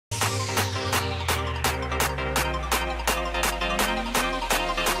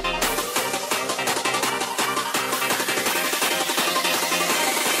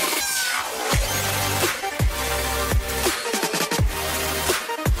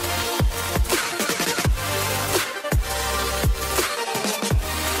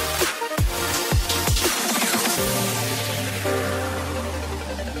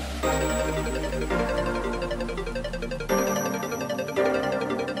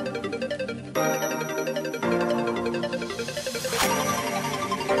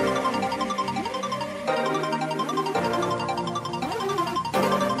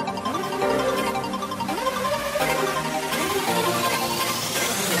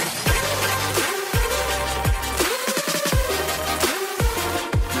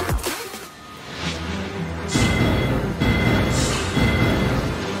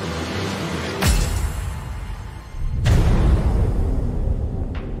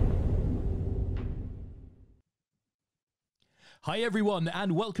Hi everyone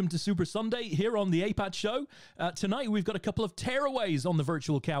and welcome to Super Sunday here on the APAT Show. Tonight we've got a couple of tearaways on the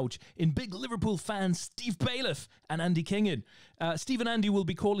virtual couch in big Liverpool fans Steve Bayliff and Andy Kingan. Steve and Andy will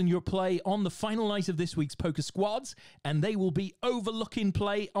be calling your play on the final night of this week's Poker Squads, and they will be overlooking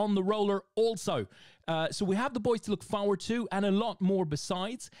play on the roller also. So we have the boys to look forward to and a lot more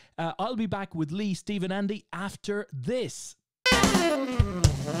besides. I'll be back with Lee, Steve and Andy after this.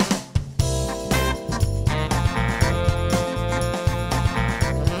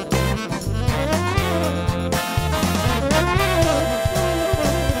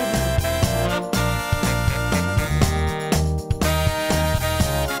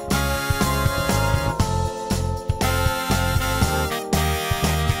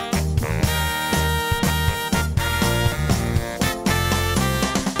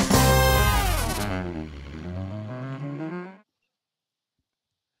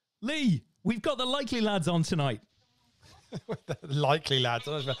 Lee, we've got the likely lads on tonight. The likely lads,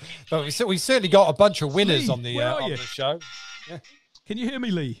 but we certainly got a bunch of winners Lee, on the show. Yeah. Can you hear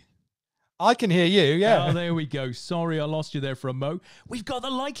me, Lee? I can hear you. Yeah. Oh, there we go. Sorry, I lost you there for a mo. We've got the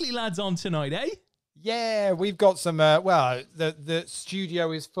likely lads on tonight, eh? Yeah, we've got some. Well, the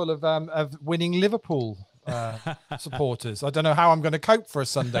studio is full of winning Liverpool supporters. I don't know how I'm going to cope for a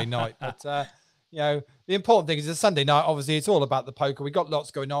Sunday night, but. You know, the important thing is a Sunday night. Obviously, it's all about the poker. We've got lots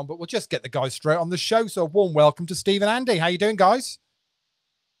going on, but we'll just get the guys straight on the show. So a warm welcome to Steve and Andy. How you doing, guys?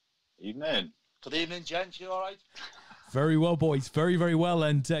 Evening. Good evening, gents. You all right? Very well, boys. Very, very well.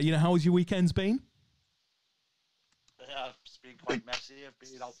 And, you know, how's your weekends been? Yeah, it's been quite messy. I've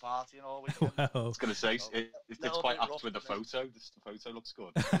been out partying all weekend. Well, I was going to say, it's quite apt with the photo. The photo looks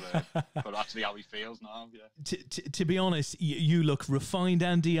good. But actually how he feels now, yeah. To be honest, you look refined,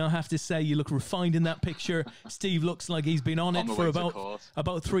 Andy. I have to say, you look refined in that picture. Steve looks like he's been on it for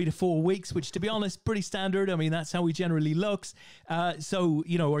about 3 to 4 weeks, which, to be honest, pretty standard. I mean, that's how he generally looks. So,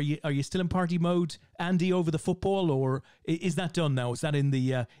 you know, are you still in party mode, Andy, over the football, or is that done now? Is that in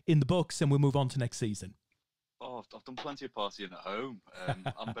the books, and we'll move on to next season? Oh, I've done plenty of partying at home. I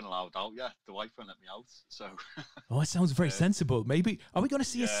haven't been allowed out yet. The wife won't let me out, so... Oh, it sounds very sensible. Maybe, are we going to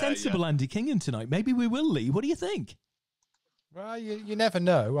see a sensible Andy Kingan tonight? Maybe we will, Lee. What do you think? Well, you never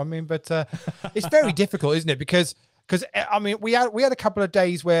know. I mean, but it's very difficult, isn't it? Because I mean, we had a couple of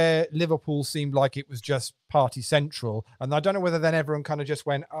days where Liverpool seemed like it was just party central, and I don't know whether then everyone kind of just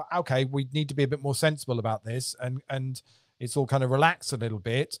went, oh, okay, we need to be a bit more sensible about this, and it's all kind of relaxed a little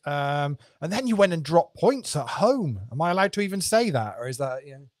bit. And then you went and dropped points at home. Am I allowed to even say that? Or is that,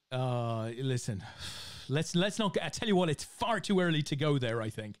 you know? Listen, let's not I tell you what, it's far too early to go there, I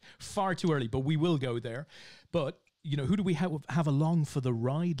think. Far too early, but we will go there. But, you know, who do we have along for the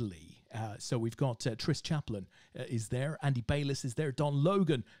ride, Lee? So we've got Tris Chaplin is there, Andy Bayliss is there, Don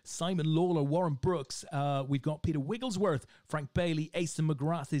Logan, Simon Lawler, Warren Brooks. We've got Peter Wigglesworth, Frank Bailey, Asa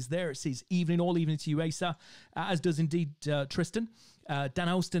McGrath is there. It says all evening to you, Asa, as does indeed Tristan. Dan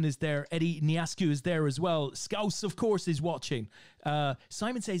Austin is there. Eddie Niascu is there as well. Scouse, of course, is watching.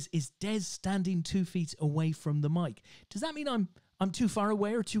 Simon says, is Des standing 2 feet away from the mic? Does that mean I'm too far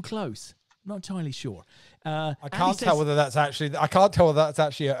away or too close? I'm not entirely sure. I can't tell whether that's actually. I can't tell whether that's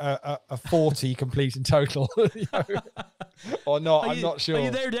actually a 40 complete in total, you know, or not. I'm not sure. Are you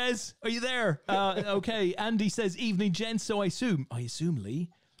there, Des? Are you there? Okay. Andy says evening, gents. So I assume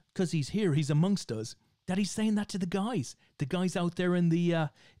Lee, because he's here, he's amongst us, that he's saying that to the guys out there in the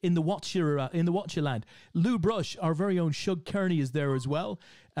watcher land. Lou Brush, our very own Shug Kearney, is there as well.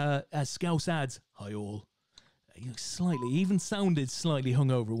 As Scouse adds, hi all. He even sounded slightly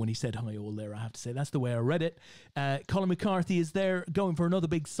hungover when he said hi all there, I have to say. That's the way I read it. Colin McCarthy is there, going for another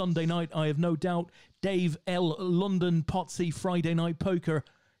big Sunday night, I have no doubt. Dave L. London Potsy Friday Night Poker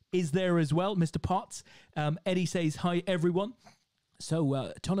is there as well, Mr. Potts. Eddie says hi, everyone. So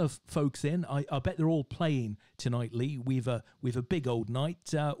a ton of folks in. I bet they're all playing tonight, Lee. We've a big old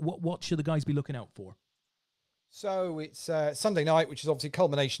night. What should the guys be looking out for? So it's Sunday night, which is obviously a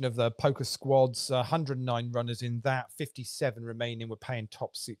culmination of the poker squads. 109 runners in that, 57 remaining. We're paying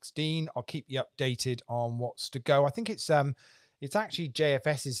top 16. I'll keep you updated on what's to go. I think it's actually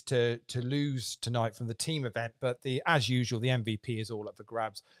JFS's to lose tonight from the team event, but as usual, the MVP is all up for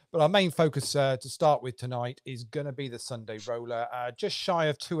grabs. But our main focus to start with tonight is going to be the Sunday roller, just shy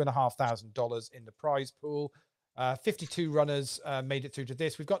of $2,500 in the prize pool. 52 runners made it through to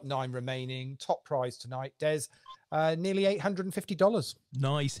this. We've got 9 remaining. Top prize tonight, Des, nearly $850.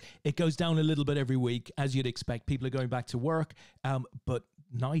 Nice. It goes down a little bit every week, as you'd expect. People are going back to work, but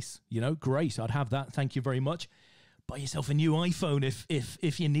nice, you know, great. I'd have that. Thank you very much. Buy yourself a new iPhone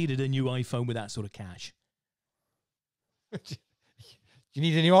if you needed a new iPhone with that sort of cash. You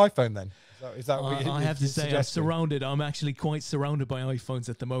need a new iPhone then? Is that what I have to say, I'm actually quite surrounded by iPhones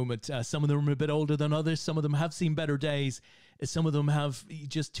at the moment. Some of them are a bit older than others. Some of them have seen better days. Some of them have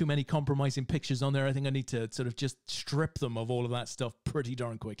just too many compromising pictures on there. I think I need to sort of just strip them of all of that stuff pretty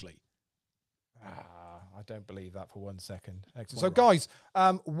darn quickly. I don't believe that for 1 second. Excellent. So, guys,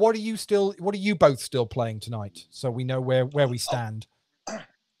 what are you both still playing tonight? So we know where we stand.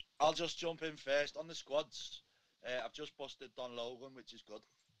 I'll just jump in first on the squads. I've just busted Don Logan, which is good.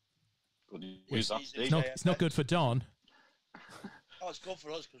 Good news. It's not good for Don. Oh, it's good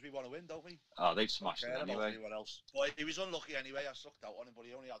for us because we want to win, don't we? Oh, they've smashed it anyway. Anyone else. Boy, he was unlucky anyway. I sucked out on him, but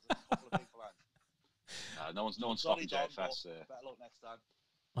he only had a couple of people on. No one's stopping JFS. Better luck next time.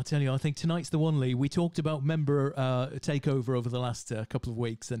 I'll tell you, I think tonight's the one, Lee. We talked about member takeover over the last couple of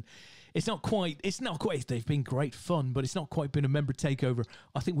weeks, and it's not quite. They've been great fun, but it's not quite been a member takeover.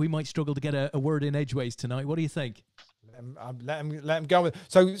 I think we might struggle to get a word in edgeways tonight. What do you think? Let him go with.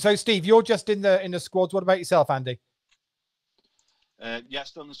 So Steve, you're just in the squads. What about yourself, Andy? Yeah,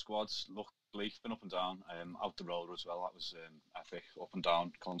 still in the squads. Luckily, been up and down. Out the roller as well. That was epic. Up and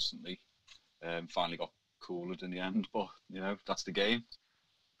down constantly. Finally got cooled in the end, but that's the game.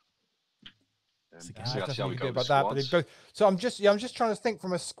 So I'm just trying to think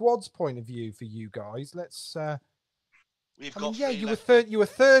from a squad's point of view for you guys. Let's. You were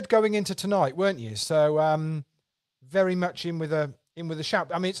third going into tonight, weren't you? So very much in with a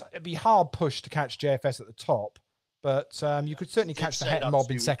shout. I mean, it'd be hard push to catch JFS at the top, but you could certainly catch the Het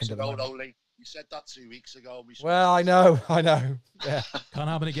Mob in second. You said that 2 weeks ago. Well, I know. Yeah, can't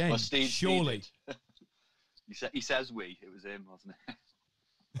happen again. Well, Steve, surely. He says we. It was him, wasn't it?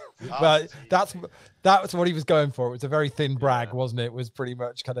 Well, that's what he was going for. It was a very thin brag, wasn't it? It was pretty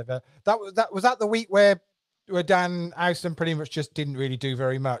much kind of that was the week where Dan Houston pretty much just didn't really do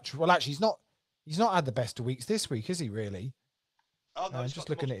very much. Well, actually, he's not had the best of weeks this week, is he? Really? Oh, no, just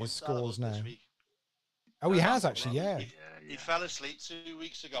looking at his scores now. Oh, he has actually. Yeah. He fell asleep 2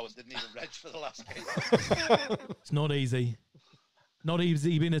 weeks ago and didn't even reg for the last game. It's not easy. Not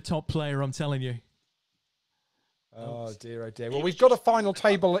easy being a top player. I'm telling you. Oh dear. Well, we've got a final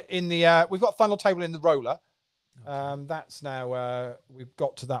table in the roller. That's now we've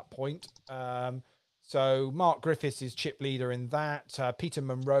got to that point. So Mark Griffiths is chip leader in that. Peter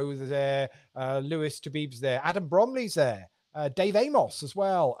Monroe's there. Lewis Tabib's there. Adam Bromley's there. Dave Amos as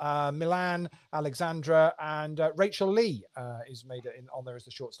well. Milan, Alexandra, and Rachel Lee is made it on there as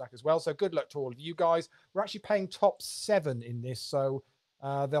the short stack as well. So good luck to all of you guys. We're actually paying top 7 in this, so.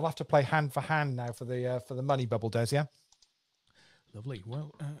 They'll have to play hand for hand now for the money bubble, Des, yeah? Lovely.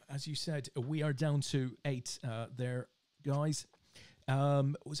 Well, as you said, we are down to 8 there, guys.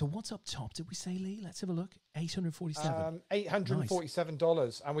 So what's up top? Did we say, Lee? Let's have a look. $847. $847.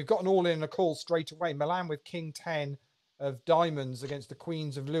 Nice. And we've got an all-in a call straight away. Milan with King 10 of diamonds against the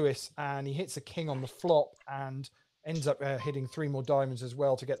Queens of Lewis. And he hits a king on the flop and ends up hitting 3 more diamonds as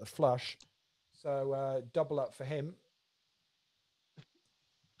well to get the flush. So double up for him.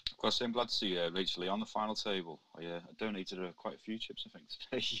 Of course, I'm glad to see Rachel Lee on the final table. I donated her quite a few chips, I think,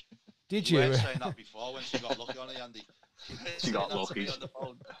 today. Did you? You were saying that before when she got lucky on it, Andy. She got lucky.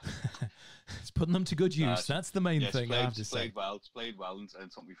 It's putting them to good use. That's the main thing, I have to say. It's played well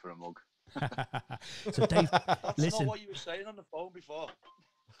and took me for a mug. So, Dave, That's listen. not what you were saying on the phone before.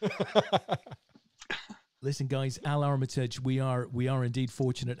 Listen, guys, Al Armitage, we are indeed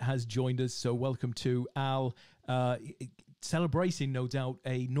fortunate, has joined us. So welcome to Al. Celebrating, no doubt,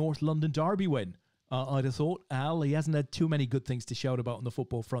 a North London derby win. I'd have thought. Al, he hasn't had too many good things to shout about on the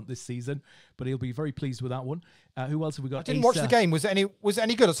football front this season, but he'll be very pleased with that one. Who else have we got? I didn't watch the game. Was it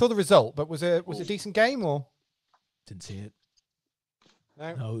any good? I saw the result, but was it a decent game or? Didn't see it.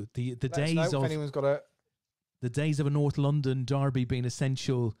 No. The days of anyone's got the days of a North London derby being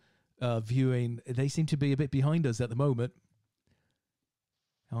essential viewing, they seem to be a bit behind us at the moment.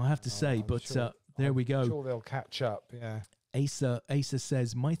 I'll have to say, but. Sure. There we go. I'm sure they'll catch up, yeah. Asa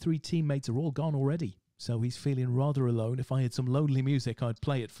says, my 3 teammates are all gone already, so he's feeling rather alone. If I had some lonely music, I'd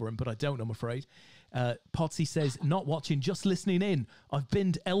play it for him, but I don't, I'm afraid. Potsy says, not watching, just listening in. I've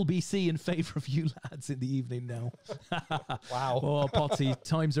binned LBC in favour of you lads in the evening now. Wow. Oh, Potsy,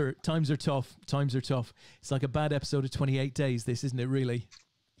 times are tough. Times are tough. It's like a bad episode of 28 Days, this, isn't it, really?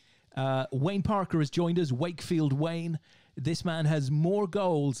 Wayne Parker has joined us, Wakefield Wayne. This man has more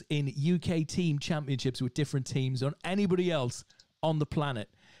goals in UK team championships with different teams than anybody else on the planet.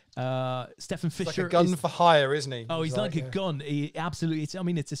 Stephen Fisher, like a gun for hire, isn't he? Oh, he's like a gun. He absolutely.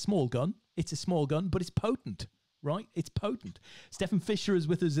 It's a small gun. It's a small gun, but it's potent, right? It's potent. Stephen Fisher is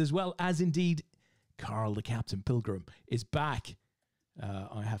with us as well, as indeed Carl, the Captain Pilgrim, is back.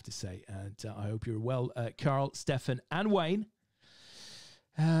 I have to say, and I hope you're well, Carl, Stefan, and Wayne.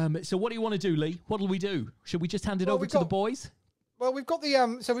 So what do you want to do, Lee? What'll we do? Should we just hand it over to the boys? Well, we've got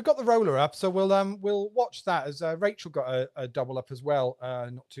the so we've got the roller up, so we'll watch that as Rachel got a double up as well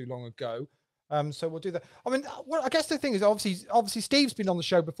not too long ago. So we'll do that. I mean, well, I guess the thing is obviously Steve's been on the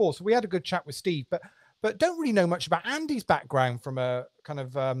show before, so we had a good chat with Steve, but don't really know much about Andy's background from a kind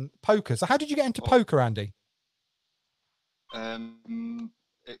of poker. So how did you get into poker, Andy?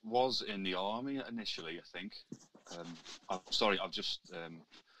 It was in the army initially, I think. I'm sorry, I've just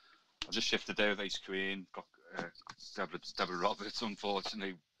shifted there with Ace Queen. Got Deborah Roberts,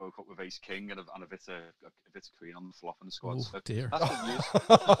 unfortunately, woke up with Ace King and a bit of Queen on the flop in the squad. Oh, so dear. That's good news.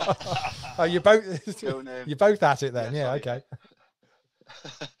 Oh, you're both at it then. Yeah, okay.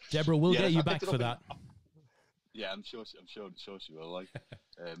 Deborah, we'll get you back for that. Yeah, I'm sure she will. Like,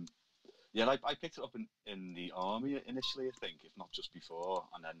 yeah, I picked it up in the army initially, I think, if not just before,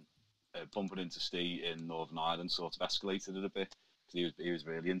 and then bumping into Steve in Northern Ireland sort of escalated it a bit because he was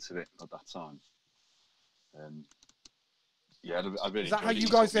really into it at that time. Yeah, I really. Is that how you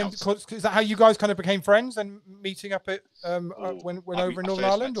guys then? Is that how you guys kind of became friends and meeting up at when over in Northern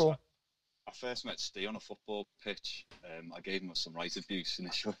Ireland, or? I first met Steve on a football pitch. I gave him some right abuse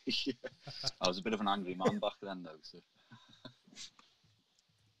initially. I was a bit of an angry man back then, though. So. I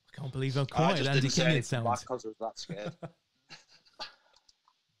can't believe how quiet Andy Kingan sounds. Because I was that scared.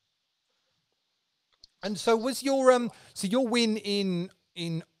 And so was your win in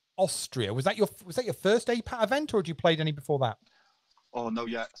Austria, was that your first APAT event, or had you played any before that? Oh no,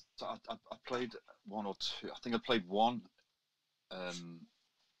 yeah. So I played one or two. I think I played one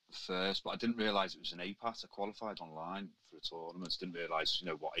first, but I didn't realise it was an APAT. I qualified online for a tournament. Didn't realise,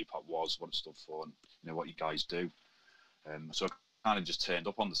 what APAT was, what it stood for, and what you guys do. So I kind of just turned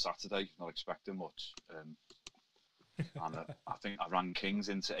up on the Saturday, not expecting much. And I think I ran kings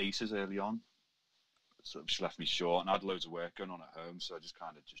into aces early on. So it just left me short, and I had loads of work going on at home, so I just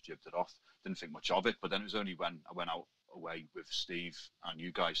kind of jibbed it off. Didn't think much of it, but then it was only when I went away with Steve and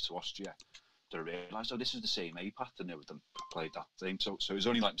you guys to Austria that I realised, this is the same APAT, and they played that same. So it was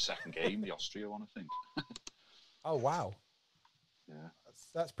only like my second game, the Austria one, I think. Oh wow! Yeah,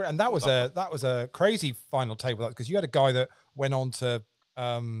 that's pretty. And that was a crazy final table, because you had a guy that went on to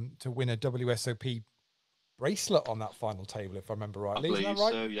win a WSOP bracelet on that final table, if I remember rightly. I believe Isn't that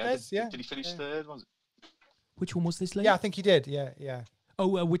right? so, yeah. Did he finish third? Was it? Which one was this, Lee? Yeah, I think he did. Yeah.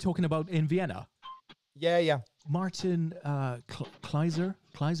 Oh, we're talking about in Vienna. Yeah. Martin Kleiser,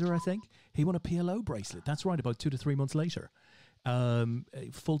 I think. He won a PLO bracelet. That's right, about 2 to 3 months later.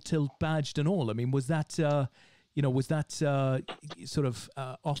 Full tilt badged and all. I mean, was that sort of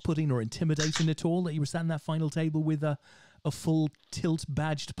off-putting or intimidating at all that you were sat in that final table with a full tilt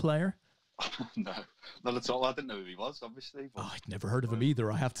badged player? No, not at all. I didn't know who he was, obviously. But, I'd never heard of him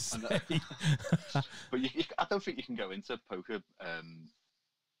either, I have to say. But I don't think you can go into poker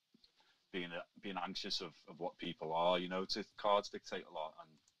being anxious of what people are. Cards dictate a lot,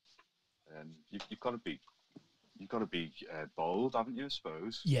 and you've got to be bold, haven't you? I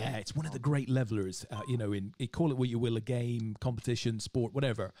suppose. Yeah, it's one of the great levelers. Call it what you will, a game, competition, sport,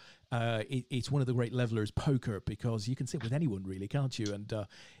 whatever. It's one of the great levelers, poker, because you can sit with anyone, really, can't you? And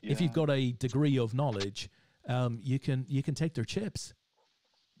if you've got a degree of knowledge, you can take their chips.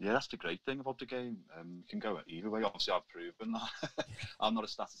 Yeah, that's the great thing about the game. You can go either way. Obviously, I've proven that. I'm not a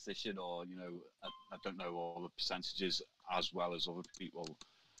statistician, or I don't know all the percentages as well as other people.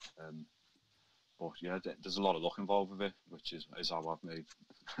 But yeah, there's a lot of luck involved with it, which is how I've made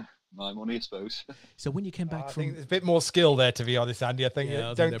my money, I suppose. So when you came back I from... think there's a bit more skill there, to be honest, Andy. I think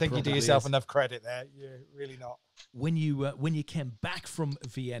Yeah, don't think you do yourself is. enough credit there. You're really not. When you came back from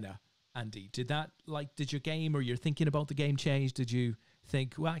Vienna, Andy, did your game or your thinking about the game change? Did you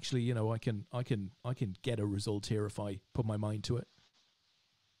think, well, actually, I can get a result here if I put my mind to it?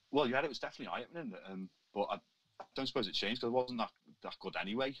 Well, yeah, it was definitely eye-opening, but I don't suppose it changed because it wasn't that good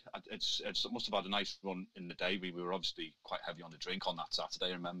anyway. It must have had a nice run in the day. We were obviously quite heavy on the drink on that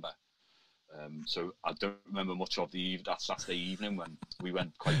Saturday, I remember. So I don't remember much of that Saturday evening when we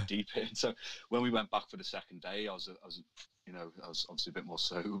went quite deep in. So when we went back for the second day, I was obviously a bit more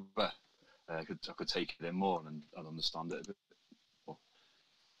sober. I could take it in more and understand it a bit. But,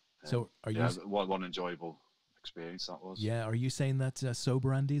 so are you? What an enjoyable experience that was. Yeah, are you saying that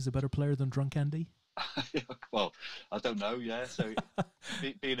sober Andy is a better player than drunk Andy? Well, I don't know. Yeah, so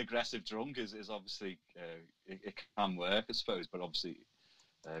being aggressive drunk is obviously it can work, I suppose, but obviously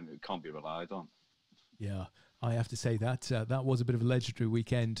it can't be relied on. Yeah, I have to say that that was a bit of a legendary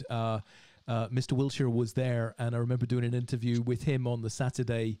weekend. Mr. Wiltshire was there, and I remember doing an interview with him on the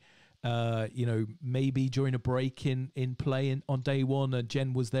Saturday You know, maybe during a break in play on day one,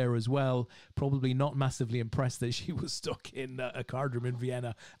 Jen was there as well. Probably not massively impressed that she was stuck in a card room in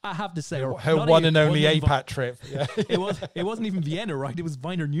Vienna. I have to say, her one and only APAT trip. Yeah. It wasn't even Vienna, right? It was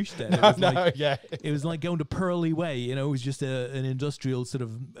Wiener Neustadt. It was like going to Pearly Way. You know, it was just an industrial sort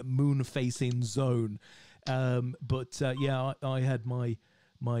of moon-facing zone. Yeah, I had my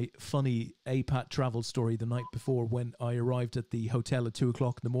funny APAT travel story the night before when I arrived at the hotel at 2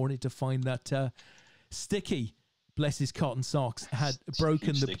 o'clock in the morning to find that Sticky, bless his cotton socks, had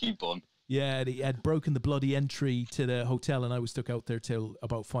broken Sticky bun. Yeah, he had broken the bloody entry to the hotel, and I was stuck out there till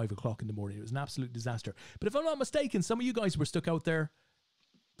about 5 o'clock in the morning. It was an absolute disaster. But if I'm not mistaken, some of you guys were stuck out there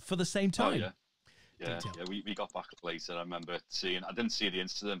for the same time. Oh, yeah, we got back later. I remember I didn't see the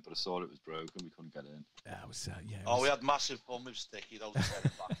incident, but I saw it was broken. We couldn't get in. We had massive fun with Sticky. That was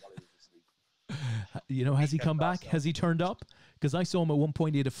back while he was asleep. You know, has he come back? Has he turned up? Because I saw him at one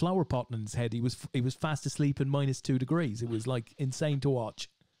point. He had a flower pot in his head. He was fast asleep in -2 degrees. It was like insane to watch.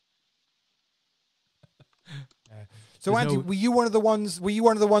 So Andy, were you one of the ones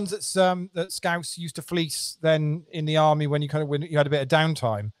that that Scouts used to fleece then in the army when you had a bit of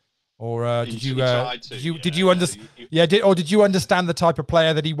downtime? Or did you understand? Did you understand the type of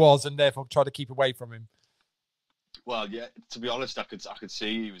player that he was, and therefore try to keep away from him? Well, yeah. To be honest, I could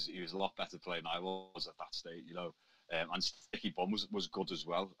see he was a lot better player than I was at that stage, you know. And Sticky Bum was good as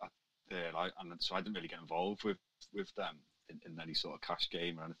well. And so I didn't really get involved with them in any sort of cash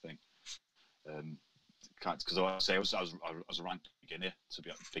game or anything. Because I was a ranked beginner to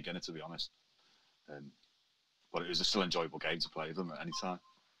be honest. But it was a still enjoyable game to play them at any time.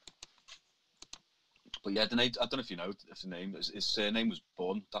 But yeah, I don't know if you know if the name. His surname was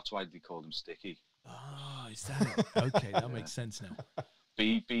Bun. That's why they called him Sticky. Oh, is that it? Okay, that makes sense now.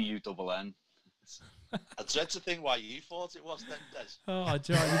 B-U-N-N. I dread to think why you thought it was then, Des. Oh,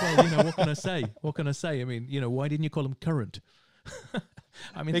 Joe, you know, what can I say? What can I say? I mean, you know, why didn't you call him Current?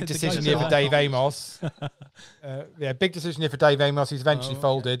 I mean, big decision here for Dave Amos. Big decision here for Dave Amos. He's eventually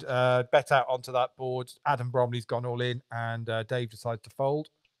folded. Bet out onto that board. Adam Bromley's gone all in, and Dave decided to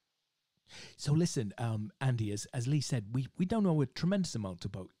fold. So listen, Andy, as Lee said, we don't know a tremendous amount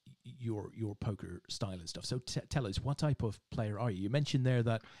about your poker style and stuff. So tell us, what type of player are you? You mentioned there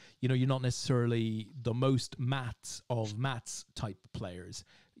that, you know, you're not necessarily the most maths type players.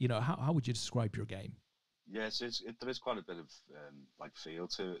 You know, how would you describe your game? Yes, there is quite a bit of like feel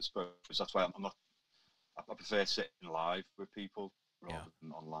to it. I suppose that's why I prefer sitting live with people rather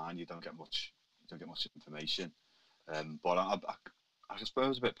than online. You don't get much information. But I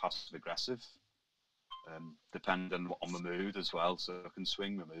suppose a bit passive aggressive, depending on the mood as well. So I can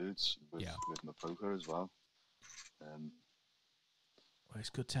swing my moods with my poker as well. Well, it's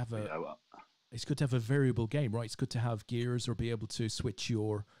good to have a variable game, right? It's good to have gears or be able to switch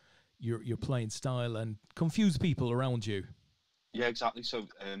your playing style and confuse people around you. Yeah, exactly. So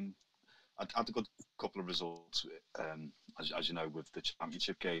I had a good couple of results, as you know, with the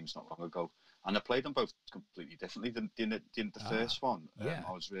championship games not long ago, and I played them both completely differently than the first one.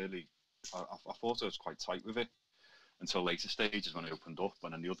 I was really, I thought I was quite tight with it until later stages when I opened up,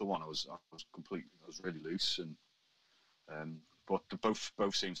 and then the other one I was really loose, and but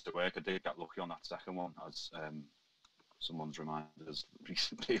both seems to work. I did get lucky on that second one, as someone's reminded us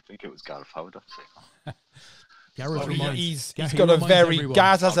recently. I think it was Gareth Howard, actually. He's got a very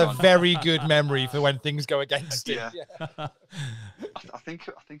Gaz has a very good memory for when things go against him. Yeah. I think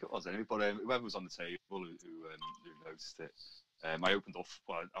it was anyway, but whoever was on the table who noticed it, I opened off.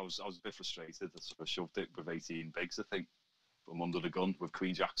 Well, I was a bit frustrated. I sort of shoved it with 18 bigs, I think, from under the gun with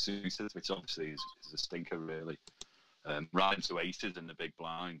Queen Jack suited, which obviously is a stinker really. Right into aces in the big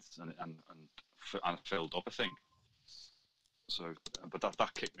blinds, and I filled up, I think. So, but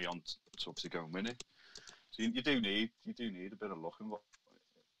that kicked me on to obviously go and win it. So you do need a bit of luck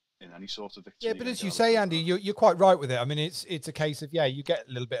in any sort of victory. Yeah, but as you say, Andy, you're quite right with it. I mean, it's a case of you get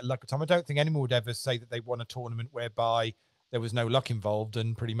a little bit of luck at time. I don't think anyone would ever say that they won a tournament whereby there was no luck involved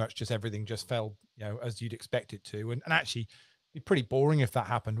and pretty much just everything just fell, you know, as you'd expect it to. And actually, it'd be pretty boring if that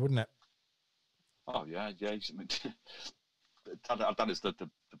happened, wouldn't it? Oh yeah. I mean, that is the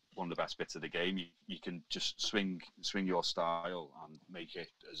one of the best bits of the game. You can just swing your style and make it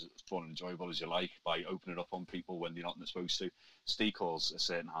as fun and enjoyable as you like by opening up on people when you're not supposed to. Steve calls a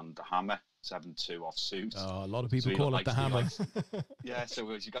certain hand the hammer, 7-2 offsuit. Oh, a lot of people call it the hammer. Yeah, so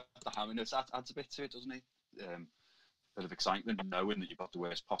as you got the hammer, it adds a bit to it, doesn't it? Bit of excitement knowing that you've got the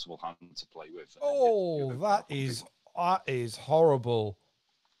worst possible hand to play with. Oh, that is horrible.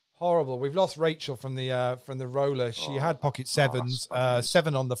 Horrible. We've lost Rachel from the roller. She had pocket sevens,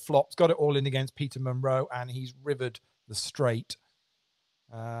 7 on the flops, got it all in against Peter Monroe, and he's rivered the straight.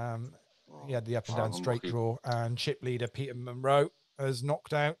 He had the up and down straight draw, and chip leader Peter Monroe has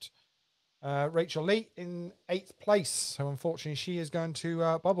knocked out Rachel Lee in 8th place. So unfortunately, she is going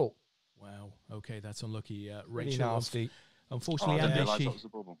to bubble. Wow. Okay, that's unlucky, Really Rachel. nasty. Unfortunately, Andy,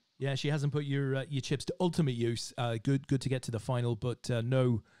 she hasn't put your chips to ultimate use. Good to get to the final, but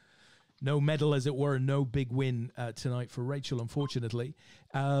no medal, as it were, no big win tonight for Rachel, unfortunately.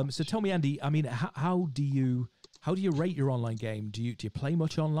 So tell me, Andy, I mean, how do you rate your online game? Do you play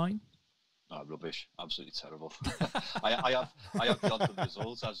much online? Oh, rubbish, absolutely terrible. I have the odd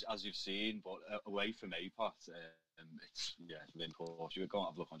results as you've seen, but away from APAT, it's really poor. If you go and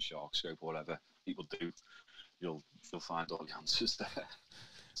have a look on SharkScope or whatever people do, you'll find all the answers there.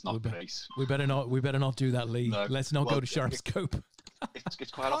 It's not great. We better not do that, Lee. No. Let's not go to SharkScope. It's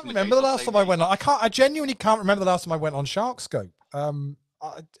quite I can't remember the last time I went on. I genuinely can't remember the last time I went on SharkScope. I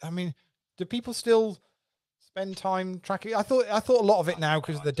mean, do people still spend time tracking? I thought a lot of it now,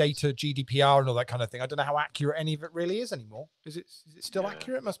 because of the data GDPR and all that kind of thing. I don't know how accurate any of it really is anymore. Is it still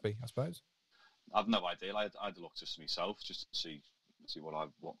accurate? It must be, I suppose. I've no idea. I had to look just myself, just to see what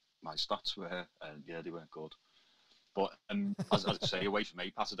my stats were, and yeah, they weren't good. But as I say, away from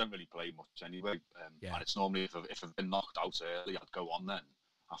APAT, I don't really play much anyway. And it's normally if I've been knocked out early, I'd go on then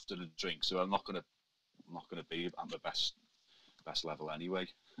after the drink. So I'm not gonna be at my best level anyway.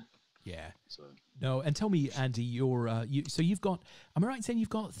 Yeah. So no, and tell me, Andy, you've got. Am I right in saying you've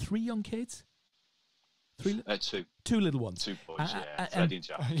got 3 young kids? 2. 2 little ones. 2 boys, Freddie and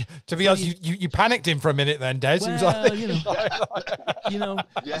Jack. To be honest, you panicked him for a minute then, Des. Well, you know.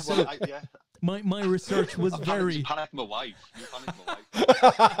 Yeah, so my research was You panicked my wife.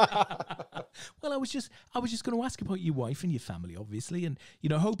 Well, I was just going to ask about your wife and your family, obviously, and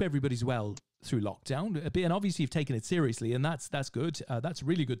hope everybody's well through lockdown. And obviously, you've taken it seriously, and that's good. That's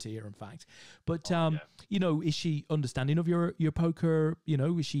really good to hear, in fact. But is she understanding of your poker?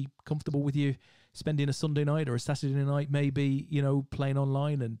 Is she comfortable with you spending a Sunday night or a Saturday night, maybe, playing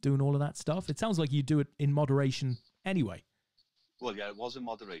online and doing all of that stuff? It sounds like you do it in moderation anyway. Well, yeah, it was in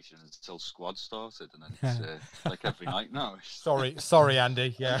moderation until squad started, and then it's like every night now. Sorry,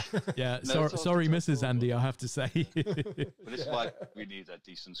 Andy. Yeah, yeah. Sorry, Mrs. Andy. I have to say. But it's why we need a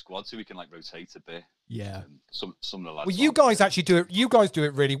decent squad so we can rotate a bit. Yeah. Some of the lads. Well, you guys actually do it. You guys do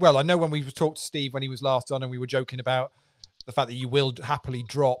it really well. I know when we talked to Steve when he was last on, and we were joking about the fact that you will happily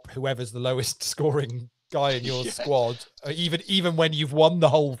drop whoever's the lowest scoring guy in your squad, even when you've won the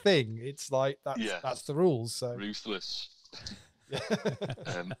whole thing. It's like that's the rules. So ruthless.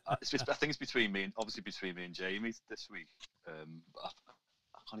 I think it's between me and Jamie this week. I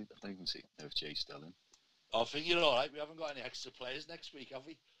don't even know if Jay's still in. I think you're all right. We haven't got any extra players next week, have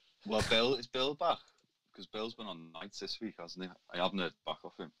we? Well, is Bill back? Because Bill's been on nights this week, hasn't he? I haven't heard back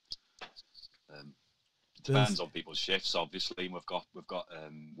off him. Depends on people's shifts, obviously. We've got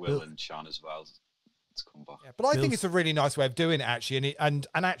Will and Shan as well to come back. Yeah, but I think it's a really nice way of doing it, actually, and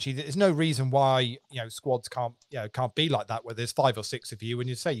actually, there's no reason why squads can't be like that, where there's 5 or 6 of you, and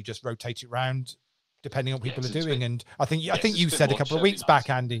you just rotate it around depending on what people are doing. And I think you said a couple of weeks back,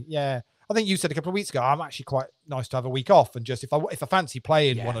 Andy. Yeah, I think you said a couple of weeks ago, I'm actually quite nice to have a week off, and just if I fancy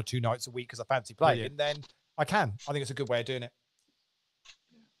playing 1 or 2 nights a week because I fancy playing, then I can. I think it's a good way of doing it.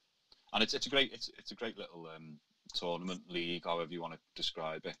 And it's a great little tournament league, however you want to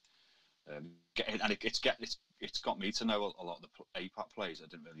describe it. And it's got me to know a lot of the APAT players I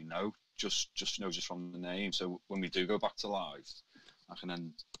didn't really know, just from the name. So when we do go back to live, I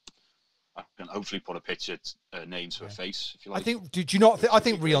can hopefully put a picture, a name to a face, if you like. I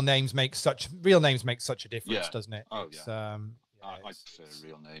think real names make such a difference, doesn't it? Oh yeah. I prefer a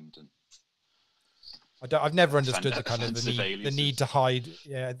real name than. I've never understood the kind of the need to hide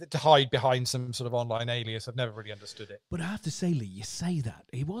behind some sort of online alias. I've never really understood it. But I have to say, Lee, you say that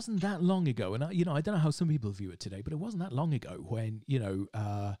it wasn't that long ago, and I don't know how some people view it today, but it wasn't that long ago when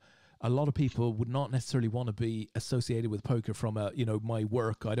a lot of people would not necessarily want to be associated with poker from my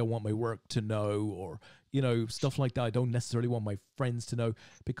work. I don't want my work to know, or stuff like that. I don't necessarily want my friends to know,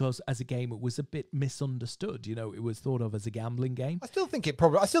 because as a game, it was a bit misunderstood. It was thought of as a gambling game. I still think it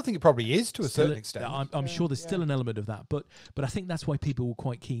probably is to a certain extent. I'm sure there's still an element of that, but I think that's why people were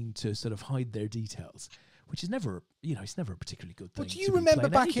quite keen to sort of hide their details, which is never, it's never a particularly good thing. But do you remember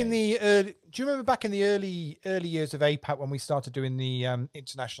back in the early years of APAT when we started doing the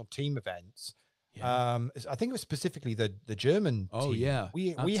international team events? Yeah. I think it was specifically the German team. Yeah,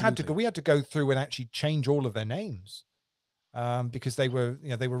 we had to go through and actually change all of their names because they were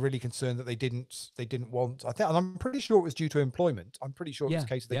really concerned that they didn't want. And I'm pretty sure it was due to employment. I'm pretty sure it was the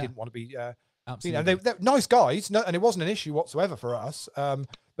case they didn't want to be. Absolutely. They're nice guys, and it wasn't an issue whatsoever for us.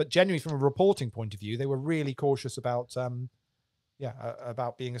 But genuinely, from a reporting point of view, they were really cautious about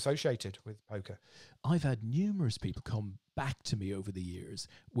about being associated with poker. I've had numerous people come back to me over the years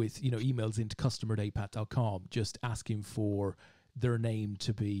with, emails into customer@apat.com just asking for their name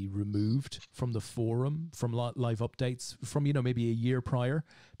to be removed from the forum, from live updates from, maybe a year prior,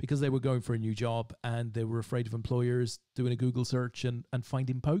 because they were going for a new job and they were afraid of employers doing a Google search and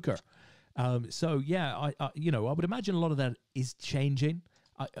finding poker. So yeah, I would imagine a lot of that is changing.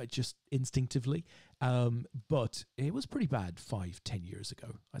 I just instinctively, but it was pretty bad 5-10 years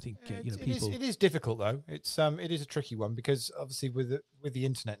ago. I think it is difficult though. It is a tricky one because obviously with the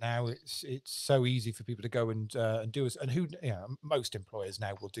internet now, it's so easy for people to go and do it. And most employers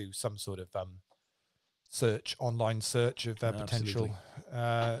now will do some sort of online search of potential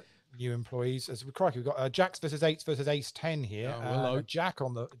new employees. As we've got Jacks versus Eights versus Ace 10 here. Hello. Jack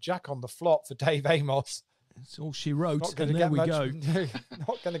on the flop for Dave Amos. It's all she wrote, Not and there we go.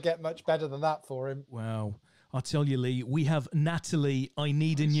 Not going to get much better than that for him. Wow. I'll tell you, Lee, we have Natalie, I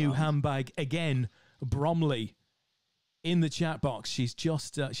need a new handbag again, Bromley, in the chat box. She's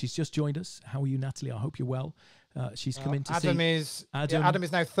just joined us. How are you, Natalie? I hope you're well. She's come in to Adam see... Adam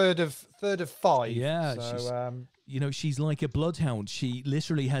is now third of 5. Yeah. So, she's like a bloodhound. She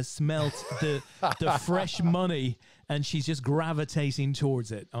literally has smelt the fresh money, and she's just gravitating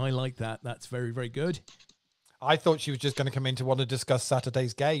towards it. I like that. That's very, very good. I thought she was just going to come in to want to discuss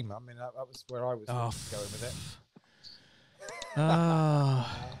Saturday's game. I mean, that was where I was going with it.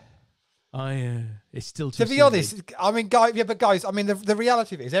 It's still too to be honest. I mean, guys. I mean, the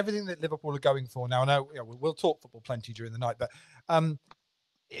reality of it is everything that Liverpool are going for now. I know we'll talk football plenty during the night, but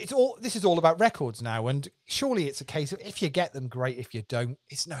this is all about records now. And surely it's a case of if you get them, great. If you don't,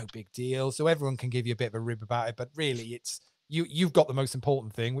 it's no big deal. So everyone can give you a bit of a rib about it, but really, it's you've got the most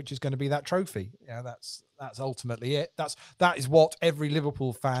important thing, which is going to be that trophy. Yeah, that's ultimately it. That is what every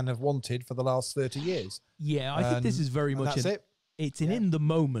Liverpool fan have wanted for the last 30 years. Yeah, I think this is very much it's an in the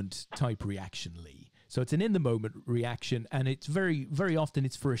moment type reaction, Lee. So it's an in the moment reaction, and it's very, very often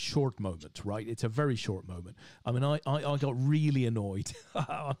it's for a short moment, right? It's a very short moment. I mean, I got really annoyed.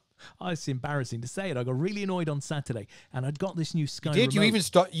 It's embarrassing to say it. I got really annoyed on Saturday, and I'd got this new Sky remote.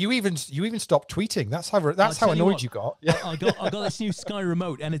 You even stopped tweeting. That's how annoyed you got. Yeah. I got this new Sky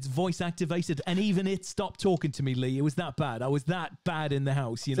remote, and it's voice activated, and even it stopped talking to me, Lee. It was that bad. I was that bad in the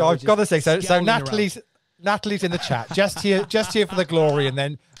house. So I've got to say, so Natalie's in the chat, just here for the glory, and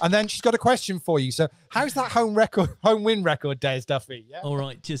then she's got a question for you. So, how's that home win record, Des Duffy? Yeah. All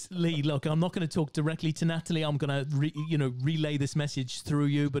right, just Lee. Look, I'm not going to talk directly to Natalie. I'm going to relay this message through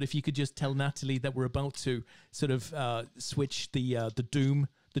you. But if you could just tell Natalie that we're about to sort of switch the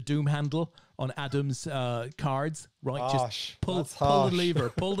doom handle on Adam's cards, right? Gosh, just pull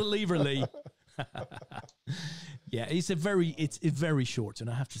the lever, Lee. Yeah, it's very short, and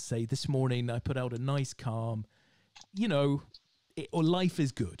I have to say, this morning I put out a nice, calm. Life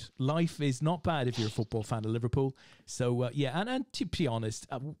is good. Life is not bad if you're a football fan of Liverpool. So and to be honest,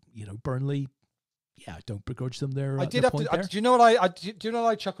 Burnley. Yeah, don't begrudge them their. Do you know what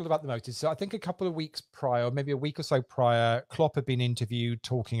I chuckled about the most? So I think a couple of weeks prior, or maybe a week or so prior, Klopp had been interviewed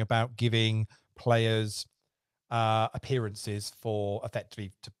talking about giving players appearances for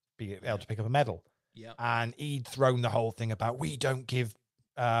effectively to be able to pick up a medal. Yeah, and he'd thrown the whole thing about we don't give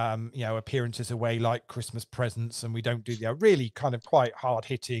appearances away like Christmas presents, and we don't do really kind of quite hard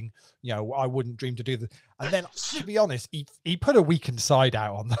hitting. I wouldn't dream to do that. And then, to be honest, he put a weakened side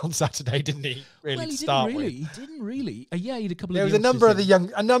out on Saturday, didn't he? He didn't really. Yeah, he had a couple. There of was a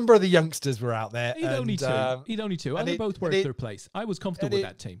number of the youngsters were out there. He'd only two, and they both worked their place. I was comfortable with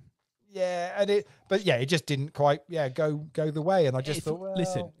that team. Yeah, it just didn't quite go the way, and I just thought, well,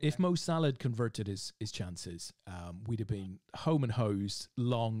 listen, if Mo Salah had converted his chances, we'd have been home and hosed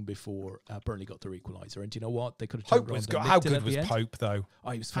long before Burnley got their equaliser. And do you know what? They could have turned around. How good was Pope though?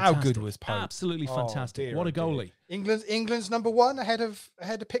 Oh, he was How fantastic. good was Pope? Absolutely fantastic. What a goalie! England's number one ahead of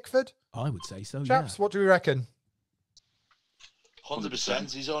Pickford. I would say so. Chaps, yeah. What do we reckon?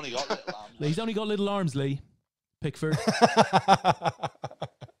 100%. He's only got little arms. He's only got little arms, Lee. Pickford.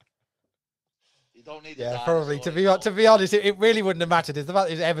 Don't need probably. To be honest, it really wouldn't have mattered. It's about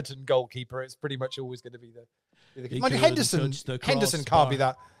his Everton goalkeeper. It's pretty much always going to be the Henderson can't be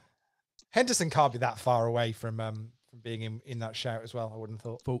that. Henderson can't be that far away from being in that shout as well. I wouldn't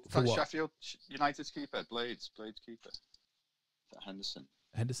have thought. For what? Sheffield United's keeper, Blades keeper. Henderson.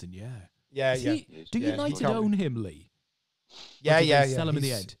 Henderson, yeah. Yeah. Do United own him, Lee? Yeah. Sell him in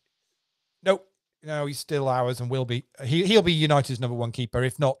the end. Nope. No, he's still ours and will be. He'll be United's number one keeper,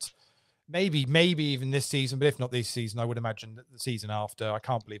 if not. Maybe even this season, but if not this season, I would imagine that the season after. I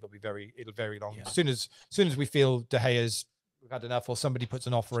can't believe it'll be very long. Yeah. As soon as we feel De Gea's we've had enough, or somebody puts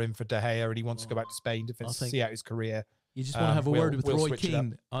an offer in for De Gea and he wants to go back to Spain to see out his career, You just want to have a word with we'll Roy switch it up.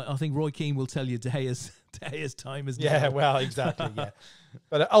 Keane. I think Roy Keane will tell you De Gea's time is Yeah, now. well, exactly. Yeah,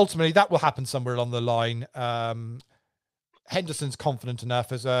 but ultimately that will happen somewhere along the line. Henderson's confident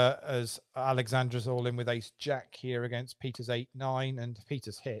enough as Alexandra's all in with ace jack here against Peter's 8-9, and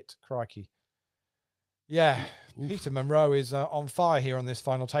Peter's hit. Crikey. Yeah, Oof. Peter Monroe is on fire here on this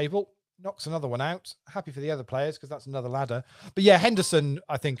final table. Knocks another one out. Happy for the other players because that's another ladder. But yeah, Henderson,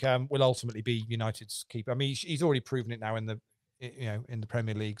 I think, will ultimately be United's keeper. I mean, he's already proven it now in the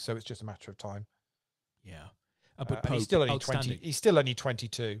Premier League, so it's just a matter of time. Yeah. But And he's still only 20. He's still only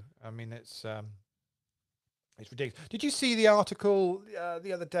 22. I mean, it's ridiculous. Did you see the article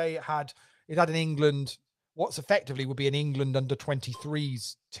the other day? It had an England, what's effectively would be an England under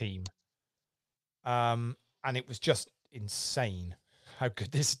 23s team, and it was just insane how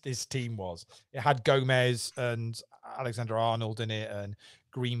good this team was. It had Gomez and Alexander-Arnold in it, and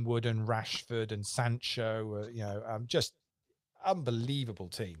Greenwood and Rashford and Sancho. Just unbelievable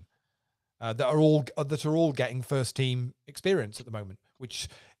team that are all getting first team experience at the moment. Which,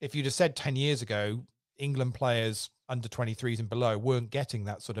 if you'd have said 10 years ago, England players under 23s and below weren't getting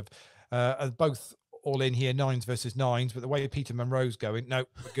that sort of both all in here 9s versus 9s. But the way Peter Monroe's going, no,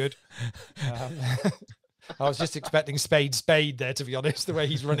 we're good. I was just expecting spade there, to be honest, the way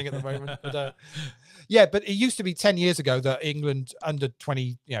he's running at the moment. But but it used to be 10 years ago that England under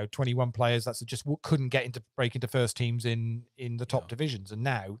 20, 21 players, just couldn't break into first teams in the top divisions. And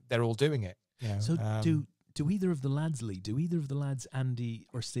now they're all doing it. So do either of the lads, Lee, Andy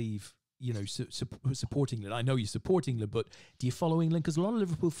or Steve, support England? I know you support England, but do you follow England? Because a lot of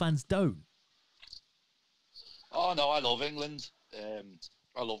Liverpool fans don't. Oh, no, I love England.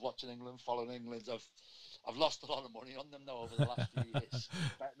 I love watching England, following England. I've lost a lot of money on them now over the last few years,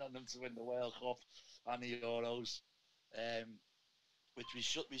 betting on them to win the World Cup and the Euros, which we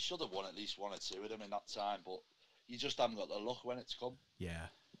should have won at least one or two of them in that time, but you just haven't got the luck when it's come. Yeah.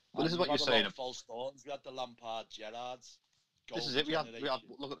 Well, this is what you're saying. False dawns. We had the Lampard, Gerrards. This is it. We had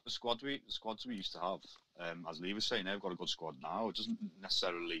look at the squads we used to have. As Lee was saying, they've got a good squad now. It doesn't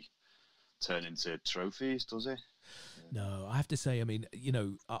necessarily turn into trophies, does it? No, I have to say, I mean,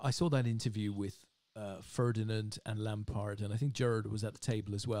 I saw that interview with Ferdinand and Lampard, and I think Gerrard was at the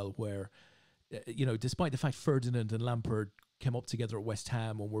table as well, where, despite the fact Ferdinand and Lampard came up together at West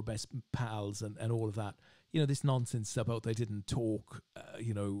Ham and were best pals and all of that, this nonsense about they didn't talk,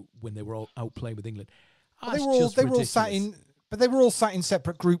 when they were all out playing with England. They were all sat in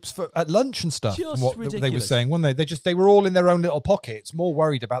separate groups at lunch and stuff. Just what ridiculous. they were saying, weren't they? They were all in their own little pockets, more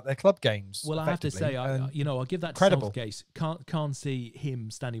worried about their club games. Well, I have to say, I'll give that incredible. Southgate. Can't see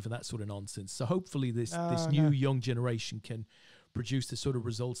him standing for that sort of nonsense. So hopefully this new young generation can produce the sort of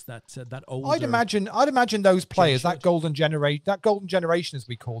results that older. I'd imagine those players, that golden generation as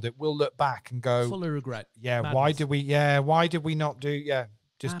we called it, will look back and go full of regret. Yeah, Madness. why did we not do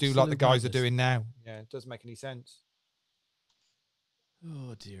just Absolute do like the guys madness. are doing now? Yeah, it doesn't make any sense.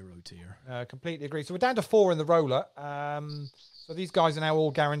 Oh dear. Completely agree. So we're down to 4 in the roller. So these guys are now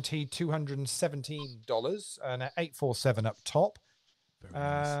all guaranteed $217 and 847 up top. Very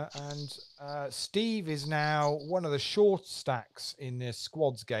nice. And Steve is now one of the short stacks in this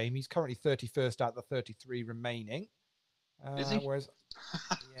squads game. He's currently 31st out of the 33 remaining. Is he? Whereas,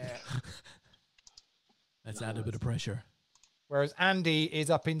 yeah. Let's add a bit of pressure. Whereas Andy is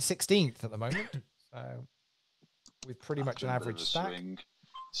up in 16th at the moment. So with pretty much an average stack. Swing.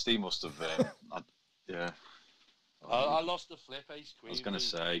 Steve must have, yeah. I lost the flip, ace queen. I was going to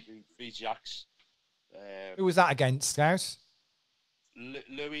say. 3 jacks. Who was that against, Scouse?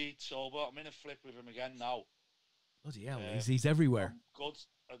 Louis Tolbert. I'm in a flip with him again now. Bloody hell, he's everywhere. Good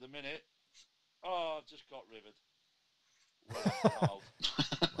at the minute. Oh, I've just got rivered.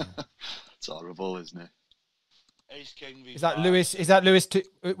 It's horrible, isn't it? Ace King. Is that Lewis? Was that Lewis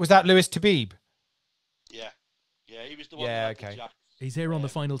Tabib? Yeah, he was the one. Yeah, that had okay. the jack. He's here on the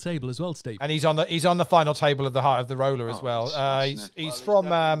final table as well, Steve. And he's on the final table of the heart of the roller as well. He's from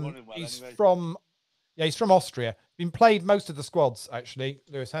Austria. Been played most of the squads actually.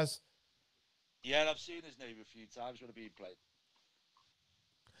 Lewis has. Yeah, I've seen his name a few times when I've been played.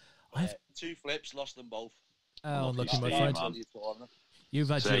 I have 2 flips, lost them both. Oh, unlucky, my Steve, friend. man. You've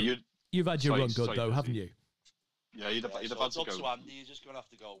had your run good though, haven't you? Yeah, you'd have had it's to up go. to Andy. You're just going to have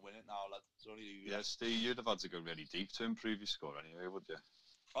to go and win it now, lad. It's only you. Yeah, Steve, you'd have had to go really deep to improve your score anyway, would you?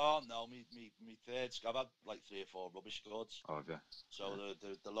 Oh no, me third. I've had like 3 or 4 rubbish scores. Oh, yeah. So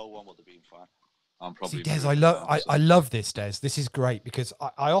the low one would have been fine. I'm probably. See, Des, I love this, Des. This is great because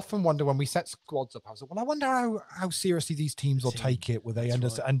I often wonder when we set squads up. I was like, well, I wonder how seriously these teams will take it. Will they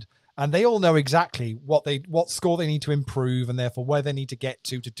understand? Right. And they all know exactly what score they need to improve and therefore where they need to get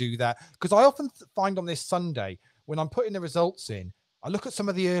to do that. Because I often find on this Sunday when I'm putting the results in, I look at some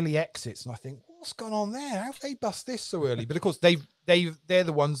of the early exits and I think, what's gone on there? How have they bust this so early? But of course, they're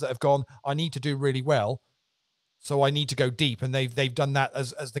the ones that have gone, I need to do really well, so I need to go deep. And they've done that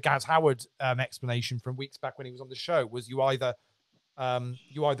as the Gaz Howard explanation from weeks back when he was on the show, was you either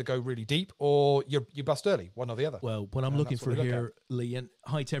go really deep or you bust early, one or the other. Well, what I'm looking for here, Lee, and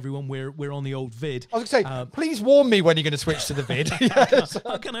hi to everyone, we're on the old vid. I was going to say, please warn me when you're going to switch to the vid. Yes.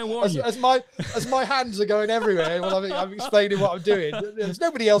 How can I warn you? As my hands are going everywhere while I'm explaining what I'm doing. There's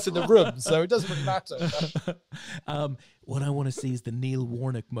nobody else in the room, so it doesn't really matter. What I want to see is the Neil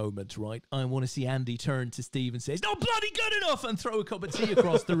Warnock moment, right? I want to see Andy turn to Steve and say, "It's not bloody good enough," and throw a cup of tea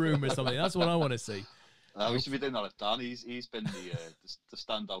across the room or something. That's what I want to see. We should be doing that with Dan. He's been the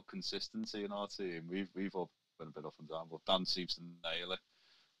standout consistency in our team. We've all been a bit up and down, but Dan seems to nail it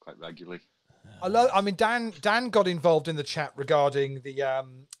quite regularly. I mean, Dan got involved in the chat regarding the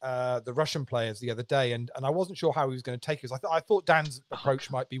Russian players the other day, and I wasn't sure how he was going to take it. I thought Dan's approach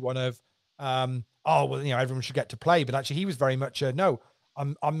might be one of, everyone should get to play, but actually he was very much no,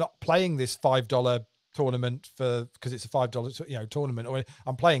 I'm not playing this $5 tournament because it's a $5 tournament, or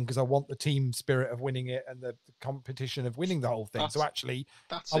I'm playing because I want the team spirit of winning it and the competition of winning the whole thing. So actually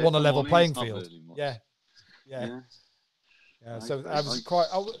I want a level playing field. Yeah. So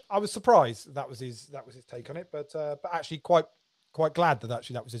I was surprised that was his take on it, but actually quite glad that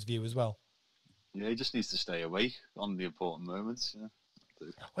actually that was his view as well. Yeah, he just needs to stay away on the important moments. Yeah.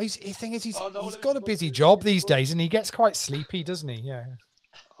 Well, the thing is, he's got a busy job these days, and he gets quite sleepy, doesn't he? Yeah.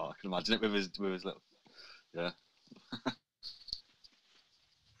 Oh, I can imagine it with his little. Yeah.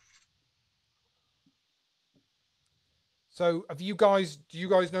 So, do you guys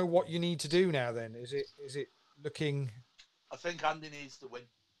know what you need to do now? Then is it looking? I think Andy needs to win,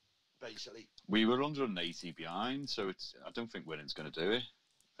 basically. We were 180 behind, so I don't think winning's going to do it.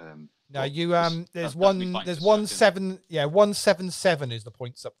 No, there's 177 is the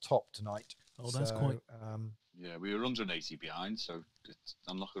points up top tonight. Oh, that's quite. Yeah, we were 180 behind, so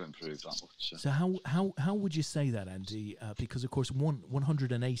I'm not going to improve that much. So how would you say that, Andy? Because of course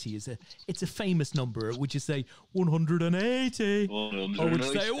 180 it's a famous number. Would you say 180? 180. I would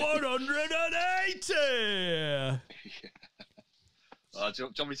say 180. Yeah. Do you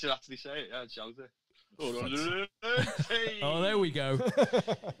want me to actually say it? Yeah, shout it. 180. Oh, there we go.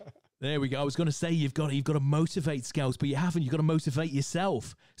 There we go. I was going to say you've got to motivate Scouse, but you haven't. You've got to motivate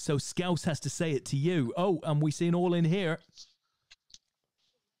yourself. So Scouse has to say it to you. Oh, and we see an all in here.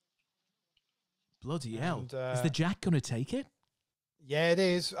 Bloody hell! Is the Jack going to take it? Yeah, it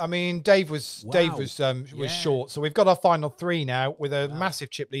is. I mean, Dave was short, so we've got our final three now with a massive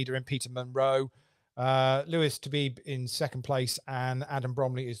chip leader in Peter Monroe, Lewis Tabib in second place, and Adam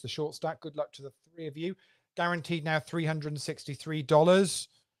Bromley is the short stack. Good luck to the three of you. Guaranteed now $363.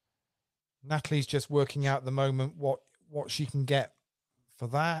 Natalie's just working out at the moment what she can get for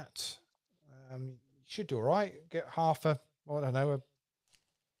that. Should do all right. Get half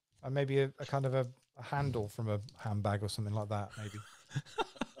maybe a kind of a handle from a handbag or something like that. Maybe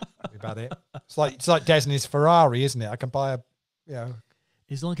that'd be about it. It's like Desney's Ferrari, isn't it? I can buy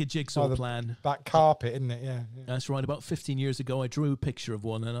It's like a jigsaw plan. Back carpet, isn't it? Yeah. That's right. About 15 years ago, I drew a picture of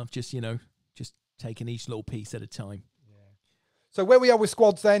one, and I've just taken each little piece at a time. So where we are with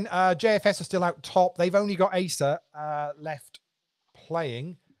squads then, JFS are still out top. They've only got Asa left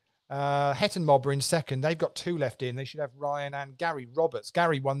playing. Het and Mob are in second. They've got two left in. They should have Ryan and Gary Roberts.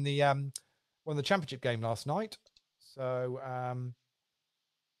 Gary won the championship game last night. So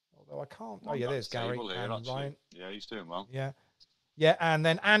although I can't. Oh yeah, there's Gary and Ryan. Yeah, he's doing well. Yeah. And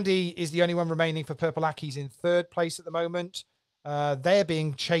then Andy is the only one remaining for Purple Hack. He's in third place at the moment. They're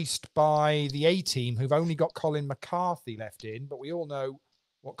being chased by the A team, who've only got Colin McCarthy left in, but we all know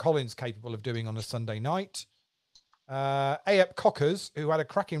what Colin's capable of doing on a Sunday night. APAT Cockers, who had a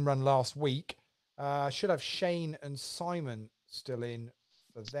cracking run last week, should have Shane and Simon still in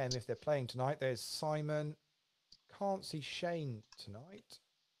for them if they're playing tonight. There's Simon. Can't see Shane tonight.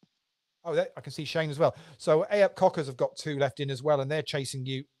 Oh, I can see Shane as well. So APAT Cockers have got two left in as well, and they're chasing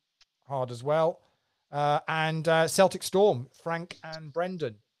you hard as well. And Celtic Storm, Frank and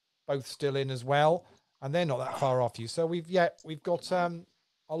Brendan, both still in as well, and they're not that far off you. So we've got a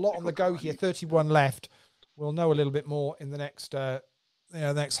lot on the go here. 31 left. We'll know a little bit more in the next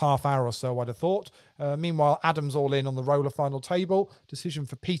next half hour or so, I'd have thought. Meanwhile, Adam's all in on the roller final table. Decision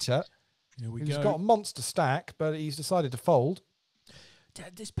for Peter, who's got a monster stack, but he's decided to fold.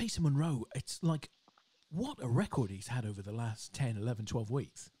 This Peter Monroe, it's like, what a record he's had over the last 10, 11, 12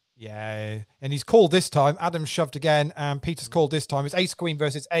 weeks. Yeah, and he's called this time. Adam's shoved again, and Peter's called this time. It's ace queen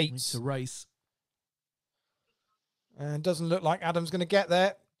versus eight. It's a race. And doesn't look like Adam's going to get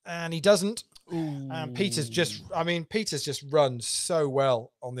there, and he doesn't. And Peter's just run so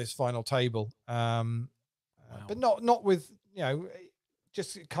well on this final table. But not with,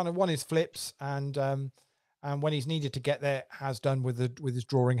 just kind of won his flips and when he's needed to get there, has done with his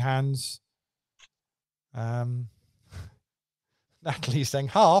drawing hands. Natalie's saying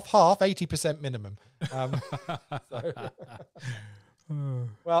half, 80% minimum.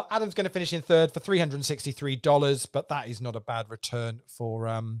 Well, Adam's going to finish in third for $363, but that is not a bad return for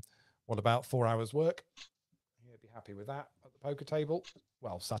about 4 hours work. He'll be happy with that at the poker table.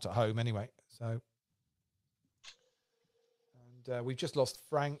 Well, sat at home anyway. So, and we've just lost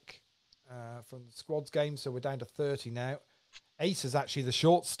Frank from the squads game, so we're down to 30 now. Ace is actually the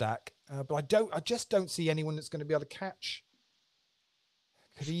short stack, but I just don't see anyone that's going to be able to catch.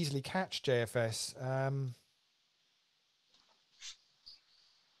 Could easily catch JFS.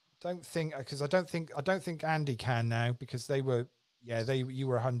 Don't think, because I don't think Andy can now, because you were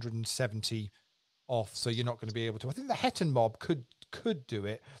 170 off, so you're not going to be able to. I think the Hetton mob could do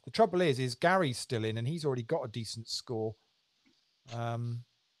it. The trouble is Gary's still in and he's already got a decent score.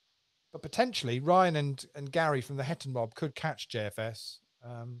 But potentially Ryan and Gary from the Hetton mob could catch JFS.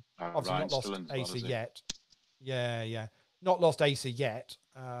 Obviously Ryan's not lost Asa yet. Yeah. Not lost Asa yet,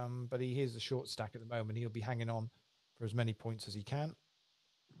 but he is the short stack at the moment. He'll be hanging on for as many points as he can.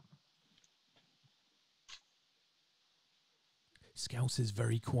 Scouse is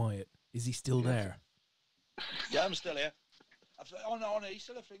very quiet. Is he still there? Yeah, I'm still here. On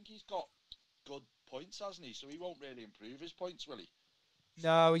Asa, I think he's got good points, hasn't he? So he won't really improve his points, will he?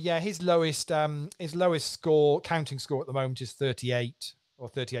 No, yeah, his lowest score, counting score at the moment is 38 or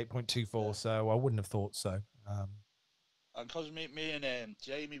 38.24. Yeah. So I wouldn't have thought so. And because me and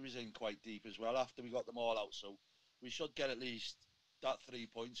Jamie was in quite deep as well after we got them all out, so we should get at least that 3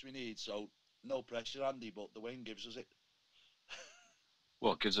 points we need. So no pressure, Andy, but the win gives us it.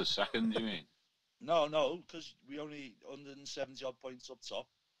 What, gives us second, you mean? No, because we only 170 odd points up top.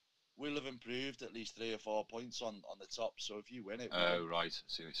 We'll have improved at least 3 or 4 points on the top. So if you win it, oh right, I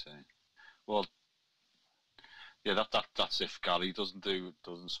see what you're saying. Well, yeah, that's if Gary doesn't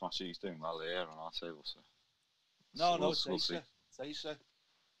smash it. He's doing well here on our table. So we'll see.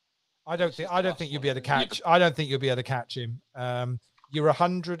 I don't think you'll be able to catch. I don't think you'll be able to catch him. You're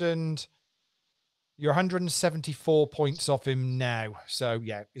 174 points off him now. So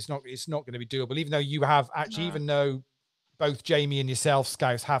yeah, it's not going to be doable. Even though you have actually, even though both Jamie and yourself,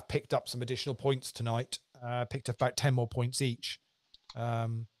 Scouse, have picked up some additional points tonight, picked up about 10 more points each.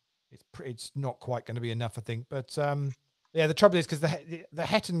 It's not quite going to be enough, I think. But yeah, the trouble is because the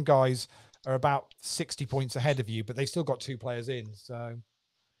Hetton guys are about 60 points ahead of you, but they've still got 2 players in. So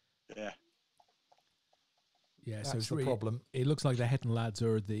yeah, that's so it's the really, problem. It looks like the Hetton lads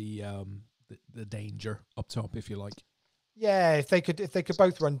are the danger up top, if you like. Yeah, if they could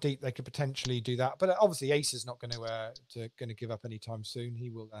both run deep, they could potentially do that. But obviously, Ace is not going to give up anytime soon. He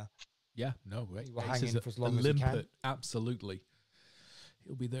will. He will hang in for as long as he can. Absolutely,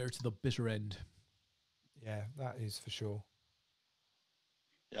 he'll be there to the bitter end. Yeah, that is for sure.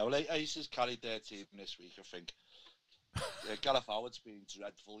 Yeah, well, Ace has carried their team this week, I think. Gareth Howard's been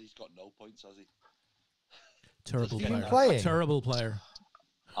dreadful. He's got no points, has he? Terrible player.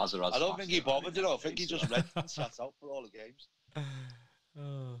 I don't think he bothered, I think he just read and sat out for all the games.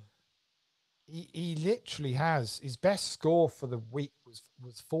 He literally has his best score for the week was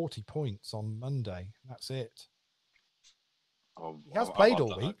 40 points on Monday. That's it. He has played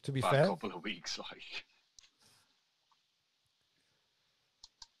all week, to be fair. A couple of weeks, like.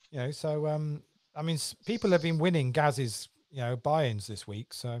 So I mean, people have been winning Gaz's buy-ins this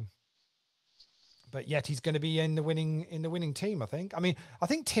week, so. But yet he's going to be in the winning team, I think. I mean, I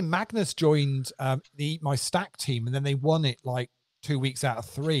think Tim Magnus joined my stack team, and then they won it like 2 weeks out of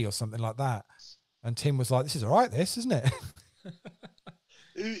 3 or something like that. And Tim was like, "This is all right, this, isn't it?"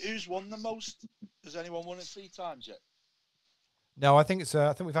 Who's won the most? Has anyone won it 3 times yet? No, I think it's.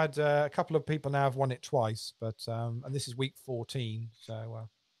 I think we've had a couple of people now have won it twice, but and this is week 14, so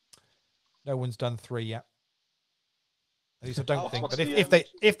no one's done 3 yet. At least I don't think. But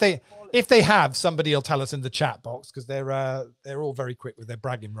if they have, somebody will tell us in the chat box, because they're all very quick with their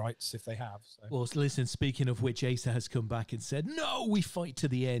bragging rights if they have. So. Well, listen, speaking of which, Asa has come back and said, "No, we fight to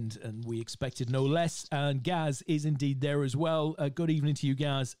the end," and we expected no less. And Gaz is indeed there as well. Good evening to you,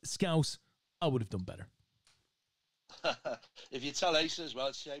 Gaz. Scouse, I would have done better. If you tell Asa as well,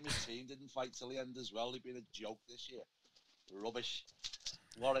 it's a shame his team didn't fight till the end as well. They've been a joke this year. Rubbish.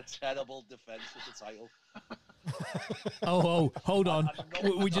 What a terrible defence of the title. Hold on.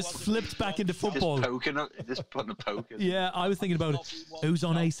 We just flipped back into football. Just putting a poke in. Yeah, I was thinking about who's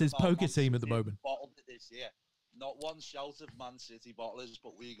on Ace's poker team at the moment. Bottled it this year. not one shout of Man City bottlers,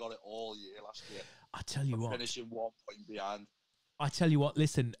 but we got it all year last year. I tell you what, finishing 1 point behind. I tell you what,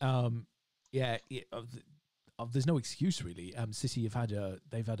 listen, there's no excuse really. City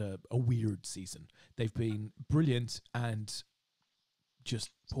they've had a weird season. They've been brilliant and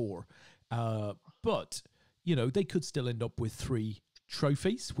just poor, but you know they could still end up with 3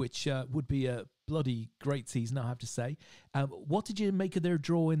 trophies, which would be a bloody great season, I have to say. What did you make of their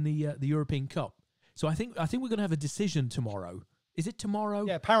draw in the European Cup? So I think we're going to have a decision tomorrow. Is it tomorrow?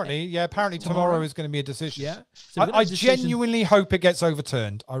 Yeah, apparently. Yeah, apparently tomorrow is going to be a decision. Yeah, so I genuinely hope it gets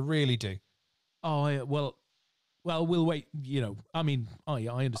overturned. I really do. Oh yeah, well, we'll wait. You know, I mean, I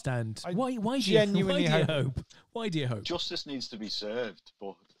understand. Why do genuinely you hope? Why do you hope? Justice needs to be served,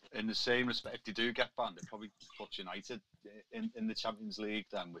 but in the same respect, if they do get banned, it probably puts United in the Champions League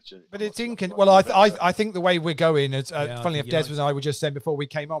then. But it's well, I think the way we're going, as funnily enough, Des and I were just saying before we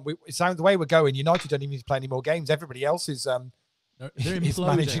came on, it sounds the way we're going. United don't even need to play any more games. Everybody else is they're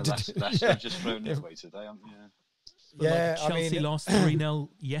managing imploding. Leicester just thrown its way today, haven't they? Yeah, Chelsea lost 3-0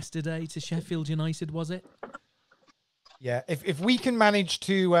 yesterday to Sheffield United, was it? Yeah, if we can manage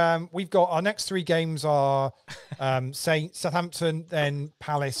to, we've got our next 3 games are Southampton, then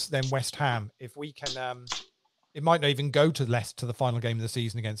Palace, then West Ham. If we can, it might not even go to the final game of the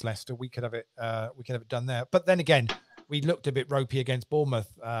season against Leicester. We could have it done there. But then again, we looked a bit ropey against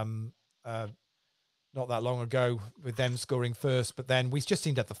Bournemouth not that long ago with them scoring first. But then we just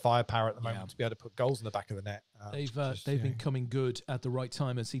seem to have the firepower at the moment to be able to put goals in the back of the net. They've been coming good at the right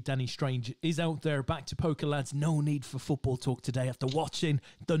time. And see, Danny Strange is out there. Back to poker, lads. No need for football talk today after watching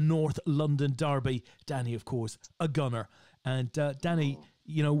the North London derby. Danny, of course, a gunner. And Danny,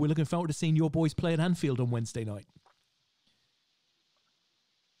 you know, we're looking forward to seeing your boys play at Anfield on Wednesday night.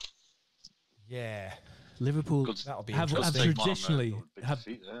 Yeah. Liverpool that'll be have traditionally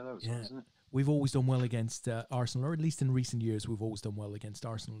we've always done well against Arsenal, or at least in recent years we've always done well against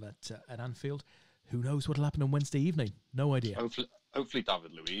Arsenal at Anfield. Who knows what'll happen on Wednesday evening? No idea. Hopefully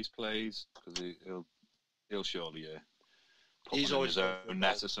David Luiz plays, because he'll surely put He's always always his own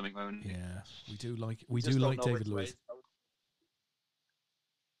net or something. Yeah, we do like David Luiz.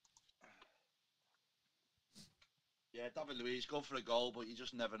 Yeah, David Luiz, go for a goal, but you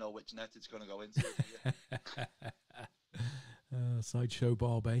just never know which net it's going to go into. Sideshow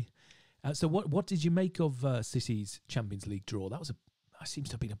Bob, eh? So what did you make of City's Champions League draw? That seems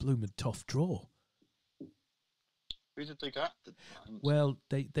to have been a blooming tough draw. Who did they get? Well,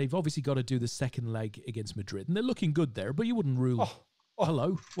 they've obviously got to do the second leg against Madrid, and they're looking good there, but you wouldn't rule...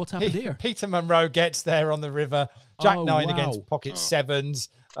 Hello, what's happened here? Peter Monroe gets there on the river. Jack 9 against pocket 7s,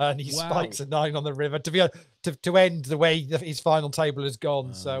 and he spikes a 9 on the river to end the way that his final table has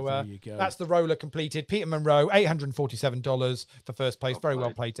gone. So that's the roller completed. Peter Monroe, $847 for first place. Very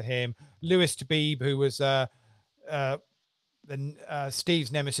well played to him. Lewis Tabib, who was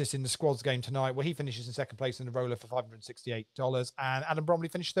Steve's nemesis in the squads game tonight. Well, he finishes in second place in the roller for $568, and Adam Bromley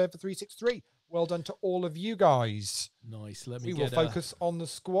finished third for $363. Well done to all of you guys. Nice. We will focus on the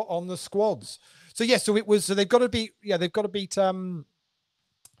squads. So yes, so it was. So they've got to beat. Yeah, they've got to beat. Obviously,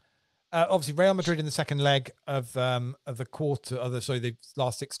 Real Madrid in the second leg of the quarter. The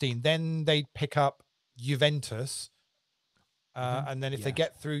last 16. Then they pick up Juventus, and then if they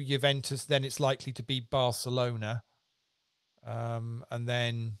get through Juventus, then it's likely to be Barcelona. And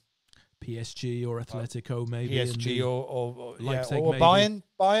then PSG or Atletico, maybe PSG or maybe. Bayern.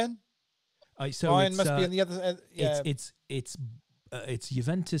 So Bayern must be on the other. It's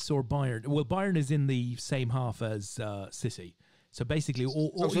Juventus or Bayern. Well, Bayern is in the same half as City. So basically,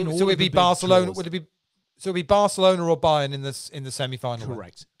 so it'd be Barcelona. Draws. Would it be? So it'd be Barcelona or Bayern in the semi-final.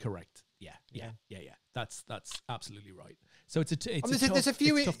 Correct. Yeah. That's absolutely right. So it's a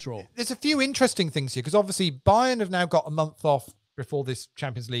tough draw. There's a few interesting things here, because obviously Bayern have now got a month off before this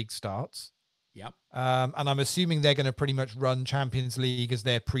Champions League starts. Yep. And I'm assuming they're going to pretty much run Champions League as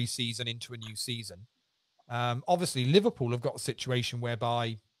their pre-season into a new season. Obviously Liverpool have got a situation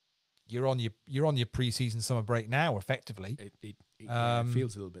whereby you're on your pre-season summer break now, effectively. It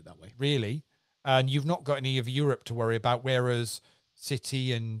feels a little bit that way, really, and you've not got any of Europe to worry about. Whereas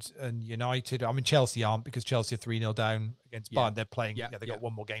City and United, I mean Chelsea aren't, because Chelsea are 3-0 down against Bayern. They're playing. They got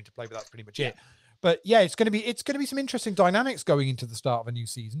one more game to play, but that's pretty much it. But yeah, it's going to be some interesting dynamics going into the start of a new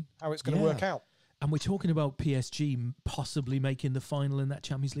season. How it's going to work out. And we're talking about PSG possibly making the final in that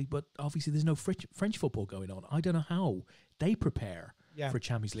Champions League, but obviously there's no French football going on. I don't know how they prepare for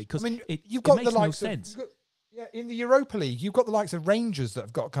Champions League, because you've got makes no sense. In the Europa League, you've got the likes of Rangers that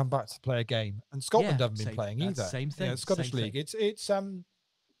have got to come back to play a game, and Scotland haven't been playing either. Same thing. Scottish League. It's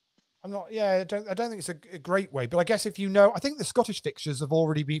I'm not. Yeah, I don't think it's a great way, but I guess if I think the Scottish fixtures have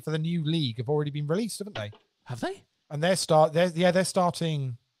already been for the new league have already been released, haven't they? Have they? And they're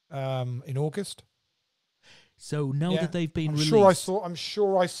starting in August. So now that they've been released, I'm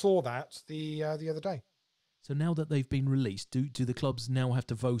sure I saw that the other day. So now that they've been released, do the clubs now have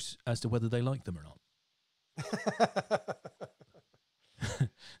to vote as to whether they like them or not?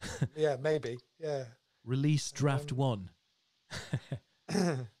 Yeah, maybe. Yeah. Release draft 1.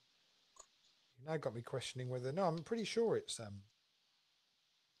 You now got me questioning whether. No, I'm pretty sure it's.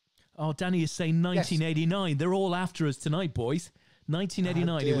 Oh, Danny is saying 1989. Yes. They're all after us tonight, boys.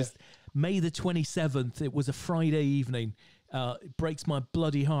 1989. It was May the 27th. It was a Friday evening. It breaks my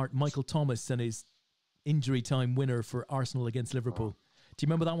bloody heart. Michael Thomas and his injury time winner for Arsenal against Liverpool. Do you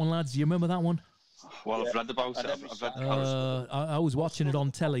remember that one, lads? Do you remember that one? Well, I've read about it. I've read the I was watching it on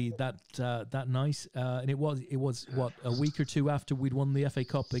telly that night, and it was what, a week or two after we'd won the FA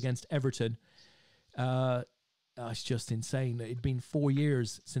Cup against Everton. It's just insane. It'd been 4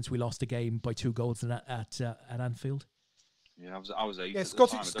 years since we lost a game by 2 goals at Anfield. Yeah, I was 8. Yeah,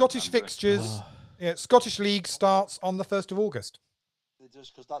 Scottish fixtures. Oh. Yeah, Scottish League starts on the 1st of August.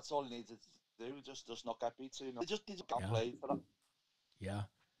 Just because that's all you need to do. Just not get beat. They just can't play for that. Yeah,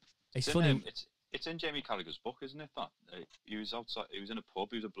 it's funny. It's in Jamie Carragher's book, isn't it? That he was outside. He was in a pub.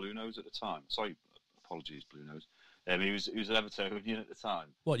 He was a Blue Nose at the time. Sorry, apologies, Blue Nose. He was an Evertonian at the time.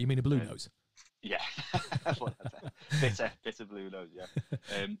 What, you mean a Blue Nose? Yeah, bitter Blue Nose. Yeah,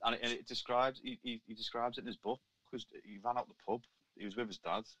 and it describes. He describes it in his book because he ran out the pub. He was with his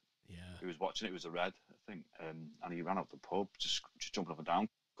dad. Yeah, he was watching it. It was a red, I think, and he ran out the pub, just jumping up and down.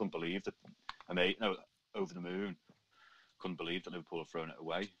 Couldn't believe that. I mean, over the moon. Couldn't believe that Liverpool had thrown it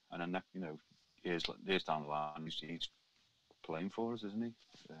away, and then years down the line, he's playing for us, isn't he?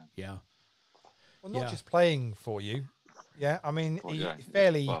 Yeah. Well, not just playing for you. Yeah, I mean,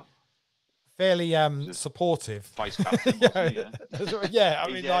 fairly supportive. Vice captain, yeah.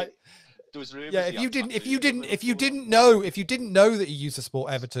 I mean, like, there was if you didn't know that he used to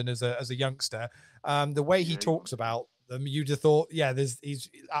support Everton as a youngster, the way he talks about them, you'd have thought, he's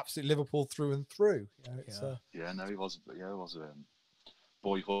absolutely Liverpool through and through. No, he was. But it was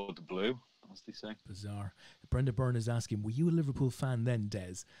boyhood blue. As they say. Bizarre. Brenda Byrne is asking, were you a Liverpool fan then,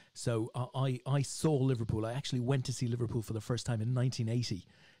 Des? So I saw Liverpool. I actually went to see Liverpool for the first time in 1980.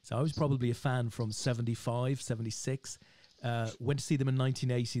 So I was probably a fan from 75, 76. Went to see them in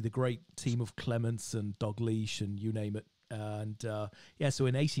 1980, the great team of Clements and Dalglish and you name it. And so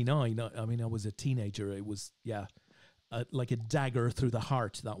in 89, I mean, I was a teenager. It was, like a dagger through the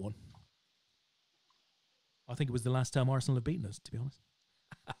heart, that one. I think it was the last time Arsenal have beaten us, to be honest.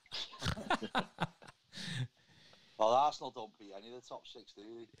 Well, Arsenal don't beat any of the top 6, do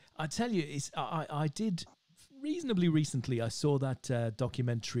they? I tell you, I did reasonably recently. I saw that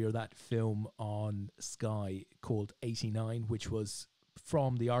documentary or that film on Sky called 89, which was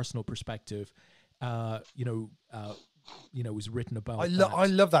from the Arsenal perspective. Was written about. I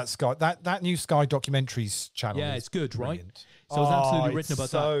love that Sky that new Sky documentaries channel. Yeah, it's good, brilliant. Right? So it's absolutely written about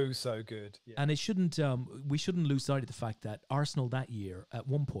that. So good. Yeah. And it we shouldn't lose sight of the fact that Arsenal that year at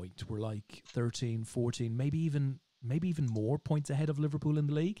one point were like 13, 14, maybe even more points ahead of Liverpool in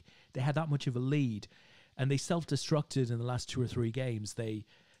the league. They had that much of a lead, and they self-destructed in the last 2 or 3 games. They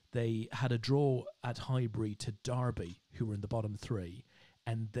had a draw at Highbury to Derby, who were in the bottom 3,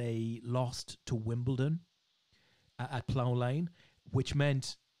 and they lost to Wimbledon at Plough Lane, which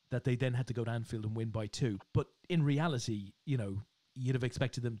meant that they then had to go to Anfield and win by 2. But in reality, you'd have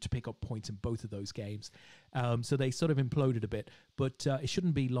expected them to pick up points in both of those games. So they sort of imploded a bit. But it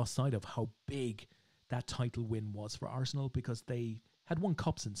shouldn't be lost sight of how big that title win was for Arsenal, because they had won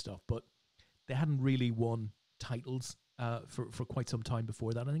cups and stuff, but they hadn't really won titles for quite some time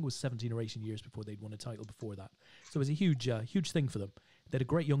before that. I think it was 17 or 18 years before they'd won a title before that. So it was a huge thing for them. They had a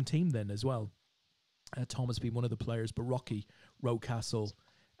great young team then as well. Thomas being one of the players, but Rocky, Rocastle,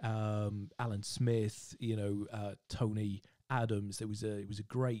 Alan Smith, Tony Adams. It was a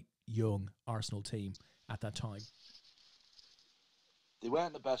great young Arsenal team at that time. They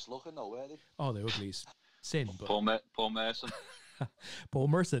weren't the best looking though, were they? Oh, they're ugly as sin. But Paul Merson. Paul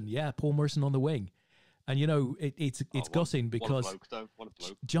Merson on the wing. And it's gutting because what a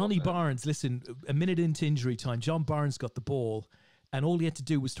bloke. Johnny Barnes, listen, a minute into injury time, John Barnes got the ball. And all he had to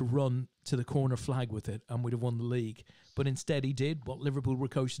do was to run to the corner flag with it, and we'd have won the league. But instead he did what Liverpool were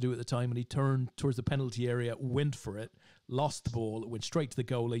coached to do at the time, and he turned towards the penalty area, went for it, lost the ball, it went straight to the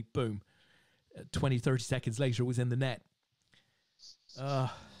goalie, boom. 20, 30 seconds later, it was in the net.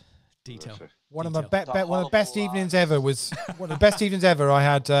 Detail. One of the best evenings ever I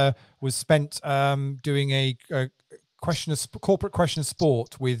had was spent doing a corporate question of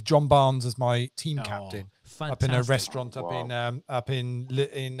sport with John Barnes as my team captain. Fantastic. Up in a restaurant up in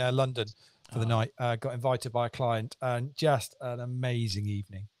London. for the night. Got invited by a client, and just an amazing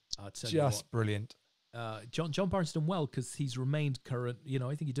evening. Just brilliant. John Barnes done well because he's remained current. You know,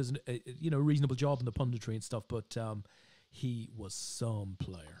 I think he does a reasonable job in the punditry and stuff, but he was some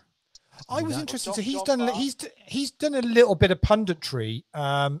player. I was interested. So he's done a little bit of punditry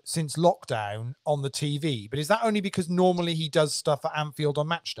since lockdown on the TV, but is that only because normally he does stuff at Anfield on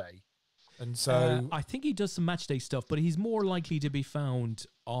match day? And so I think he does some match day stuff, but he's more likely to be found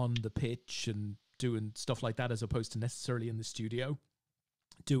on the pitch and doing stuff like that as opposed to necessarily in the studio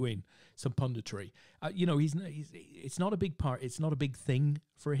doing some punditry. It's not a big part. It's not a big thing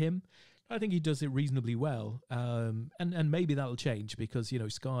for him. I think he does it reasonably well, and maybe that'll change because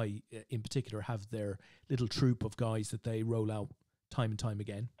Sky in particular have their little troupe of guys that they roll out time and time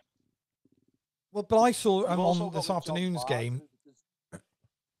again. Well, but I saw on this afternoon's game.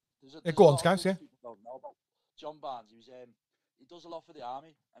 Go on, Scouts. Yeah. John Barnes, he does a lot for the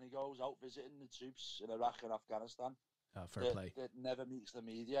army, and he goes out visiting the troops in Iraq and Afghanistan. Fair play. That never meets the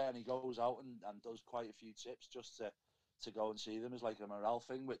media, and he goes out and does quite a few tips just to go and see them as like a morale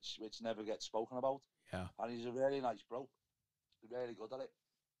thing, which never gets spoken about. Yeah. And he's a really nice bro. He's really good at it.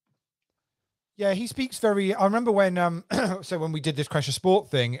 Yeah, he speaks very. I remember when so when we did this Crash of Sport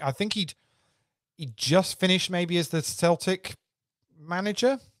thing, I think he'd just finished maybe as the Celtic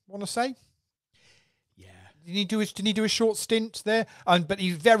manager. I want to say. Yeah. Didn't he do a short stint there? But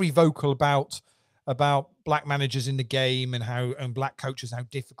he's very vocal about black managers in the game and black coaches, how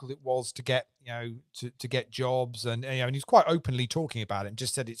difficult it was to get to get jobs, and and he's quite openly talking about it and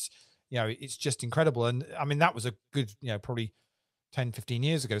just said it's just incredible. And I mean that was a good probably 10, 15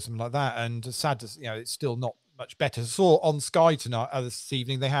 years ago, something like that. And sad to it's still not much better. I saw on Sky tonight this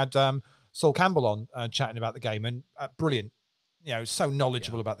evening they had Sol Campbell on chatting about the game, and brilliant. So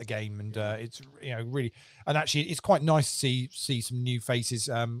knowledgeable about the game, and it's really, and actually it's quite nice to see some new faces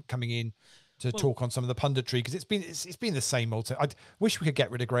coming in to talk on some of the punditry, because it's been the same old. I wish we could get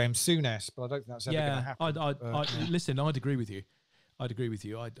rid of Graham Souness, but I don't think that's ever going to happen. Listen, I'd agree with you. I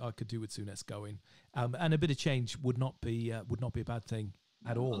could do with Souness going, and a bit of change would not be a bad thing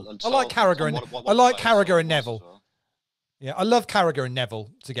at all. I like Carragher and Neville. Yeah, I love Carragher and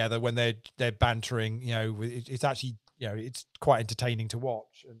Neville together when they're bantering. It's actually it's quite entertaining to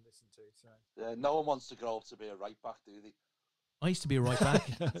watch and listen to. So no one wants to grow up to be a right back, do they? I used to be a right back.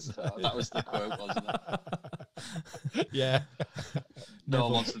 That was the quote, wasn't it? Yeah. No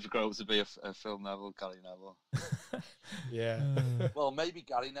one wants to grow up to be a Phil Neville, Gary Neville. Yeah. Well, maybe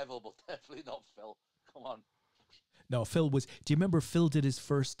Gary Neville, but definitely not Phil. Come on. No, Phil was. Do you remember Phil did his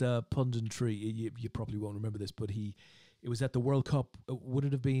first punditry? You probably won't remember this, but it was at the World Cup. Would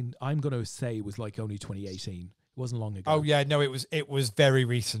it have been? I'm going to say it was like only 2018. It wasn't long ago. Oh yeah, no, it was very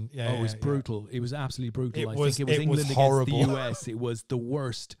recent. Yeah, it was brutal. It was absolutely brutal. I think it was England horrible. Against the US. It was the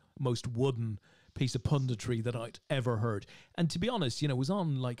worst, most wooden piece of punditry that I'd ever heard. And to be honest, it was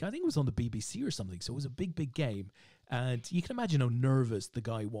on I think it was on the BBC or something. So it was a big, big game, and you can imagine how nervous the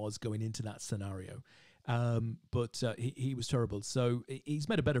guy was going into that scenario. But he was terrible. So he's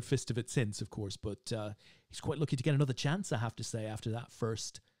made a better fist of it since, of course. But he's quite lucky to get another chance, I have to say, after that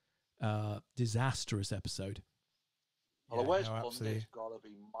first disastrous episode. Well, the worst pundit's got to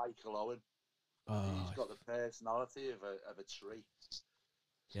be Michael Owen. He's got the personality of a tree.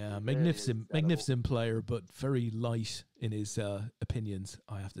 Yeah, magnificent player, but very light in his opinions,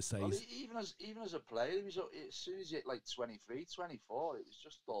 I have to say. Well, even as a player, he was, as soon as he hit 23, 24, it was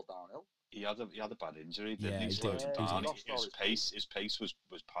just all downhill. He had a bad injury, didn't he? He did. His pace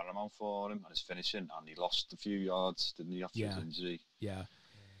was paramount for him, and his finishing, and he lost a few yards, didn't he, after his injury? Yeah.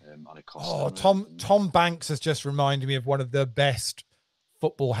 And it cost him. Tom Banks has just reminded me of one of the best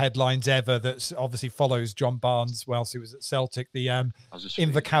football headlines ever that obviously follows John Barnes whilst he was at Celtic. The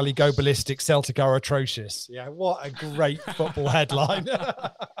Invercali go ballistic, Celtic are atrocious. Yeah, what a great football headline.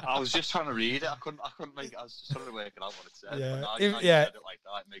 I was just trying to read it. I couldn't make it. I was just trying to work it out what it said. Yeah, I said it like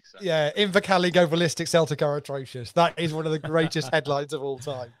that. It makes sense. Yeah, Invercali go ballistic, Celtic are atrocious. That is one of the greatest headlines of all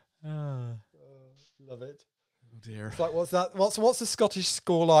time. Love it. Dear. It's like, what's that? What's the Scottish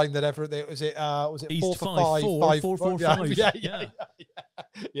score line that ever was it? Was it 4 for 5?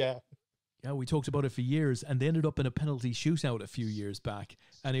 Yeah. Yeah, we talked about it for years, and they ended up in a penalty shootout a few years back,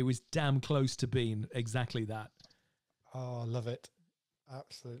 and it was damn close to being exactly that. Oh, love it.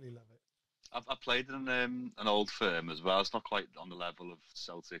 Absolutely love it. I played in an old firm as well. It's not quite on the level of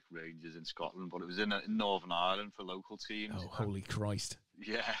Celtic Rangers in Scotland, but it was in Northern Ireland for local teams. Oh, holy Christ.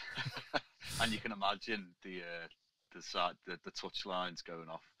 Yeah. And you can imagine the touch lines going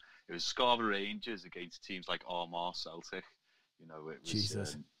off. It was Scarborough Rangers against teams like Armagh, Celtic. It was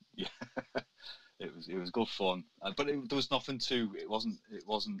Jesus. It was good fun. But there was nothing to. It wasn't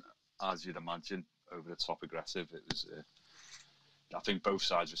as you'd imagine, over the top aggressive. It was. I think both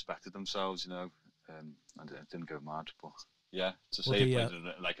sides respected themselves, you know, and it didn't go mad. But yeah, to say it played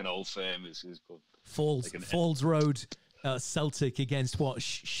like an old firm is good. Falls Road, Celtic against what?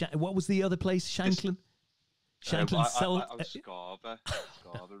 What was the other place? Shanklin. Shanklin Celtic. I was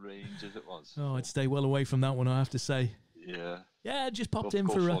Scarborough Rangers. It was. Oh, I'd stay well away from that one, I have to say. Yeah. Yeah, just popped in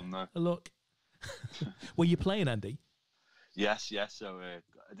for a look. Were you playing, Andy? Yes. So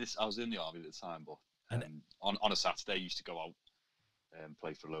I was in the army at the time, but on a Saturday, I used to go out and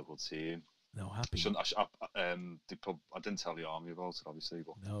play for a local team. No, happy. I didn't tell the army about it, obviously,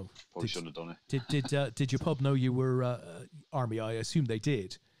 but no, probably shouldn't have done it. Did your pub know you were army? I assume they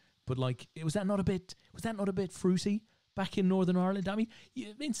did, but like, was that not a bit fruity back in Northern Ireland? I mean,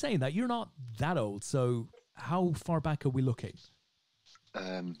 in saying that, you're not that old, so how far back are we looking?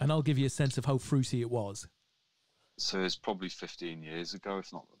 And I'll give you a sense of how fruity it was. So it's probably 15 years ago,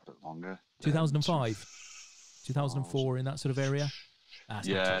 if not a bit longer. 2005, 2004, in that sort of area.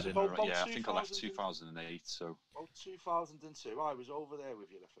 Yeah, I think I left 2008. So 2002, I was over there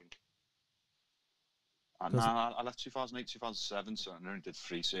with you, I think. I left 2008, 2007, so I only did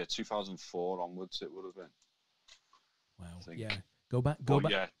 3. So yeah, 2004 onwards, it would have been. Wow. Yeah. Go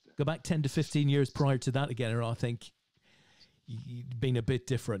back 10 to 15 years prior to that again, or I think you'd been a bit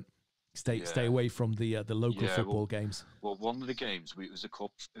different. Stay away from the local football games. Well, one of the games it was a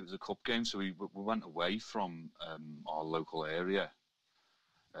cup game, so we went away from our local area,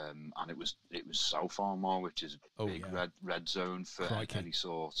 and it was South Armagh, which is a big red zone for any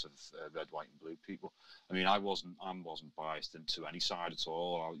sort of red, white, and blue people. I mean, I wasn't biased into any side at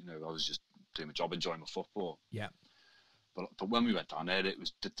all. I was just doing my job, enjoying my football. Yeah. But when we went down there, it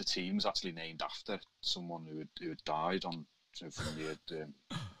was the team was actually named after someone who had died on. From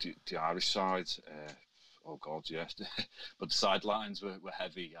the Irish side, oh God, yes. But the sidelines were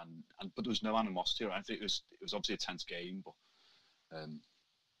heavy, but there was no animosity. I think it was obviously a tense game, but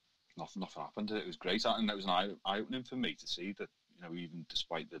nothing happened. It was great, and it was an eye-opening for me to see that even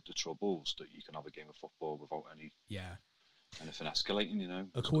despite the troubles, that you can have a game of football without anything escalating.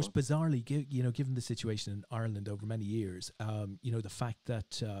 Of course, bizarrely, given the situation in Ireland over many years, the fact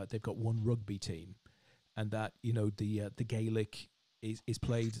that they've got one rugby team. And that the Gaelic is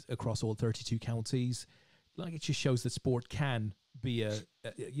played across all 32 counties, like it just shows that sport can be a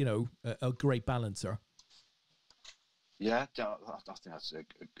great balancer. Yeah, I think that's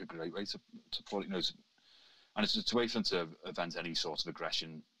a great way to put it. And it's a way for them to prevent any sort of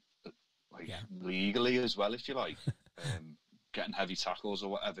aggression, legally as well, if you like. Getting heavy tackles or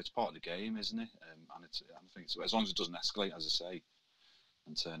whatever, it's part of the game, isn't it? And I think as long as it doesn't escalate, as I say,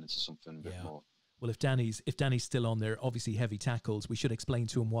 and turn into something a bit more. Well, if Danny's still on there, obviously heavy tackles, we should explain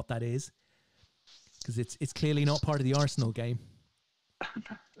to him what that is, because it's clearly not part of the Arsenal game.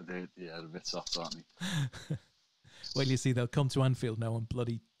 they're a bit soft, aren't they? Well, you see, they'll come to Anfield now on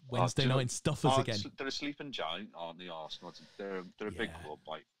bloody Wednesday night and stuff us again. They're a sleeping giant, aren't they, Arsenal? They're a big club.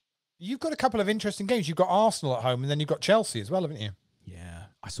 Like, you've got a couple of interesting games. You've got Arsenal at home, and then you've got Chelsea as well, haven't you? Yeah,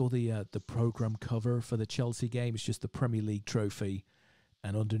 I saw the programme cover for the Chelsea game. It's just the Premier League trophy.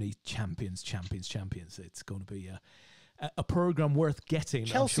 And underneath champions. It's going to be a program worth getting.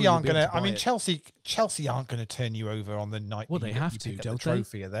 Chelsea aren't going to. I mean, Chelsea aren't going to turn you over on the night. Well, they have to, don't they?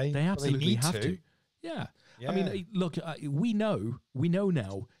 Trophy, are they? They absolutely have to. Yeah. I mean, look, we know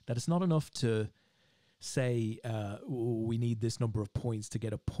now that it's not enough to say we need this number of points to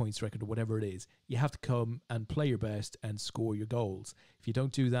get a points record or whatever it is. You have to come and play your best and score your goals. If you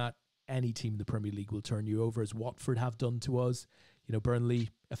don't do that, any team in the Premier League will turn you over, as Watford have done to us.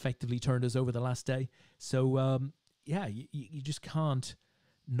 Burnley effectively turned us over the last day. So, you just can't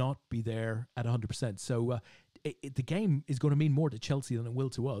not be there at 100%. So the game is going to mean more to Chelsea than it will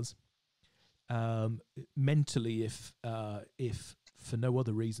to us. Mentally, if for no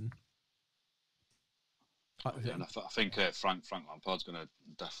other reason. I think Frank Lampard's going to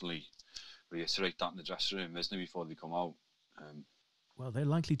definitely reiterate that in the dressing room, isn't he, before they come out. Well, they're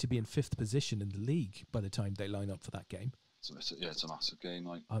likely to be in 5th position in the league by the time they line up for that game. It's a massive game.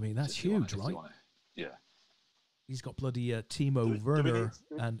 Like, I mean, that's huge, right? Yeah. He's got bloody Timo Werner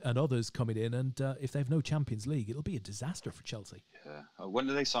and others coming in, and if they have no Champions League, it'll be a disaster for Chelsea. Yeah. When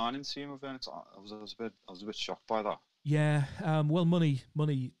did they sign in Timo Werner? I was a bit shocked by that. Yeah. Well, money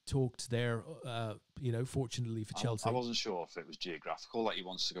talked there. Fortunately for Chelsea, I wasn't sure if it was geographical, like he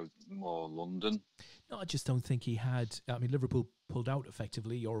wants to go more London. No, I just don't think he had. I mean, Liverpool pulled out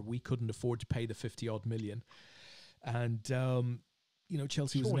effectively, or we couldn't afford to pay the 50-odd million. And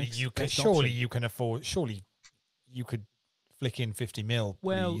Chelsea was surely you can afford. Surely you could flick in 50 mil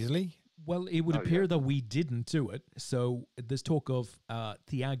pretty easily. Well, it would appear that we didn't do it. So there's talk of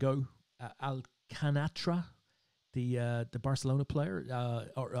Thiago Alcantara, the Barcelona player,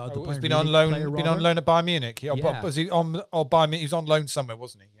 or the He's Bayern been on Munich loan. player, Been rather. on loan at Bayern Munich. Yeah. Was he on Bayern Munich? He was on loan somewhere,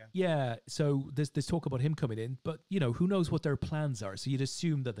 wasn't he? Yeah. Yeah, so there's talk about him coming in, but who knows what their plans are? So you'd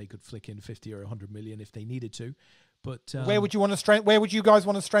assume that they could flick in 50 or 100 million if they needed to. But where would you want to strengthen? Where would you guys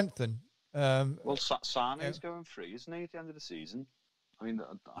want to strengthen? Well, Sane's going free, isn't he, at the end of the season? I mean,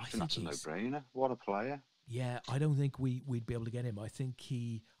 I think that's a no-brainer. What a player! Yeah, I don't think we'd be able to get him. I think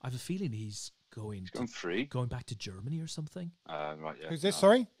I have a feeling he's going free, going back to Germany or something. Right? Yeah. Who's this?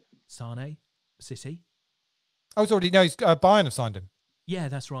 Sorry, Sane, City. Oh, he's already Bayern have signed him. Yeah,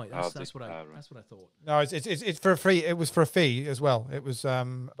 that's right. That's what I thought. No, it's for a free. It was for a fee as well. It was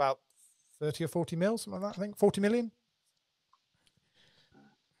about 30 or 40 mil, something like that. I think 40 million.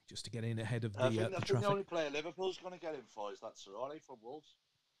 Just to get in ahead of the I think traffic. the only player Liverpool's going to get him for is that Sorari from Wolves.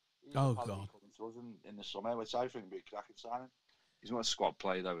 He's Oh, apparently God. coming to us in the summer, which I think would be a cracking signing. He's not a squad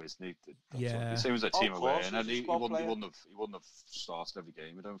player though, isn't he? Yeah. Same as a Of team away, course, and he's a he squad wouldn't player. have started every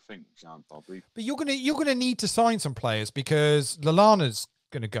game. I don't think, Bobby. But you're gonna need to sign some players because Lallana's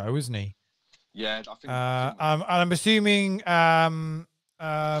gonna go, isn't he? Yeah, I think. And I'm assuming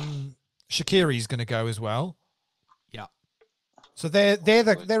Shaqiri's gonna go as well. Yeah. So they're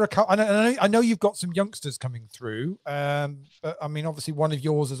I know you've got some youngsters coming through, but I mean, obviously, one of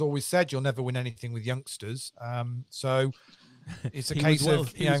yours has always said you'll never win anything with youngsters. So it's a case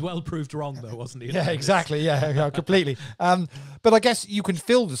of he was well proved wrong, though, wasn't he? Yeah, exactly. Yeah, completely. But I guess you can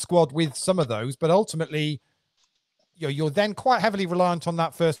fill the squad with some of those, but ultimately, you're then quite heavily reliant on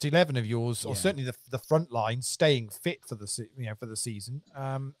that first 11 of yours, or certainly the front line staying fit for the for the season.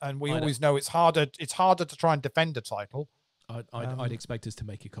 And we always know it's harder to try and defend a title. I'd expect us to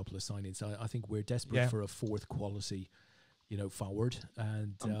make a couple of signings. I think we're desperate for a fourth quality, forward.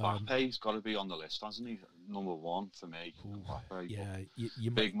 And Mbappe's got to be on the list, hasn't he? Number one for me.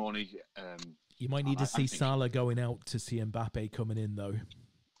 You big money. You might need to see Salah going out to see Mbappe coming in, though.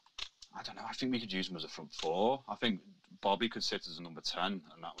 I don't know. I think we could use him as a front four. I think Bobby could sit as a number 10, and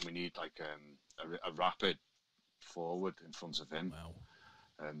that we need like a rapid forward in front of him. Wow.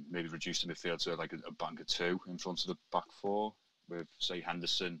 Maybe reduce the midfield to like a bank of two in front of the back four with, say,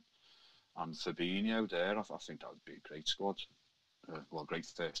 Henderson and Fabinho there. I think that would be a great squad. Great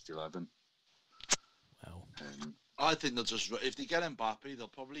first 11. Wow. I think they'll just, if they get Mbappe, they'll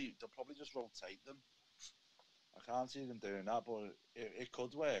probably just rotate them. I can't see them doing that, but it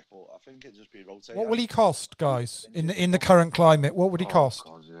could work. But I think it'd just be rotating. What will he cost, guys, in the current climate? What would he cost?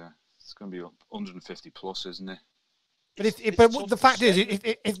 God, yeah. It's going to be 150 plus, isn't it? But the fact is,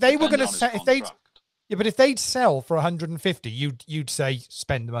 if they were going to sell, if they'd sell for 150, you'd say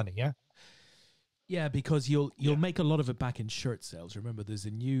spend the money, yeah. Yeah, because you'll make a lot of it back in shirt sales. Remember, there's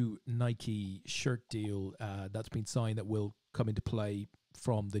a new Nike shirt deal that's been signed that will come into play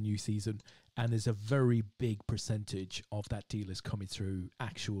from the new season, and there's a very big percentage of that deal is coming through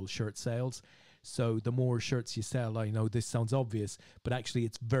actual shirt sales. So the more shirts you sell, I know this sounds obvious, but actually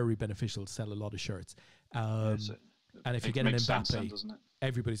it's very beneficial to sell a lot of shirts. And if you get an Mbappe,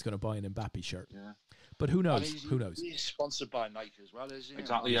 everybody's going to buy an Mbappe shirt. Yeah. But who knows? Who knows? He's sponsored by Nike as well, isn't he?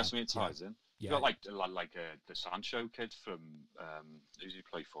 Exactly. Yes, I mean, it ties in. Yeah. You got like the Sancho kid from who's he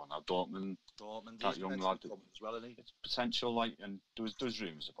play for now? Dortmund. That young lad as well, isn't he? It's potential, and there's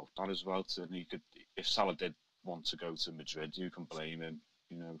rumours about that as well. And he could, if Salah did want to go to Madrid, you can blame him.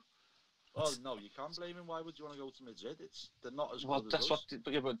 Oh no, you can't blame him. Why would you want to go to Madrid? They're not as well. Good That's as what. us.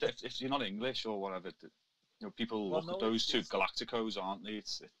 But if you're not English or whatever. People look at those two Galacticos, aren't they?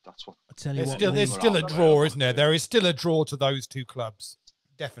 That's what. I tell you what, there's still a draw, isn't there? There is still a draw to those two clubs,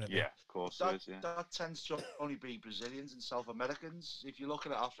 definitely. Yeah, of course. That tends to only be Brazilians and South Americans. If you're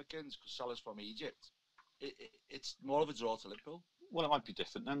looking at Africans, because Salah's from Egypt, it's more of a draw to Liverpool. Well, it might be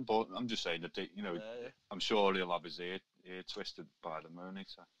different then, but I'm just saying that I'm sure he'll have his ear twisted by them, won't he?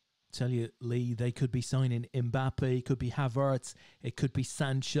 So. Tell you, Lee, they could be signing Mbappe, it could be Havertz, it could be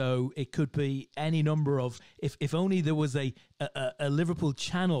Sancho, it could be any number of. If only there was a Liverpool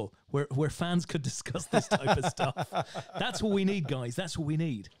channel where fans could discuss this type of stuff. That's what we need, guys. That's what we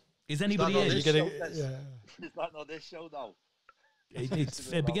need. Is anybody in? Is that not this show now? It's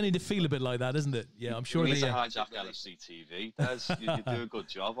beginning to feel a bit like that, isn't it? Yeah, I'm sure. You need to hijack LFC TV. You do a good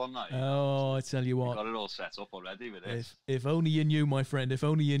job on that. Oh, I tell you what. You've got it all set up already with this. If only you knew, my friend. If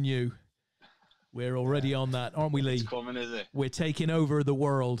only you knew. We're already on that, aren't we, Lee? It's coming, is it? We're taking over the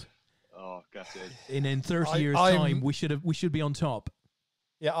world. Oh, get it. In 30 years' time, we should be on top.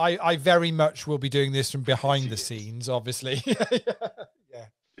 Yeah, I very much will be doing this from behind the scenes, obviously.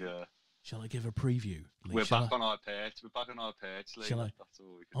 Yeah. Shall I give a preview? Lee? We're back on our perch. We're back on our perch, Lee. Shall I? That's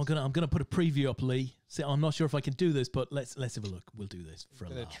all we can I'm gonna put a preview up, Lee. See, I'm not sure if I can do this, but let's have a look. We'll do this for a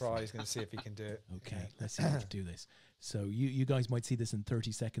He's going laugh. to try. He's going to see if he can do it. Okay, let's see if we can do this. So you guys might see this in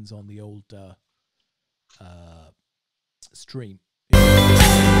 30 seconds on the old stream.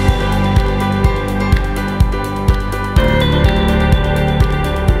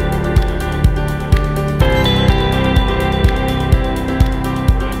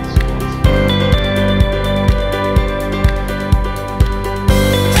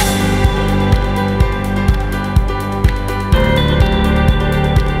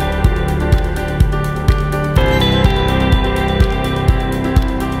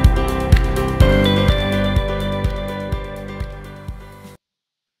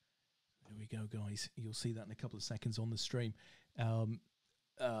 You'll see that in a couple of seconds on the stream. God,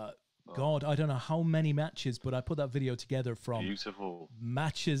 I don't know how many matches, but I put that video together from beautiful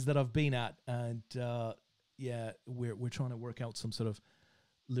matches that I've been at, and yeah, we're trying to work out some sort of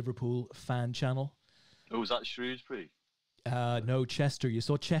Liverpool fan channel. Oh, was that Shrewsbury? No, Chester. You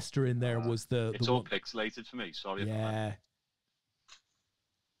saw Chester in there. Was the it's the all one. pixelated for me. Sorry. Yeah.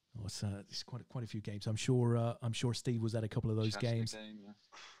 Oh, it's quite a few games. I'm sure Steve was at a couple of those Chester games. game, yeah.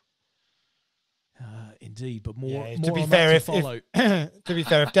 Indeed, but more. Yeah, more to be on fair, that if to be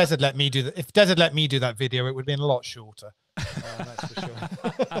fair, if Des had let me do that video, it would have been a lot shorter. That's for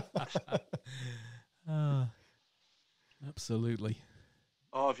sure. Absolutely.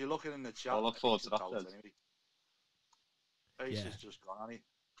 Oh, if you're looking in the chat, I'll look forward to that. Anyway. Ace has just gone, hasn't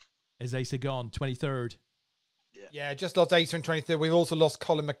he? Is Asa gone? 23rd. Yeah, just lost Asa in 23rd. We've also lost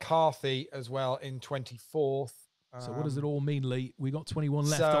Colin McCarthy as well in 24th. So what does it all mean, Lee? We got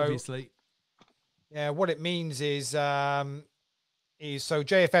 21 left, obviously. Yeah, what it means is so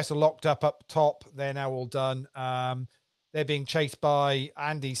JFS are locked up top. They're now all done. They're being chased by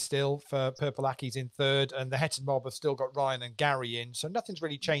Andy still for Purple Ackies in 3rd, and the Hetton Mob have still got Ryan and Gary in. So nothing's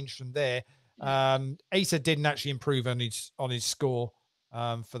really changed from there. Asa didn't actually improve on his score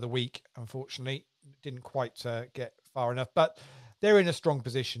for the week, unfortunately. Didn't quite get far enough, but they're in a strong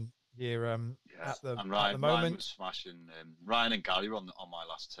position here at the moment. Ryan was smashing. Ryan and Gary were on my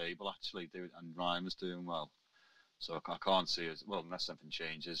last table actually, and Ryan was doing well. So I can't see it. Well, unless something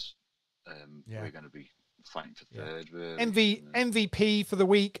changes, we're going to be fighting for 3rd. Really. MVP for the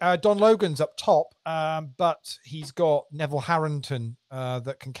week. Don Logan's up top, but he's got Neville Harrington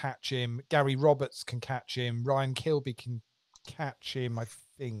that can catch him. Gary Roberts can catch him. Ryan Kilby can catch him, I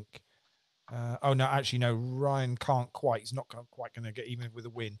think. Oh no, actually no. Ryan can't quite. He's not quite going to get even with a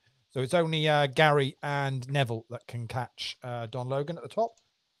win. So it's only Gary and Neville that can catch Don Logan at the top.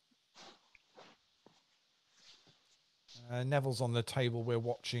 Neville's on the table we're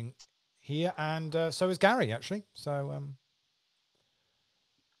watching here, and so is Gary actually. So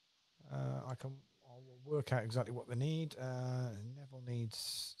I'll work out exactly what they need. Neville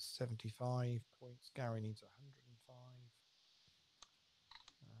needs 75 points. Gary needs 105.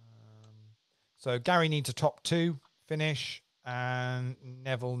 So Gary needs a top 2 finish, and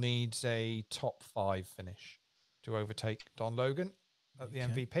Neville needs a top 5 finish to overtake Don Logan at the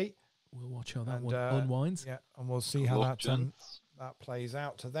MVP. We'll watch how that one unwinds. Yeah, and we'll see how that plays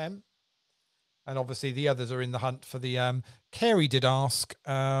out to them. And obviously the others are in the hunt for the Carey did ask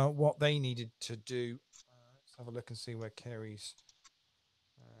what they needed to do. Let's have a look and see where Carey's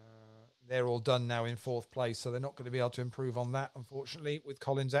they're all done now in 4th place, so they're not going to be able to improve on that, unfortunately, with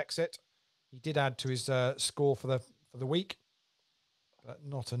Colin's exit. He did add to his score for the week, but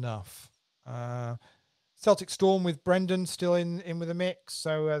not enough. Celtic Storm with Brendan still in with a mix,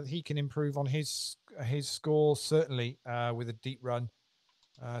 so he can improve on his score certainly with a deep run.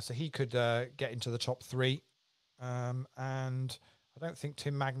 So he could get into the top 3. And I don't think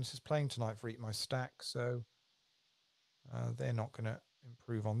Tim Magnus is playing tonight for Eat My Stack, so they're not going to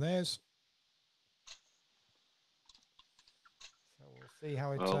improve on theirs. So we'll see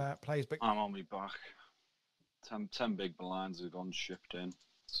how it plays. But I'm on my back. 10 big blinds have gone shipped in.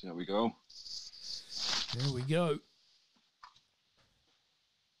 See how we go. There we go.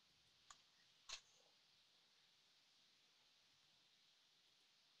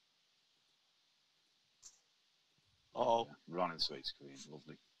 Oh, running sweet screen,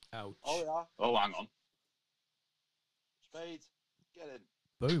 lovely. Ouch. Oh yeah. Oh, hang on. Spade, get in.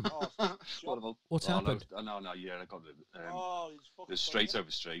 Boom. Oh, What's happened? No, yeah, I got it. Oh, he's fucking. The straight over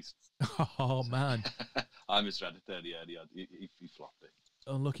straight. Oh man. I misread it there. Yeah, he flopped it.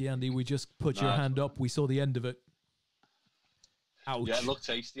 Unlucky, Andy. We just put your hand up. We saw the end of it. Ouch. Yeah, it looked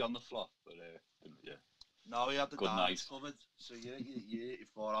tasty on the flop, but yeah. No, he had the Good diamonds night. covered. So you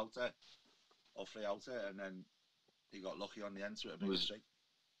 4 out there, or 3 out there, and then he got lucky on the end to it. Was straight.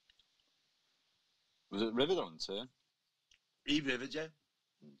 Was it rivered on the turn? He rivered, yeah.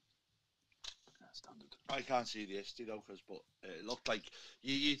 Yeah, standard. I can't see the history though, but it looked like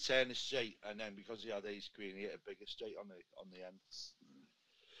you turn the straight, and then because he had ace queen, he hit a bigger straight on the end.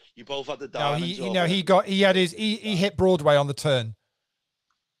 You both had the No, diamonds. he hit Broadway on the turn.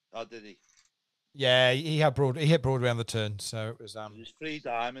 Oh, did he? Yeah, he hit Broadway on the turn, so it was There's 3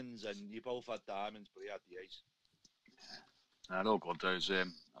 diamonds, and you both had diamonds, but he had the ace. Yeah, all good. I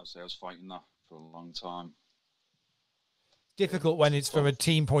was fighting that for a long time. difficult when it's from a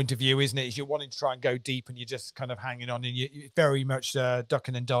team point of view, isn't it? Is you're wanting to try and go deep and you're just kind of hanging on, and you're very much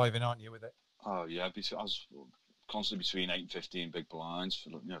ducking and diving, aren't you, with it? Oh yeah, I was constantly between 8 and 15 big blinds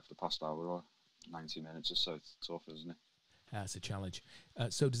for for the past hour or 90 minutes or so. It's tough, isn't it? That's a challenge.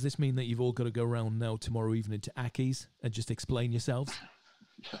 So does this mean that you've all got to go around now tomorrow evening to Aki's and just explain yourselves?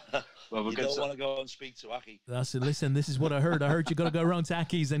 Well, you don't want to go and speak to Aki. That's it. Listen, this is what I heard. I heard you got to go around to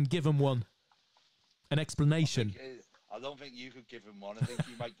Aki's and give him an explanation. I don't think you could give him one. I think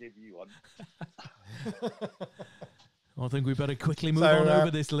he might give you one. I think we better quickly move on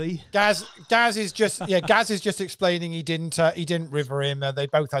over this, Lee. Gaz is just explaining he didn't river him. They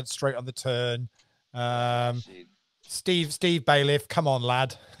both had straight on the turn. Steve Bayliff, come on,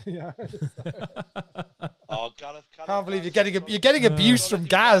 lad. Yeah. Oh, Gareth, can't believe you're getting abuse from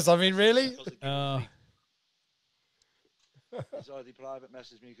Gaz. I mean, really? He's already private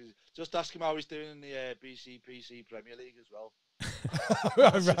messaged me because just ask him how he's doing in the BCPC Premier League as well.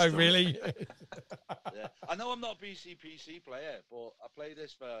 Right, really? Yeah. I know I'm not a BCPC player, but I play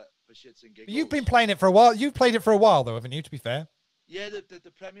this for shits and giggles. But you've been playing it for a while. You've played it for a while, though, haven't you? To be fair. Yeah,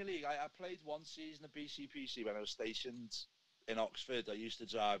 the Premier League. I played one season of BCPC when I was stationed in Oxford. I used to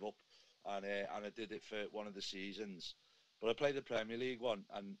drive up, and I did it for one of the seasons. But I played the Premier League one,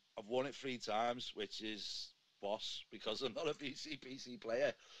 and I've won it 3 times, which is boss, because I'm not a BCPC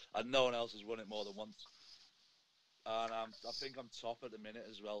player, and no one else has won it more than once. And I think I'm top at the minute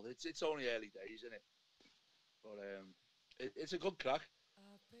as well. It's only early days, isn't it? But it's a good crack.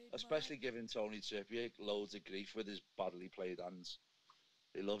 Especially giving Tony Trippier loads of grief with his badly played hands.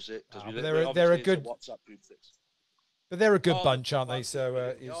 He loves it. They're a good WhatsApp group. But they're a good bunch, aren't they? So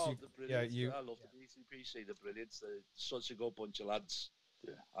I love the BCPC. They're brilliant. They're such a good bunch of lads.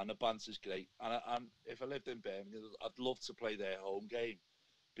 Yeah. And the banter's great. And if I lived in Birmingham, I'd love to play their home game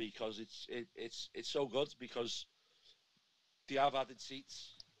because it's so good, because they have added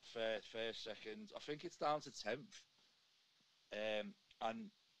seats for first, second. I think it's down to 10th.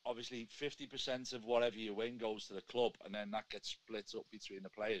 And obviously 50% of whatever you win goes to the club, and then that gets split up between the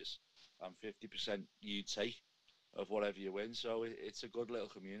players, and 50% you take of whatever you win. So it's a good little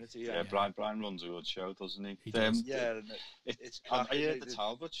community. Yeah, Brian runs a good show, doesn't he? He does. Yeah, I heard the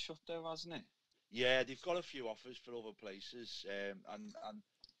Talbot shut there, hasn't it? Yeah, they've got a few offers for other places, and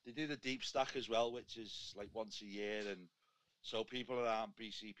they do the deep stack as well, which is like once a year, and so people that aren't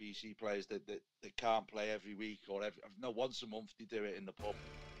BCPC players that can't play every week or once a month, they do it in the pub.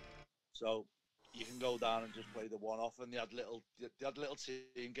 So you can go down and just play the one-off, and they had little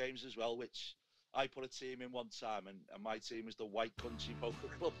team games as well, which I put a team in one time, and my team was the White Country Poker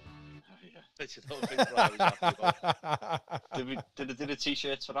Club. Oh, yeah. Which I don't think Brian was happy about. Did they do the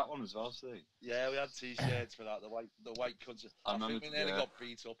t-shirts for that one as well, Steve? Yeah, we had t-shirts for that. The White Country. I think we nearly got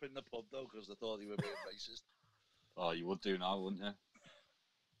beat up in the pub though, because they thought they were being racist. Oh, you would do now, wouldn't you?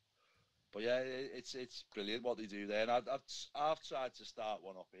 But yeah, it's brilliant what they do there. And I've tried to start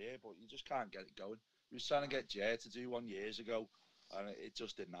one up here, but you just can't get it going. We was trying to get Jay to do one years ago, and it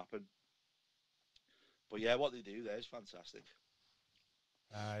just didn't happen. But yeah, what they do there is fantastic.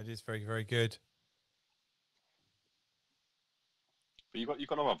 It is very, very good. But you've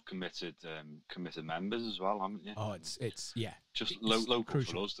got to have committed members as well, haven't you? Oh, it's yeah. Just local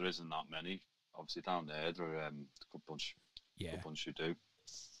crucial. For us, there isn't that many. Obviously down there are a good bunch. Yeah, good bunch who do.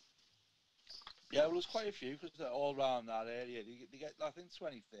 Yeah, well, there's quite a few, because they're all around that area. They get, I think,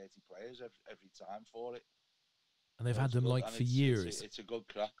 20, 30 players every time for it. And they've had them like for years. It's a good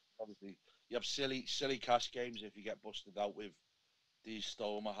crack. Obviously, you have silly cash games if you get busted out with these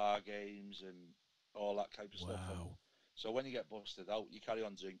Stomaha games and all that type of stuff. And so when you get busted out, you carry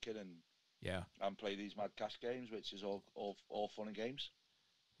on drinking and play these mad cash games, which is all fun and games.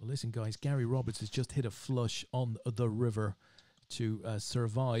 Well, listen, guys, Gary Roberts has just hit a flush on the river to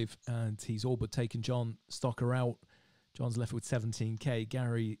survive, and he's all but taken John Stocker out. John's left with 17k.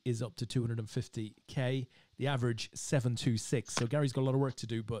 Gary is up to 250k. The average 726. So Gary's got a lot of work to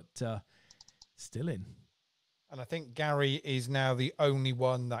do, but still in. And I think Gary is now the only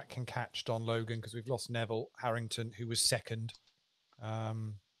one that can catch Don Logan, because we've lost Neville Harrington, who was second.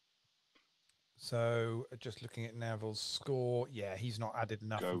 So just looking at Neville's score, yeah, he's not added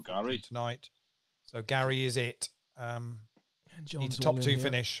enough Gary tonight. So Gary is it. Needs a top 2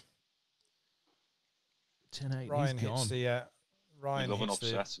 finish. 10-8. Ryan He's hits gone. the. Ryan love an hits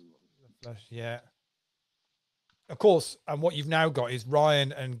the upset. flush. Yeah. Of course, and what you've now got is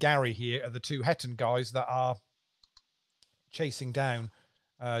Ryan and Gary here are the 2 Hetton guys that are chasing down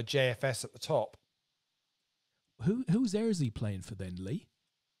JFS at the top. Who's Airsley playing for then, Lee?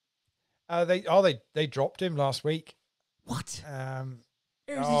 They dropped him last week. What?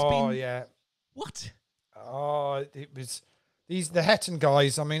 Oh yeah. What? Oh, it was the Hetton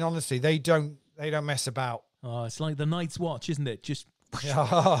guys. I mean, honestly, they don't mess about. Oh, it's like the Night's Watch, isn't it? Just You're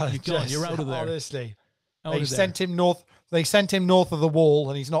gone. You're out of there. Honestly, Out they of sent him north. They sent him north of the wall,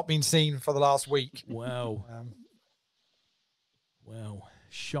 and he's not been seen for the last week. Wow. Wow.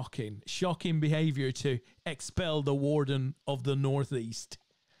 Shocking behaviour to expel the warden of the Northeast.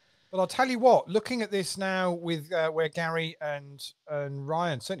 But I'll tell you what, looking at this now with where Gary and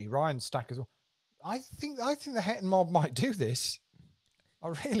Ryan, certainly Ryan's stack as well, I think the Hetton mob might do this.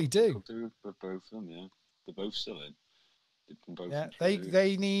 I really do. They'll do with both of them, yeah. They're both still in. They can both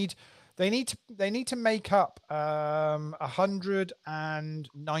they need to make up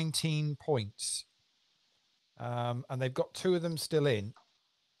 119 points. And they've got 2 of them still in.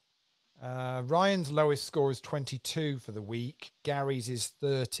 Ryan's lowest score is 22 for the week. Gary's is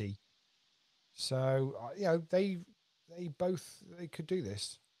 30. So they could do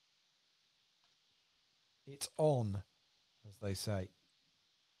this. It's on, as they say.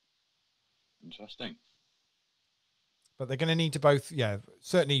 Interesting. But they're going to need to both,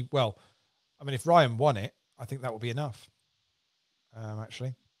 certainly. Well, I mean, if Ryan won it, I think that would be enough.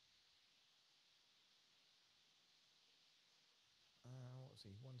 Actually. What was he?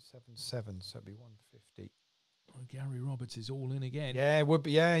 177, so it'd be 150. Well, Gary Roberts is all in again. Yeah, it would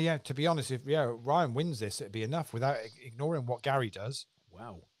be. Yeah. To be honest, if Ryan wins this, it'd be enough without ignoring what Gary does.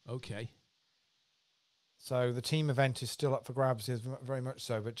 Wow. Okay. So the team event is still up for grabs, is very much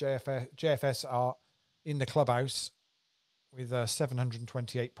so. But JFS are in the clubhouse with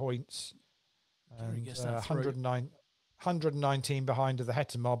 728 points and 119 behind of the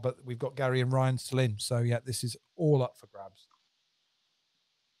Hetton mob. But we've got Gary and Ryan still in. So yeah, this is all up for grabs.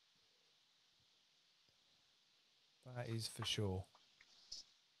 That is for sure.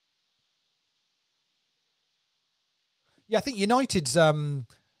 Yeah, I think United's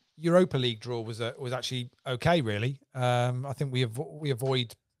Europa League draw was actually okay, really. I think we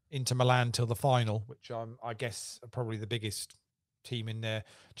avoid Inter Milan till the final, which I guess are probably the biggest team in there,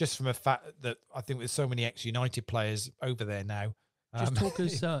 just from a fact that I think there's so many ex-United players over there now. Just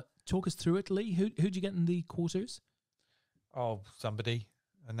talk us through it, Lee. Who'd you get in the quarters? Oh, somebody,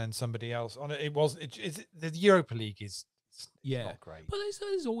 and then somebody else. On it, the Europa League is. Not great. Well,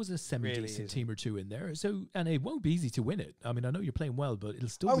 there's always a semi-decent team or 2 in there. So, and it won't be easy to win it. I mean, I know you're playing well, but it'll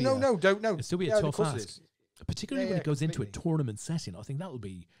still be. It'll still be a tough ask, particularly when it goes into a tournament setting. I think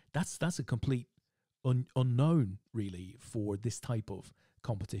that's a complete unknown really for this type of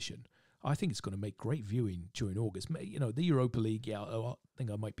competition. I think it's going to make great viewing during August. The Europa League. Yeah, I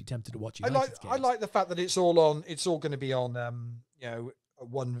think I might be tempted to watch United's games. I like the fact that it's all on. It's all going to be on.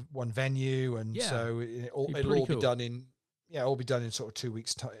 One venue, and so it'll all be done in. Yeah, all be done in sort of 2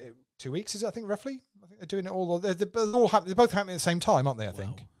 weeks. 2 weeks is it? I think roughly. I think they're doing it all. They're both happening at the same time, aren't they? I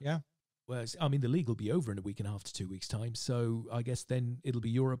think. Yeah. Well, I mean, the league will be over in a week and a half to 2 weeks' time. So I guess then it'll be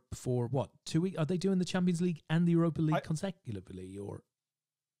Europe for what 2 weeks? Are they doing the Champions League and the Europa League consecutively, or?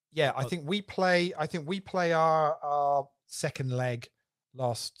 Yeah, I think we play. I think we play our second leg,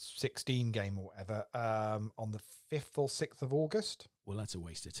 last 16 game or whatever, on the 5th or 6th of August. Well, that's a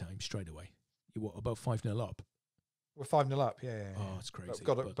waste of time straight away. You what about 5-0 up? We're 5-0 up. Yeah. Oh, it's crazy.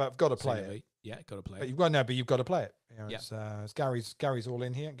 But I've got to play it. Yeah, got to play it. But you've got to play it. It's Gary's all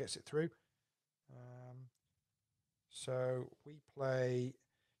in here and gets it through. So we play.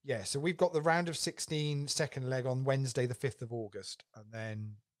 Yeah, so we've got the round of 16 second leg on Wednesday, the 5th of August, and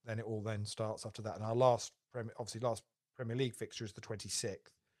then it all then starts after that. And our last Premier League fixture is the 26th.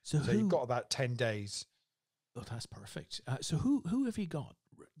 So you've got about 10 days. Oh, that's perfect. So who have you got,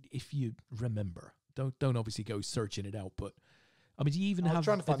 if you remember? Don't obviously go searching it out, but I mean, do you even have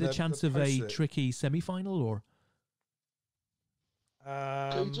the chance of a tricky semi-final, or?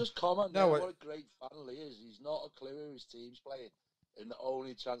 Can you just comment what a great fan he is? He's not a clue who his team's playing, and the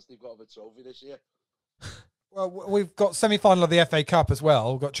only chance they've got of a trophy this year. Well, we've got semi-final of the FA Cup as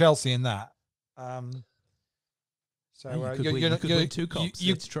well. We've got Chelsea in that. So you could win 2 cups.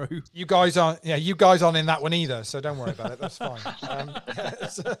 It's true. You guys aren't. Yeah, you guys aren't in that one either. So don't worry about it. That's fine.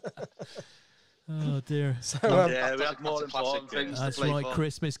 Oh dear. So, we had more important things. That's to play right. for.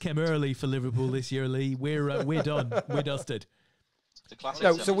 Christmas came early for Liverpool this year, Lee. We're done. We're dusted.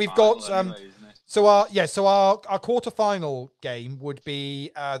 No, so we've got So our quarterfinal game would be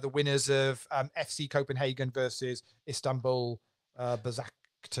the winners of FC Copenhagen versus Istanbul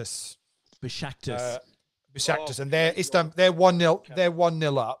Besiktas. Besiktas. And they're 1-0. They're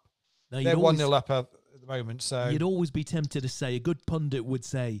 1-0 up. Now, They're 1-0 up at the moment. So you'd always be tempted to say, a good pundit would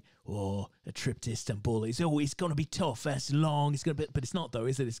say, "Oh, a trip to Istanbul is always going to be tough. It's long. It's going to be," but it's not though,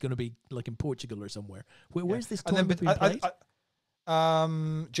 is it? It's going to be like in Portugal or somewhere. Where's this tournament being played?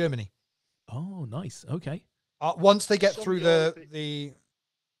 Germany. Oh, nice. Okay. Once they get through the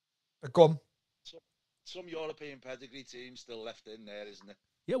go on. Some European pedigree teams still left in there, isn't it?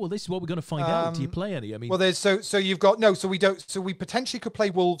 Yeah, well, this is what we're going to find out. Do you play any? I mean, well, there's so you've got no, so we don't, so we potentially could play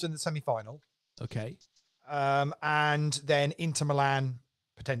Wolves in the semi-final. Okay. And then Inter Milan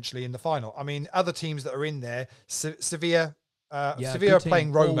potentially in the final. I mean, other teams that are in there, Sevilla. Sevilla are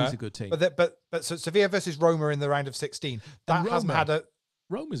playing Roma. Always a good team. But so Sevilla versus Roma in the round of 16. That hasn't had a.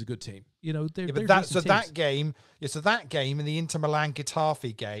 Roma's a good team. You know, they're that game and the Inter Milan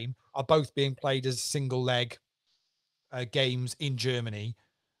Getafe game are both being played as single leg games in Germany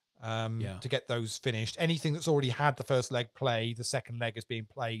to get those finished. Anything that's already had the first leg play, the second leg is being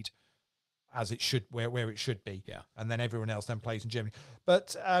played as it should, where it should be. Yeah. And then everyone else then plays in Germany.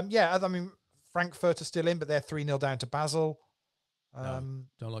 But I mean, Frankfurt are still in, but they're 3-0 down to Basel. Don't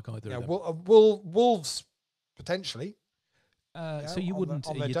like either of them. Wolves potentially. So you wouldn't,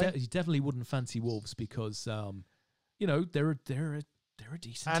 you definitely wouldn't fancy Wolves because, you know, they're a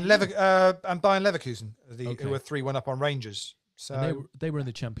decent and team. And Bayern Leverkusen, who were 3-1 up on Rangers. So and they were in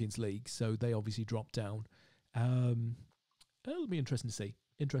the Champions League, so they obviously dropped down. It'll be interesting to see.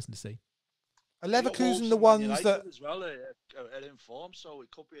 Leverkusen, the ones United that as well are in form, so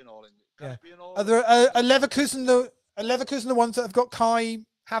it could be an all in. Yeah. Are there Leverkusen the ones that have got Kai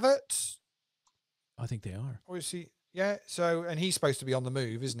Havertz? I think they are. Or is he? Yeah. So, and he's supposed to be on the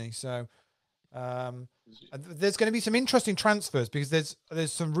move, isn't he? So, there's going to be some interesting transfers because there's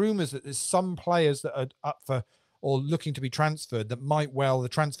some rumours that there's some players that are up for or looking to be transferred that might the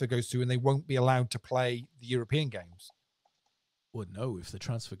transfer goes through and they won't be allowed to play the European games. Well, no, if the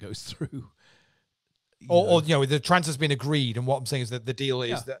transfer goes through. Or the transfer's been agreed, and what I'm saying is that the deal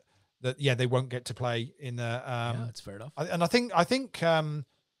is that they won't get to play in the. That's fair enough. And I think Timo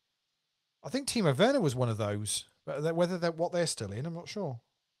Werner was one of those, but whether what they're still in, I'm not sure.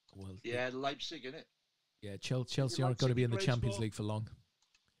 Well, Leipzig in it. Yeah, Chelsea aren't going to be in the Champions League for long.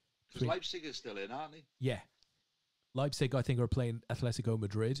 Because Leipzig is still in, aren't they? Yeah, Leipzig I think are playing Atletico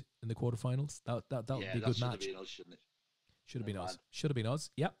Madrid in the quarterfinals. That would be a good match. Should have been us. Should have been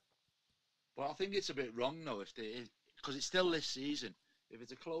us. Yep. But I think it's a bit wrong though because it's still this season. If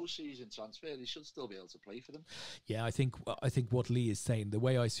it's a closed season transfer, they should still be able to play for them. Yeah, I think what Lee is saying. The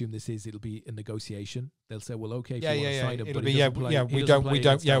way I assume this is, it'll be a negotiation. They'll say, "Well, okay, if you want to sign him, it'll but be we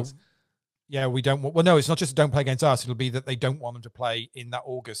don't. Well, no, it's not just don't play against us. It'll be that they don't want them to play in that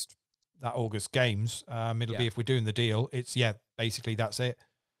August games. It'll be if we're doing the deal. It's basically that's it.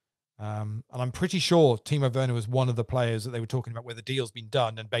 And I'm pretty sure Timo Werner was one of the players that they were talking about where the deal's been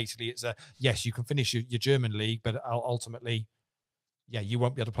done. And basically it's yes, you can finish your German league, but ultimately, you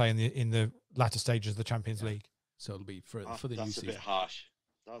won't be able to play in the latter stages of the Champions League. So it'll be for the new season. That's a bit harsh.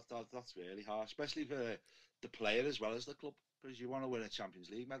 That's really harsh, especially for the player as well as the club, because you want to win a Champions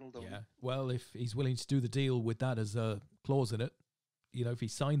League medal, don't you? Well, if he's willing to do the deal with that as a clause in it, if he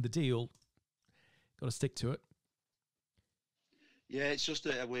signed the deal, got to stick to it. Yeah, it's just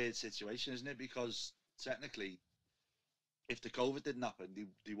a weird situation, isn't it? Because technically, if the COVID didn't happen,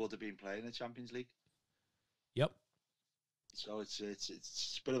 they would have been playing the Champions League. Yep. So it's a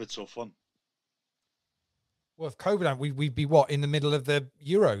bit of a tough one. Well, if COVID happened, we'd be in the middle of the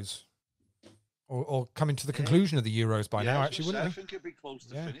Euros, or coming to the conclusion of the Euros by now. Actually, wouldn't we? I think it'd be close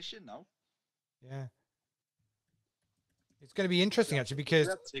to finishing now. Yeah. It's going to be interesting actually because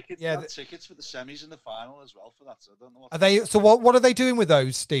tickets for the semis and the final as well for that. So I don't know. Are they? So what are they doing with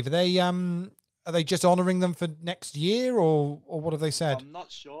those, Steve? Are they just honouring them for next year, or what have they said? I'm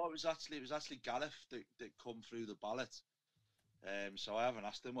not sure. It was actually Bayliff that come through the ballot. So I haven't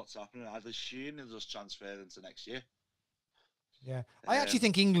asked him what's happening. I'd assume they'll just transfer into next year. Yeah, I actually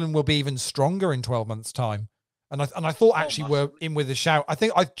think England will be even stronger in 12 months' time. And I thought actually we're in with a shout.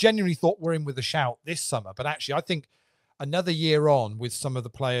 I genuinely thought we're in with a shout this summer, but actually I think another year on with some of the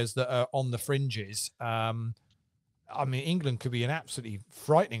players that are on the fringes, I mean, England could be an absolutely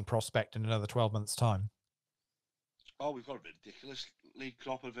frightening prospect in another 12 months' time. Oh, we've got a ridiculous league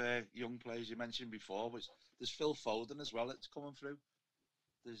crop of young players you mentioned before. But there's Phil Foden as well that's coming through.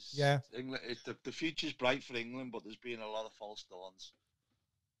 England. The future's bright for England, but there's been a lot of false dawns.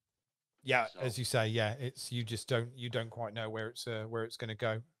 Yeah, as you say, it's you don't quite know where it's going to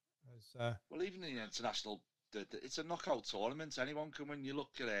go. Well, even in the international, it's a knockout tournament. Anyone can win. You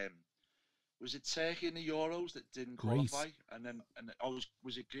look at was it Turkey in the Euros that didn't qualify, and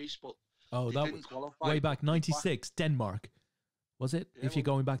was it Greece? But they that didn't was qualify. way back '96, Denmark. Was it? Yeah, if you're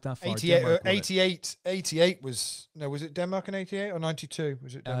going back that far, 88 was it Denmark in 88 or 92?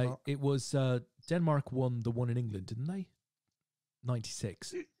 Was it Denmark? It was Denmark won the one in England, didn't they?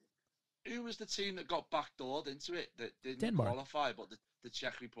 96. Who was the team that got backdoored into it that didn't Denmark. qualify, but the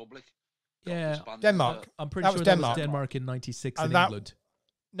Czech Republic? Yeah, Denmark. I'm pretty That sure was that Denmark. was Denmark in '96 in that- England.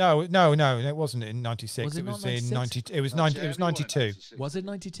 No, it wasn't in 96. Was it It was not in 96? 90. It was 90. It was 92. Was it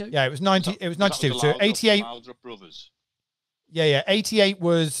 92? Yeah, it was 90. It was 92. So 88. Laudrup brothers. Yeah. 88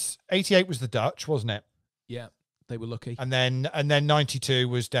 was the Dutch, wasn't it? Yeah, they were lucky. And then 92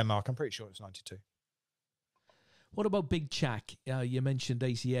 was Denmark. I'm pretty sure it was 92. What about Big Jack? You mentioned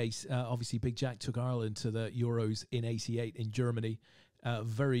 88. Obviously, Big Jack took Ireland to the Euros in 88 in Germany.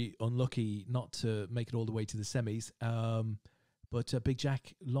 Very unlucky not to make it all the way to the semis. But Big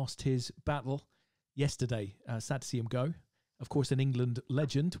Jack lost his battle yesterday. Sad to see him go. Of course, an England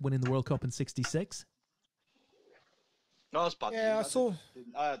legend, winning the World Cup in '66. No, it's bad. Yeah,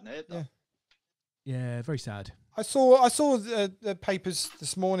 I hadn't heard that. Yeah, very sad. I saw the papers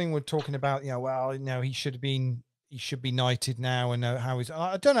this morning were talking about, he should be knighted now, and how he's.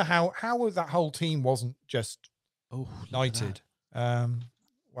 I don't know how that whole team wasn't just knighted.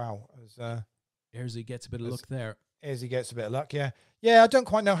 Wow. Here's he gets a bit of luck there. As he gets a bit of luck, yeah. I don't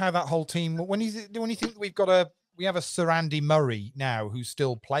quite know how that whole team. When you think we have a Sir Andy Murray now who's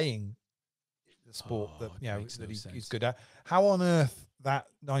still playing the sport he's good at. How on earth that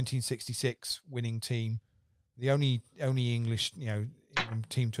 1966 winning team, the only English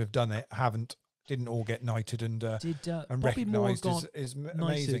team to have done it, didn't all get knighted and recognised is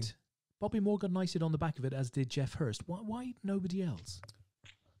amazing. Bobby Moore got knighted on the back of it, as did Jeff Hurst. Why nobody else?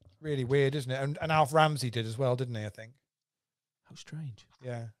 Really weird, isn't it? And Alf Ramsey did as well, didn't he? I think. How strange.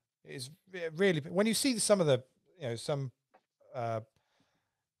 Yeah, it's really when you see some of the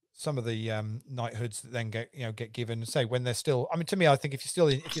some of the knighthoods that then get given. Say when they're still. I mean, to me, I think if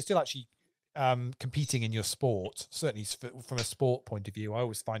you're still actually competing in your sport, certainly from a sport point of view, I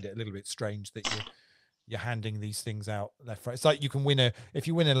always find it a little bit strange that you're handing these things out left, right. It's like if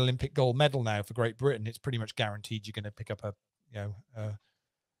you win an Olympic gold medal now for Great Britain, it's pretty much guaranteed you're going to pick up a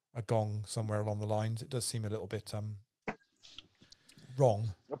gong somewhere along the lines. It does seem a little bit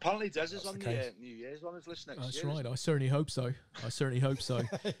wrong. Apparently, Des is on the New Year's on his list next year. That's right. I certainly hope so.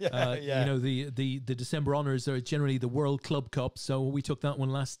 Yeah. The December honours are generally the World Club Cup, so we took that one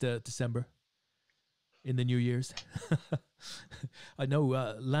last December in the New Year's. I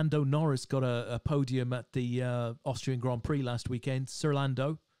know Lando Norris got a podium at the Austrian Grand Prix last weekend. Sir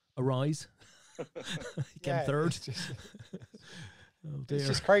Lando, arise. He came third. Oh dear. It's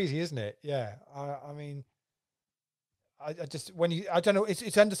just crazy, isn't it? Yeah. I mean, I just I don't know.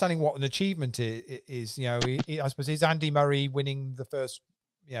 It's understanding what an achievement is. I suppose is Andy Murray winning the first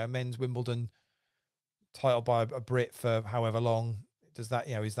men's Wimbledon title by a Brit for however long. Does that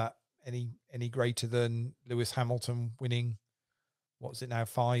is that any greater than Lewis Hamilton winning? What's it now?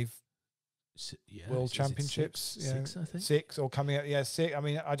 5 World Championships? Six, I think. 6 or coming up. Yeah, 6. I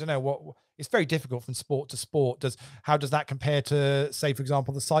mean, I don't know what. It's very difficult from sport to sport. How does that compare to, say, for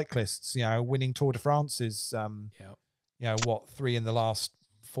example, the cyclists? Winning Tour de France is, 3 in the last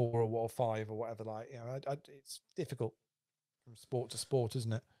 4 or 5 or whatever. Like, it's difficult from sport to sport,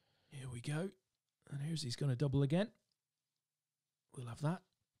 isn't it? Here we go, and he's going to double again. We'll have that.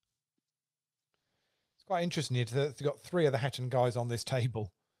 It's quite interesting here. They've got 3 of the Hetton guys on this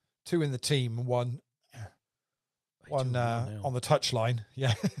table, 2 in the team, and one on the touchline.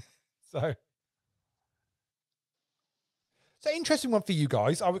 Yeah. So interesting one for you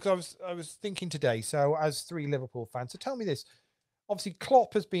guys. I was thinking today. So as 3 Liverpool fans, so tell me this. Obviously,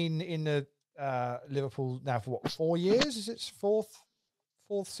 Klopp has been in the Liverpool now for what, 4 years? Is it fourth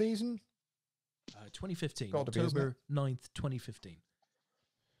season? 2015, October 9th, 2015.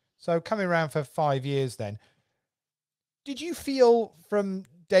 So coming around for 5 years then. Did you feel from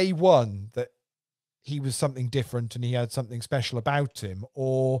day one that he was something different and he had something special about him?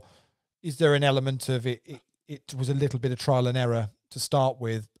 Or is there an element of it was a little bit of trial and error to start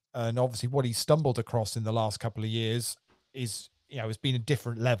with? And obviously what he stumbled across in the last couple of years is, it's been a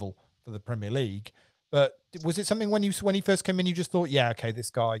different level for the Premier League. But was it something when he first came in, you just thought, okay, this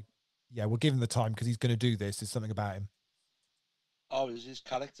guy, we'll give him the time because he's going to do this. There's something about him. Oh, it was his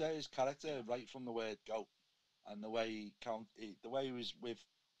character right from the word go. And the way he was with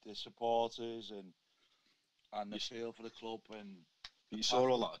the supporters and the feel for the club. And you saw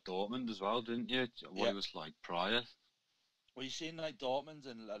all that at Dortmund as well, didn't you? What he was like prior. Well, you've seen like Dortmund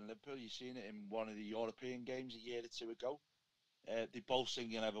and Liverpool. You've seen it in one of the European games a year or two ago. They both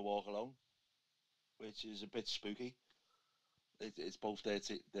sing "You Never Walk Alone," which is a bit spooky. It's both there,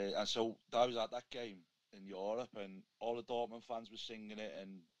 and so I was at that game in Europe, and all the Dortmund fans were singing it,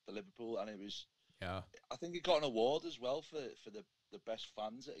 and the Liverpool, and it was. Yeah. I think it got an award as well for the best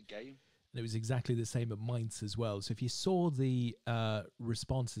fans at a game. And it was exactly the same at Mainz as well. So if you saw the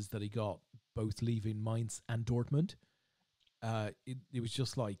responses that he got, both leaving Mainz and Dortmund, it was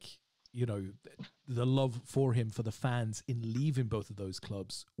just like, you know, the love for him, for the fans in leaving both of those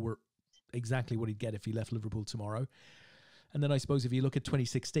clubs were exactly what he'd get if he left Liverpool tomorrow. And then I suppose if you look at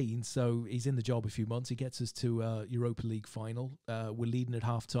 2016, so he's in the job a few months. He gets us to Europa League final. We're leading at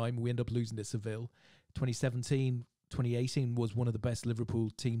half-time. We end up losing to Seville. 2018 was one of the best Liverpool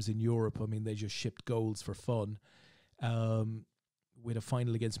teams in Europe. I mean, they just shipped goals for fun. We had a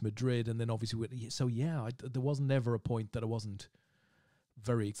final against Madrid, and then obviously... there wasn't ever a point that I wasn't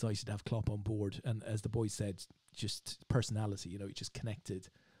very excited to have Klopp on board. And as the boys said, just personality, you know, he just connected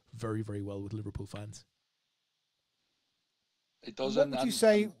very, very well with Liverpool fans. It does. What would you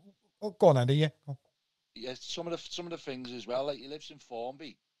say? Oh, go on, Andy. Yeah. Yeah, some of the things as well. Like, he lives in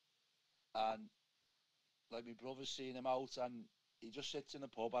Formby, and like my brother's seen him out, and he just sits in a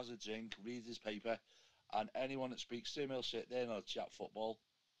pub, has a drink, reads his paper, and anyone that speaks to him, he'll sit there and he'll chat football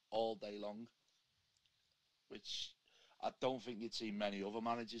all day long. Which I don't think you'd see many other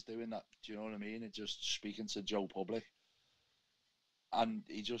managers doing that. Do you know what I mean? And just speaking to Joe Public, and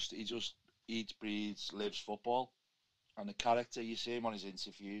he just eats, breathes, lives football. And the character, you see him on his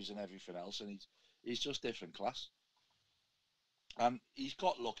interviews and everything else, and he's just different class. And he's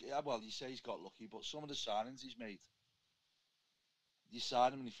got lucky. Well, you say he's got lucky, but some of the signings he's made, you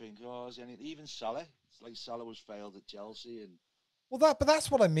sign him and you think, oh, is any? Even Salah, it's like Salah was failed at Chelsea, and Well, but that's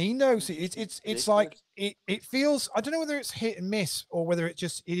what I mean, though. See, it's like it feels. I don't know whether it's hit and miss or whether it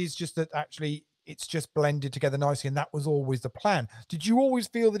is just that actually it's just blended together nicely, and that was always the plan. Did you always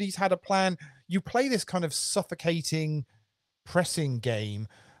feel that he's had a plan? You play this kind of suffocating pressing game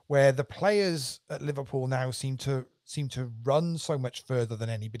where the players at Liverpool now seem to run so much further than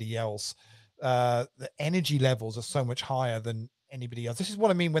anybody else. The energy levels are so much higher than anybody else. This is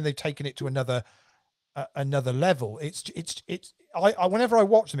what I mean when they've taken it to another level. I whenever I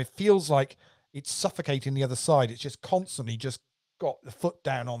watch them, it feels like it's suffocating the other side. It's just constantly just got the foot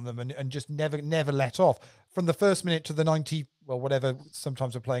down on them and just never let off from the first minute to the 90, well, whatever.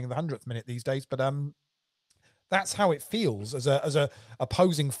 Sometimes we're playing the 100th minute these days, but that's how it feels as a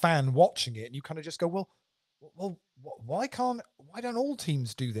opposing fan watching it. And you kind of just go, well, why don't all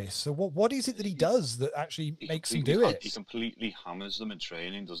teams do this? So what is it that he does that actually makes them do it? He completely hammers them in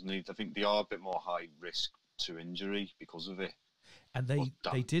training, doesn't he? I think they are a bit more high risk to injury because of it. And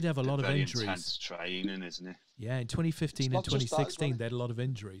they did have a lot of injuries. Intense training, isn't it? Yeah, in 2015 and 2016, they had a lot of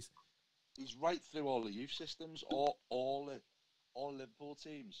injuries. He's right through all the youth systems, all Liverpool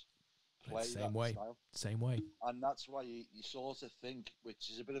teams play same way. And that's why you sort of think, which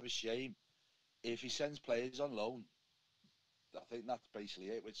is a bit of a shame, if he sends players on loan, I think that's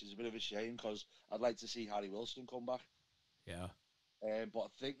basically it, which is a bit of a shame because I'd like to see Harry Wilson come back. Yeah. But I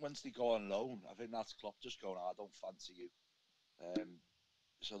think once they go on loan, I think that's Klopp just going, I don't fancy you.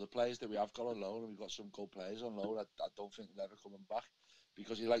 So the players that we have got on loan, and we've got some good players on loan, I don't think they're ever coming back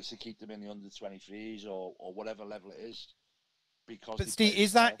because he likes to keep them in the under-23s or whatever level it is. But Steve,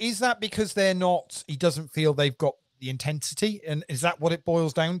 is that because they're not? He doesn't feel they've got the intensity, and is that what it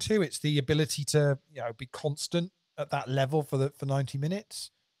boils down to? It's the ability to be constant at that level for 90 minutes.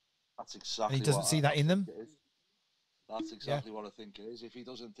 That's exactly. And he doesn't see that in them. That's exactly what I think it is. If he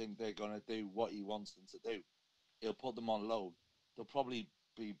doesn't think they're going to do what he wants them to do, he'll put them on loan. They'll probably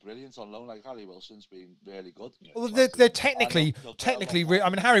be brilliant on loan. Like Harry Wilson's been really good. Well, they're technically. I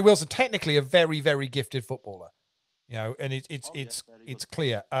mean, Harry Wilson technically a very, very gifted footballer. And it's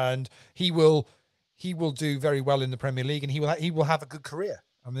clear, and he will do very well in the Premier League, and he will have a good career.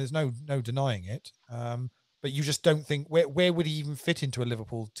 I mean, there's no denying it. But you just don't think where would he even fit into a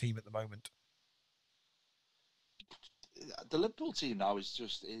Liverpool team at the moment? The Liverpool team now is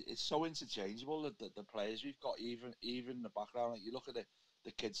just it's so interchangeable that the players we've got, even in the background, like you look at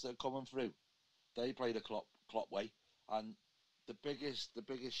the kids that are coming through, they play the Klopp way, and the biggest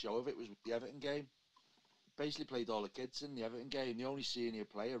show of it was with the Everton game. Basically played all the kids in the Everton game. The only senior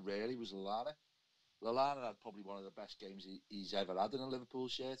player really was Lallana. Lallana had probably one of the best games he's ever had in a Liverpool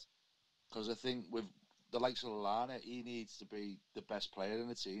shirt, because I think with the likes of Lallana, he needs to be the best player in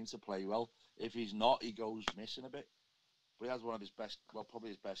the team to play well. If he's not, he goes missing a bit. But he had one of his best, well, probably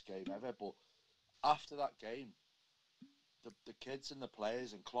his best game ever. But after that game, the kids and the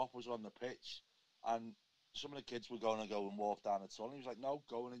players and Klopp was on the pitch, and some of the kids were going to go and walk down the tunnel. He was like, no,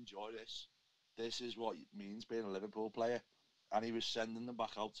 go and enjoy this. This is what it means being a Liverpool player. And he was sending them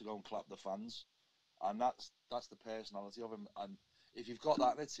back out to go and clap the fans. And that's the personality of him. And if you've got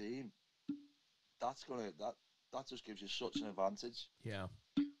that in a team, that just gives you such an advantage. Yeah.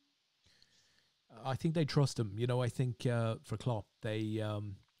 I think they trust him. You know, I think for Klopp, he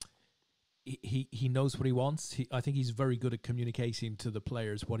knows what he wants. I think he's very good at communicating to the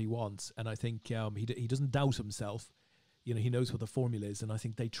players what he wants, and I think he doesn't doubt himself. You know, he knows what the formula is, and I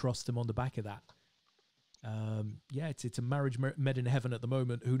think they trust him on the back of that. Yeah, it's a marriage met in heaven at the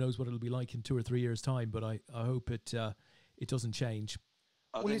moment. Who knows what it'll be like in 2 or 3 years' time? But I hope it doesn't change.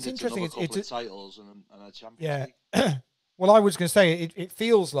 Well, it's interesting. It's titles and a Champions League. Yeah. Well, I was going to say it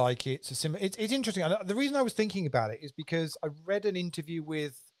feels like it's a similar. It's interesting. And the reason I was thinking about it is because I read an interview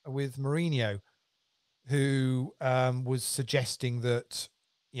with Mourinho, who was suggesting that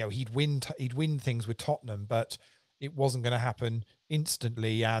he'd win things with Tottenham, but it wasn't going to happen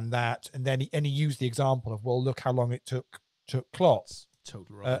instantly, and then he used the example of, well, look how long it took Klopp.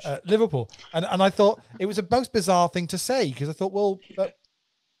 Total rubbish. Liverpool, and I thought it was a most bizarre thing to say, because I thought, well,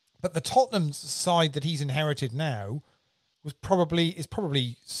 but the Tottenham side that he's inherited now is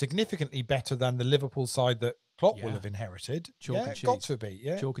probably significantly better than the Liverpool side that Klopp will have inherited. Got to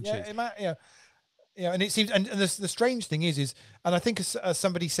be. Chalk and cheese. And it seems, and the strange thing is, and I think as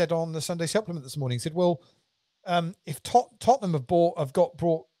somebody said on the Sunday Supplement this morning, said, well, if Tottenham have brought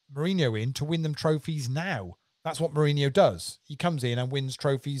Mourinho in to win them trophies now. That's what Mourinho does. He comes in and wins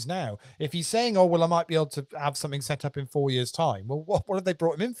trophies now. If he's saying, oh, well, I might be able to have something set up in 4 years' time, well, what have they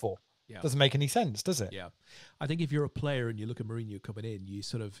brought him in for? Yeah. Doesn't make any sense, does it? Yeah. I think if you're a player and you look at Mourinho coming in, you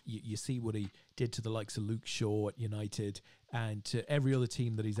sort of, you see what he did to the likes of Luke Shaw at United and to every other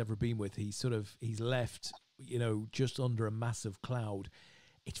team that he's ever been with. He's left, just under a massive cloud.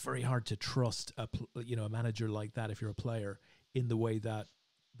 It's very hard to trust a manager like that if you're a player in the way that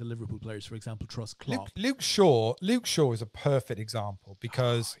the Liverpool players, for example, trust Klopp. Luke Shaw is a perfect example,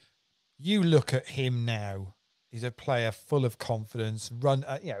 because you look at him now. He's a player full of confidence.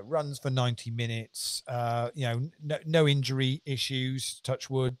 Runs for 90 minutes. No injury issues. Touch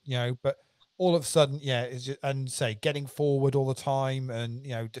wood. But all of a sudden, it's just, getting forward all the time,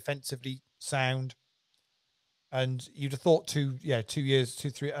 and defensively sound. And you'd have thought 2 years,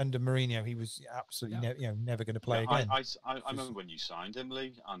 3 under Mourinho, he was absolutely never going to play again. I remember when you signed him,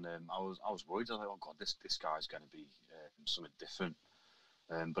 Lee, and I was worried. I was like, oh god, this guy's going to be something different.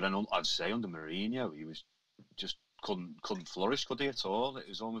 But then I'd say under Mourinho, he was just couldn't flourish, could he, at all? It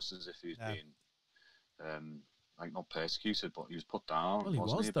was almost as if he was being not persecuted, but he was put down. Well, he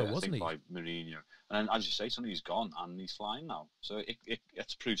wasn't he? By Mourinho. And then, as you say, suddenly he's gone and he's flying now. So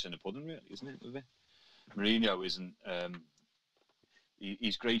it's proofs in the pudding, really, isn't it? With it? Mourinho isn't.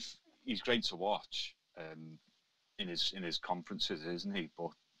 He's great. He's great to watch in his conferences, isn't he?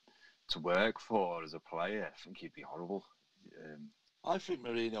 But to work for as a player, I think he'd be horrible. I think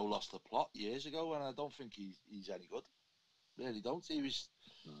Mourinho lost the plot years ago, and I don't think he's any good. Really don't.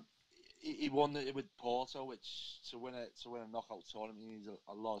 He won it with Porto, which to win a knockout tournament, he needs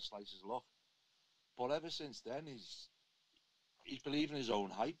a lot of slices of luck. But ever since then, he's believing his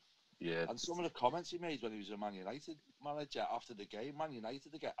own hype. Yeah. And some of the comments he made when he was a Man United manager after the game, Man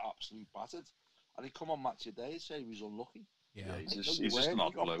United, they get absolutely battered. And he come on Match of the Day and say he was unlucky. Yeah, he's just an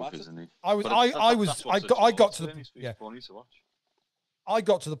odd bloke, isn't he? I got to the funny to watch. I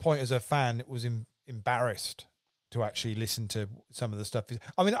got to the point as a fan that was embarrassed to actually listen to some of the stuff.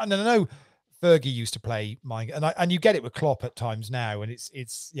 I mean, I know Fergie used to play mind, and you get it with Klopp at times now, and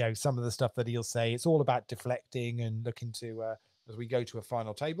it's some of the stuff that he'll say. It's all about deflecting and looking to as we go to a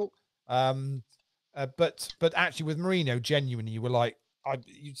final table. But actually with Mourinho, genuinely, you were like,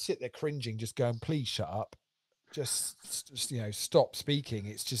 you'd sit there cringing, just going, please shut up, just stop speaking.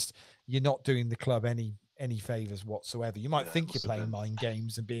 It's just, you're not doing the club any favors whatsoever. You might think you're playing mind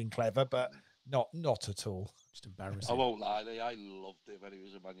games and being clever, but not at all. Just embarrassing. I won't lie, I loved it when he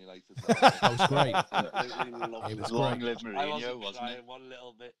was a Man United. That was great. It was long live Mourinho, wasn't it? One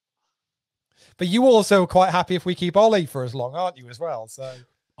little bit. But you also are quite happy if we keep Ollie for as long, aren't you, as well? So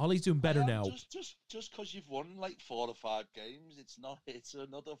Ollie's doing better now. Just because you've won like 4 or 5 games, it's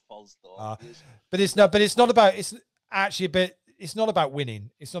another false start. But it's not about. It's actually a bit. It's not about winning.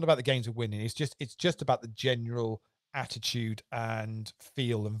 It's not about the games of winning. It's just about the general attitude and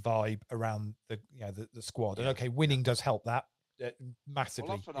feel and vibe around the squad. And okay, winning does help that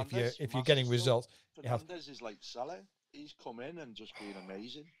massively. Well, if you're getting results. Fernandes is like Salah. He's come in and just been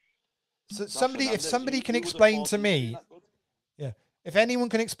amazing. So if somebody can explain to me, if anyone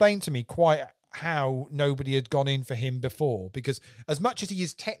can explain to me quite how nobody had gone in for him before, because as much as he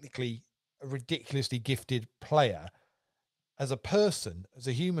is technically a ridiculously gifted player, as a person, as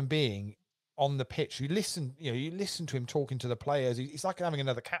a human being on the pitch, you listen to him talking to the players. It's like having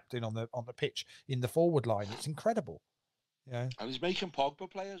another captain on the pitch in the forward line. It's incredible. Yeah. And he's making Pogba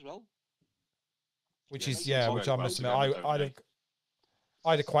play as well. Which Yeah, is, makes which I must admit,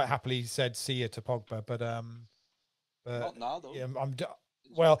 I'd have quite happily said see you to Pogba, but not now though. Yeah,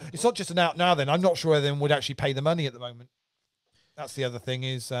 well, it's not just an out now. Then I'm not sure whether would actually pay the money at the moment. That's the other thing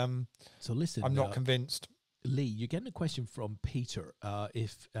is. So listen, I'm not convinced. Lee, you're getting a question from Peter.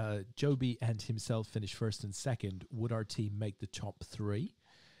 If Joby and himself finish first and second, would our team make the top 3?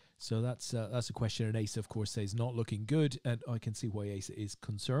 So that's a question, and Asa, of course, says not looking good, and I can see why Asa is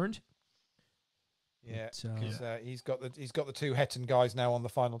concerned. Yeah, because he's got the 2 Hetton guys now on the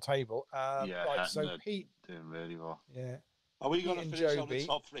final table. Right, so Pete doing really well. Yeah, are we going to finish on the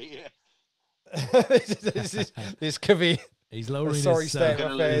top 3 here? this could be. He's lowering his state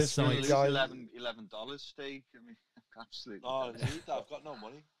of affairs, $11, Steve. I mean, absolutely. Oh, indeed, I've got no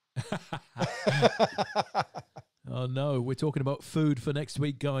money. Oh no, we're talking about food for next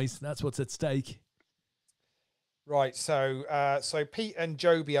week, guys. That's what's at stake. Right, so Pete and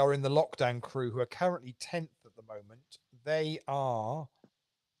Joby are in the lockdown crew, who are currently 10th at the moment. They are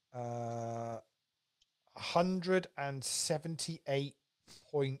 178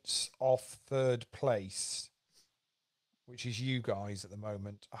 points off third place, which is you guys at the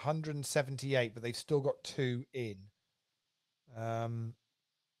moment. 178, but they've still got 2 in.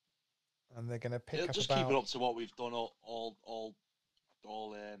 And they're going to pick up. Just keep it up to what we've done all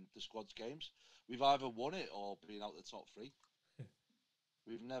the squad's games. We've either won it or been out the top 3.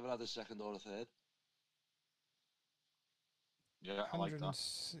 We've never had a second or a third. Yeah, I like that.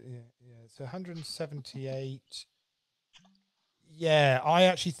 Yeah, it's 178. Yeah, I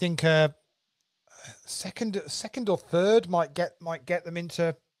actually think second or third might get them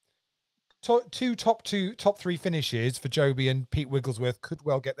into top 3 finishes for Joby and Pete Wigglesworth. Could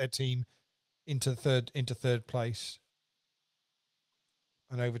well get their team into third place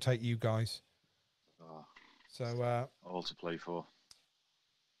and overtake you guys. So all to play for.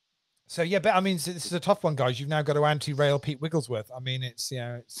 So yeah, but I mean, this is a tough one, guys. You've now got to anti-rail Pete Wigglesworth. I mean, it's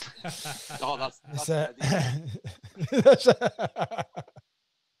oh, that's But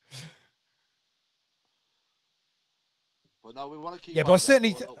no, we want to keep. Yeah, but I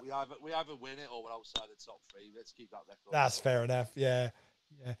certainly we either win it or we're outside the top 3. Let's keep that record. That's fair enough. Yeah.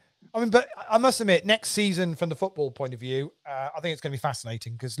 I mean, but I must admit, next season, from the football point of view, I think it's going to be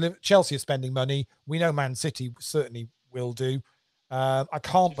fascinating because Chelsea are spending money. We know Man City certainly will do. I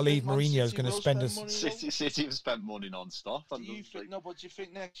can't believe Mourinho's going to spend us. City have spent money non-stop. But do you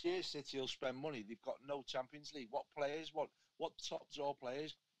think next year City will spend money? They've got no Champions League. What top draw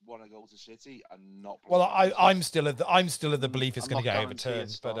players want to go to City and not? Well, I'm still of the belief it's going to get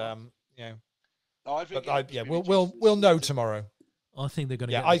overturned, but No, I think we'll know tomorrow. I think they're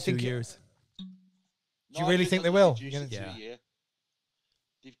going to get 2 years. Do you really think they will? Yeah.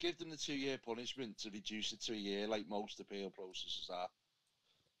 They've given them the 2-year punishment to reduce it to a year, like most appeal processes are.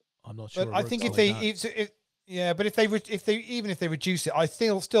 I'm not sure. But I think if they reduce it, I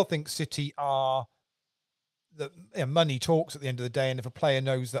still think City are the money talks at the end of the day. And if a player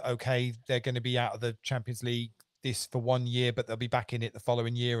knows that they're going to be out of the Champions League for 1 year, but they'll be back in it the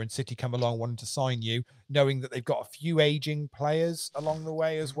following year, and City come along wanting to sign you, knowing that they've got a few aging players along the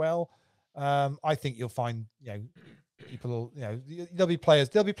way as well, I think you'll find people will, there'll be players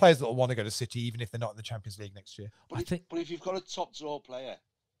that will want to go to City even if they're not in the Champions League next year. But if you've got a top draw player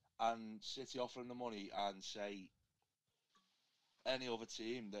and City offering the money, and say any other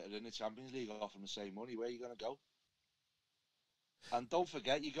team that are in the Champions League offering the same money, where are you going to go? And don't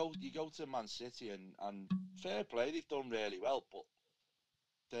forget, you go to Man City, and fair play, they've done really well, but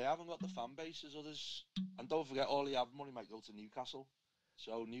they haven't got the fan base as others. And don't forget, all the ad money might go to Newcastle.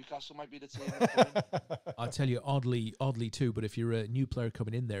 So Newcastle might be the team. I tell you, oddly too. But if you're a new player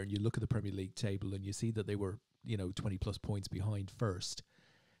coming in there and you look at the Premier League table and you see that they were 20 plus points behind first,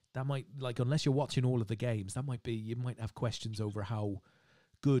 that might, unless you're watching all of the games, you might have questions over how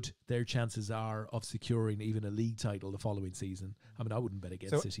good their chances are of securing even a league title the following season. I mean, I wouldn't bet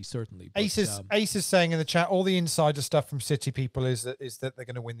against City, certainly. But, Ace is saying in the chat, all the insider stuff from City people is that they're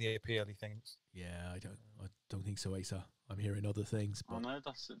going to win the APL, he thinks. Yeah, I don't think so, Asa. I'm hearing other things. But... Oh no,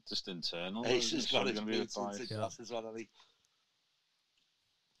 that's just internal. Ace has got his boots into glasses on, Ali.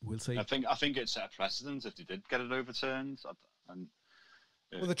 We'll see. I think it set a precedent if they did get it overturned.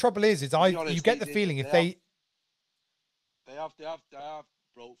 Well, the trouble is you get the feeling if they have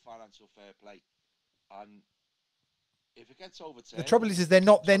broke financial fair play, and if it gets overturned, the trouble is they're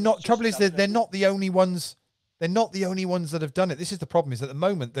not the only ones. They're not the only ones that have done it. This is the problem: is at the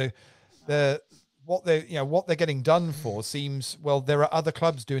moment what they're getting done for seems, well, there are other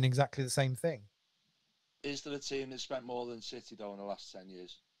clubs doing exactly the same thing. Is there a team that spent more than City though in the last 10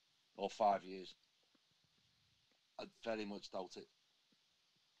 years or 5 years? I very much doubt it.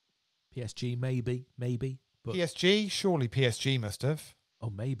 PSG, maybe, but PSG, surely PSG must have. oh,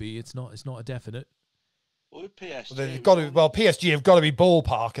 maybe it's not a definite. Well, with PSG, Well, they've got to. Well, PSG have got to be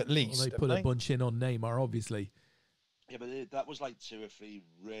ballpark at least. Well, they put a bunch in on Neymar, obviously. Yeah, but that was like 2 or 3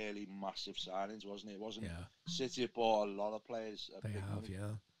 really massive signings, wasn't it? It wasn't. Yeah. City have bought a lot of players. They have, money.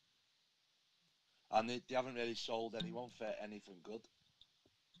 yeah. And they haven't really sold anyone for anything good.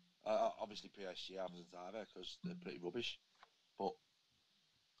 Obviously, PSG haven't either because they're pretty rubbish. But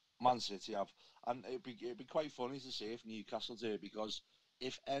Man City have, and it'd be quite funny to see if Newcastle do it, because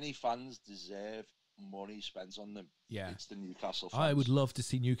if any fans deserve money spent on them, yeah, it's the Newcastle fans. I would love to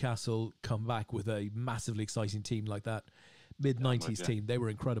see Newcastle come back with a massively exciting team like that mid-90s team. They were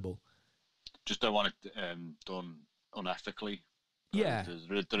incredible. Just don't want it done unethically. Yeah,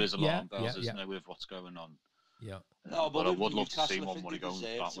 there is alarm bells, isn't there, with what's going on. Yeah. No, but I would love to Newcastle, see more money going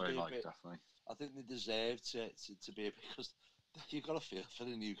that way, like, definitely. I think they deserve to be, because you've got to feel for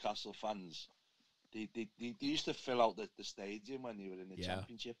the Newcastle fans. They used to fill out the stadium when they were in the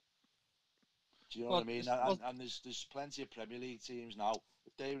Championship. Do you know what I mean? And there's plenty of Premier League teams now.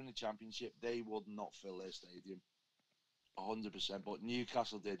 If they were in the Championship, they would not fill their stadium. 100%. But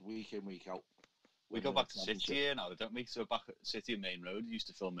Newcastle did week in, week out. We go back to City here now, don't we? So back at City and Main Road, they used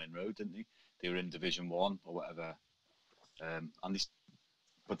to fill Main Road, didn't they? They were in Division 1 or whatever.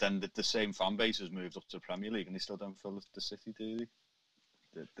 But then the same fan base has moved up to Premier League and they still don't fill the City, do they?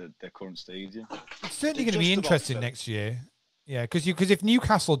 Their current stadium. It's certainly going to be interesting next year. Yeah, because if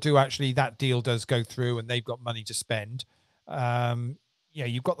Newcastle do actually, that deal does go through and they've got money to spend,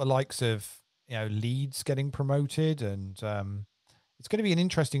 you've got the likes of Leeds getting promoted, and it's going to be an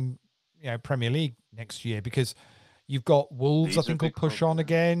interesting Premier League next year, because you've got Wolves, I think, will push on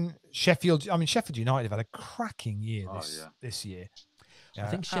again. Sheffield United have had a cracking year this year. I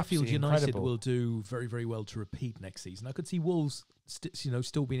think Sheffield United will do very, very well to repeat next season. I could see Wolves,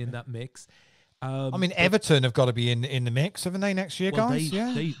 still being in that mix. Everton have got to be in the mix, haven't they, next year, guys?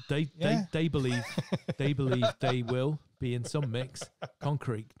 They believe they will be in some mix.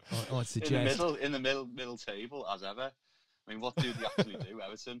 Concrete, I suggest. In the middle table, as ever. I mean, what do they actually do,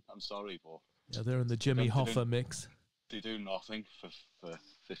 Everton? I'm sorry, but they're in the Jimmy Hoffa mix. They do nothing for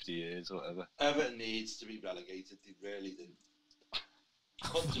 50 years or whatever. Everton needs to be relegated. They really do.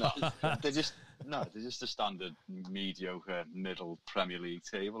 They're just a standard mediocre middle Premier League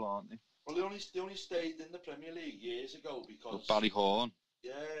table, aren't they? Well, they only stayed in the Premier League years ago because Barry Horn.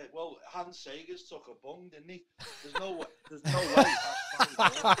 Yeah, well, Hans Sagers took a bung, didn't he? There's no way.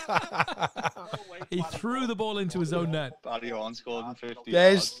 He threw the ball into his own net. Barry Horn scored in 50.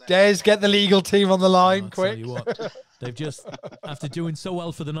 Des, get the legal team on the line, quick. Tell you what, they've just, after doing so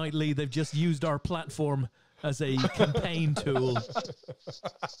well for the Night League, they've just used our platform as a campaign tool.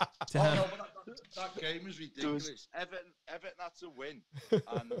 That game was ridiculous. Everton had to win,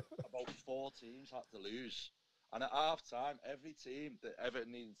 and about 4 teams had to lose. And at half time, every team that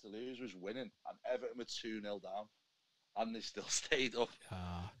Everton needed to lose was winning, and Everton were 2-0 down, and they still stayed up.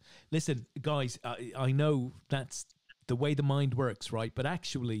 Listen, guys, I know that's the way the mind works, right? But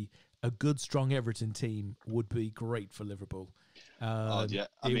actually, a good, strong Everton team would be great for Liverpool.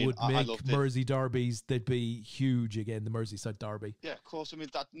 It would make Mersey derbies. They'd be huge again, the Merseyside derby. Yeah, of course. I mean,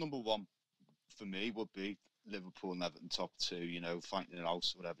 that number one for me would be Liverpool and Everton top 2, fighting it out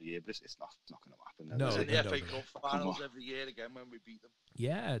whatever year, but it's not going to happen. No, it's in the FA Cup finals every year again when we beat them.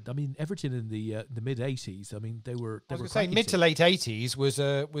 Yeah, I mean, Everton in the mid 80s. I mean, they were. I was going to say mid to late 80s was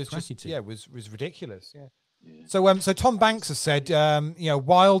ridiculous. Yeah. So Tom Banks has said,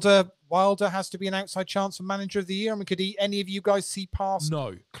 Wilder has to be an outside chance for manager of the year. I mean, could any of you guys see past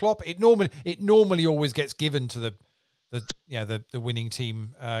Klopp? It normally always gets given to the winning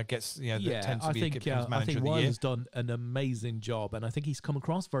team gets that tends to becomes manager of the year. I think Wilder's done an amazing job, and I think he's come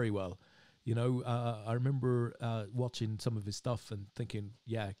across very well. I remember watching some of his stuff and thinking,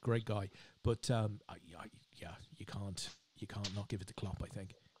 yeah, great guy, but you can't not give it to Klopp. I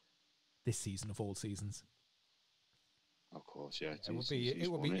think this season of all seasons. Of course, yeah. It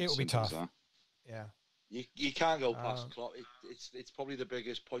will be tough. Yeah. You can't go past Klopp. It's probably the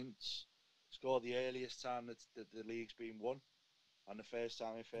biggest points score, the earliest time that the league's been won, and the first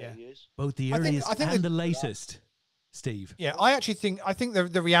time in 30 years. Both the earliest and the latest, Steve. Yeah, I think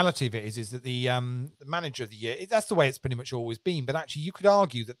the reality of it is that the manager of the year, that's the way it's pretty much always been. But actually, you could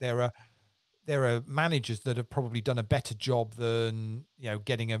argue that there are managers that have probably done a better job than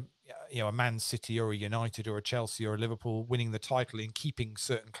getting a a Man City or a United or a Chelsea or a Liverpool winning the title in keeping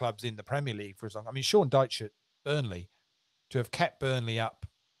certain clubs in the Premier League for as long. I mean, Sean Dyche at Burnley, to have kept Burnley up,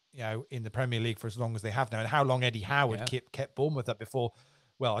 in the Premier League for as long as they have now, and how long Eddie Howard kept Bournemouth up before.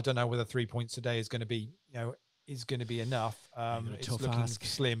 Well, I don't know whether 3 points a day is going to be, enough. It's looking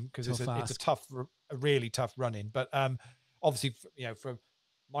slim because it's a really tough run in. But obviously, from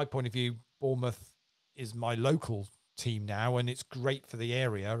my point of view, Bournemouth is my local team now, and it's great for the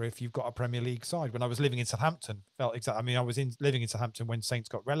area if you've got a Premier League side. When I was living in Southampton, I was living in Southampton when Saints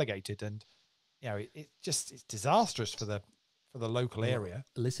got relegated, and it's disastrous for the local area.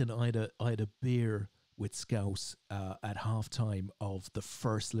 Listen, I had a beer with Scouse at halftime of the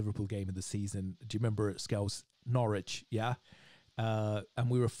first Liverpool game of the season. Do you remember Scouse Norwich? Yeah. And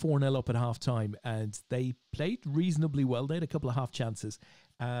we were 4-0 up at halftime, and they played reasonably well. They had a couple of half chances.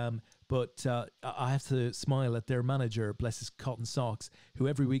 But I have to smile at their manager, bless his cotton socks, who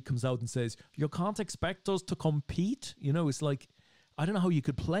every week comes out and says, "You can't expect us to compete." It's like, I don't know how you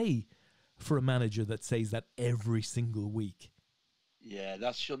could play for a manager that says that every single week. Yeah,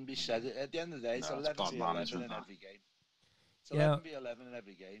 that shouldn't be said. At the end of the day, it's 11v11 in every game. It's 11v11 in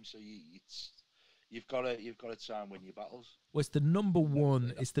every game, so you've got to try and win your battles. Well, it's the number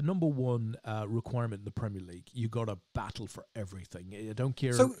one. It's the number one requirement in the Premier League. You got to battle for everything. I don't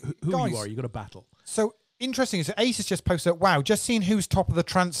care who you are. You got to battle. So interesting. So Ace has just posted, "Wow, just seeing who's top of the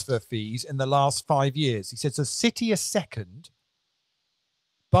transfer fees in the last 5 years." He said, "So City are second,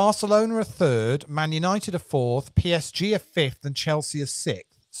 Barcelona are third, Man United are fourth, PSG are fifth, and Chelsea are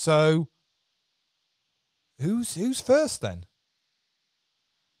sixth." So who's first then?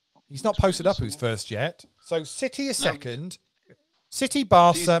 He's not posted up who's first yet. So City is second. City,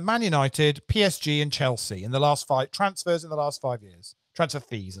 Barca, Man United, PSG, and Chelsea in the last 5 transfers in the last 5 years. Transfer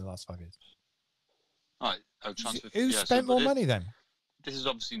fees in the last 5 years. All right. Who spent more money then? This is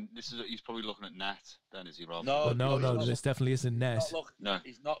he's probably looking at net then, is he, Rob? No, this definitely isn't net.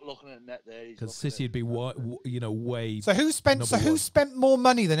 He's not looking at net there. Because City would be way. So who spent more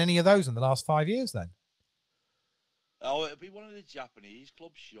money than any of those in the last 5 years then? Oh, it'd be one of the Japanese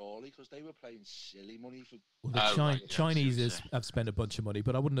clubs, surely, because they were paying silly money for. Well, the Chinese have spent a bunch of money,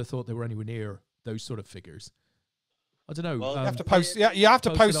 but I wouldn't have thought they were anywhere near those sort of figures. I don't know. Well, you have to post. Yeah, you have to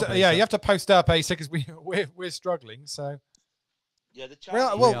post. You have to post up, Asa, because we're struggling. So. Yeah, the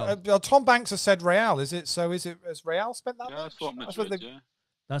Chinese. Well, Tom Banks has said Real. Is it? So is it? Has Real spent that? Yeah, much?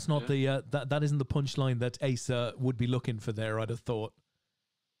 That's not the that isn't the punchline that Asa would be looking for there. I'd have thought.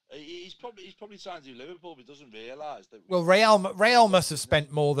 He's probably trying to do Liverpool, but doesn't realise that. Well, Real must have spent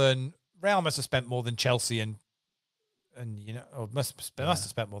more than Chelsea and or must have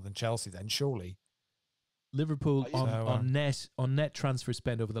spent more than Chelsea then, surely. Liverpool on net transfer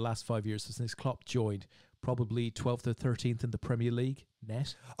spend over the last 5 years since Klopp joined, probably 12th or 13th in the Premier League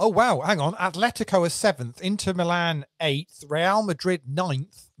net. Oh wow, hang on. Atletico is 7th, Inter Milan 8th, Real Madrid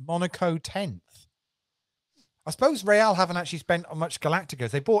 9th, Monaco 10th. I suppose Real haven't actually spent on much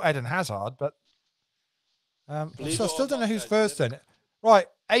Galacticos. They bought Eden Hazard, but I still don't know who's first then. Right,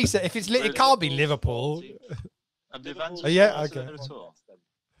 Asa, if it can't be Liverpool. Yeah, okay.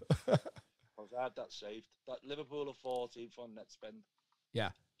 I had that saved. That Liverpool are 14th on net spend. Yeah,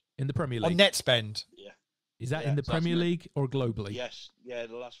 in the Premier League. On net spend. Yeah. Is that in the Premier League or globally? Yes. Yeah,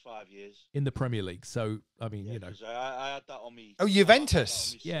 the last 5 years. In the Premier League. So, I mean, I had that on me. Oh,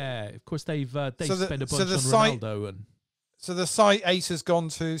 Juventus. Yeah, of course they've spent a bunch on Ronaldo. And so the site Ace has gone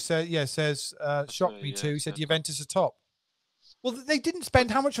to says shocked me too. Said Juventus are top. Well, they didn't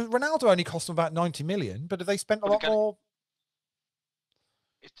spend how much? Ronaldo only cost them about 90 million, but have they spent a lot more?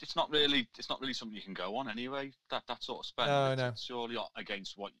 It's not really something you can go on anyway. That sort of spend. No. It's surely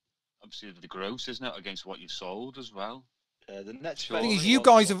against what. Obviously, the gross, isn't it, against what you've sold as well? The net. I think you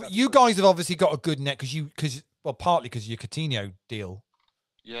guys have obviously got a good net partly because your Coutinho deal.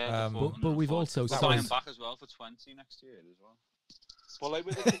 Yeah, but we've also signed back as well for 20 next year as well. Well, like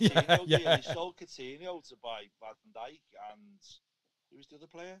with the Coutinho deal, we sold Coutinho to buy Van Dijk and who was the other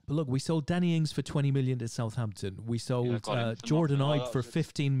player? But look, we sold Danny Ings for 20 million to Southampton. We sold Jordan Ibe for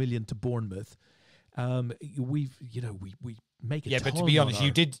 15 million to Bournemouth. We make it. Yeah, but to be honest,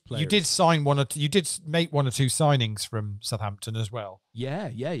 you did make one or two signings from Southampton as well. Yeah.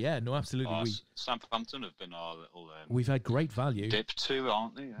 No, absolutely. Southampton have been our little. We've had great value. Dip too,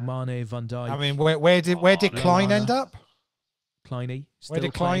 aren't they? Yeah. Mane, Van Dijk. I mean, where did Klein end up? Kleiny. Where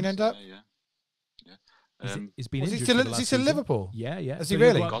did Klein end up? Yeah. He's been is injured. Is he still Liverpool? Yeah. Is he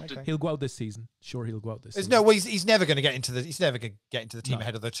really? He'll go out this season. Sure, he'll go out this season. No, well, he's never going to get into the. He's never going to get into the team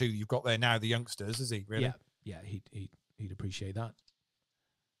ahead of the two you've got there now, the youngsters. Is he really? Yeah. He'd appreciate that.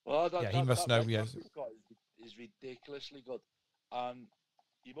 Well, he must know. Yes, is ridiculously good, and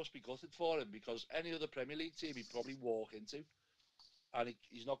you must be gutted for him, because any other Premier League team he'd probably walk into, and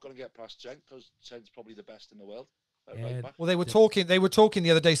he's not going to get past Trent, because Trent's probably the best in the world. Right back. Well, they were talking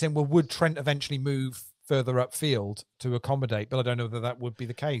the other day saying, well, would Trent eventually move further upfield to accommodate? But I don't know whether that would be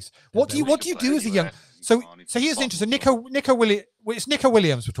the case. What do you do as a young? So here's interesting. Nico Williams. It's Nico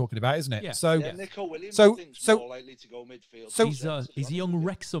Williams we're talking about, isn't it? Yeah. So Nico Williams. More likely to go midfield. So he's a young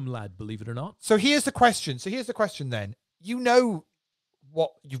Wrexham lad, believe it or not. So here's the question. Then. You know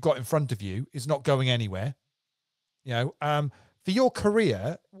what you've got in front of you is not going anywhere. You know, for your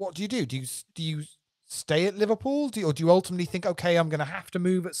career, what do you do? Do you stay at Liverpool? Or do you ultimately think, okay, I'm going to have to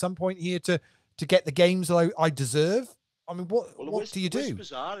move at some point here to get the games that I deserve? I mean, what do you do? What's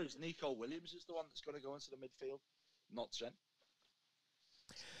bizarre is Nico Williams is the one that's going to go into the midfield, not Trent.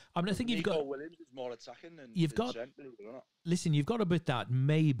 I mean, I think Nico Williams is more attacking than Trent, believe it or not. Listen, you've got a bit that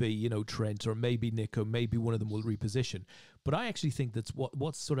maybe, you know, Trent or maybe Nico, maybe one of them will reposition. But I actually think that's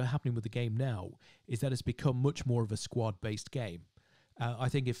what's sort of happening with the game now is that it's become much more of a squad-based game. I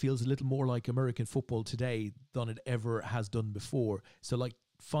think it feels a little more like American football today than it ever has done before. So like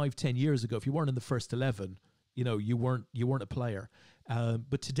 5-10 years ago, if you weren't in the first 11, you know, you weren't a player.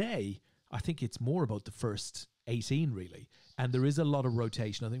 But today, I think it's more about the first 18, really. And there is a lot of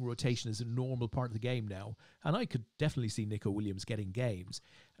rotation. I think rotation is a normal part of the game now. And I could definitely see Nico Williams getting games.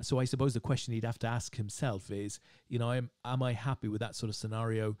 So I suppose the question he'd have to ask himself is, you know, am I happy with that sort of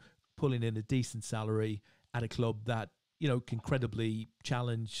scenario, pulling in a decent salary at a club that, you know, can credibly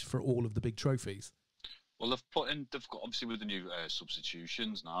challenge for all of the big trophies? Well, they've got, obviously with the new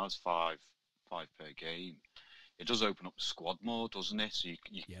substitutions now, it's five per game. It does open up the squad more, doesn't it? So you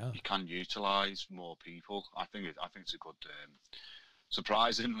can utilise more people. I think it's a good,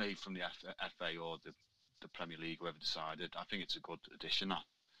 surprisingly from the FA or the Premier League, whoever decided, I think it's a good addition. That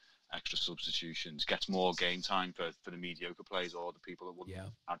extra substitutions gets more game time for the mediocre players or the people that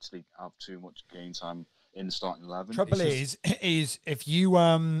wouldn't actually have too much game time in the starting 11. Trouble is if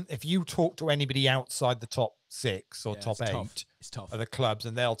you talk to anybody outside the top 6 or top 8 it's tough. Of the clubs,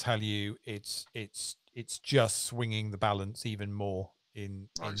 and they'll tell you it's just swinging the balance even more in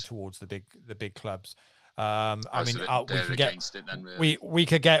towards the big clubs. We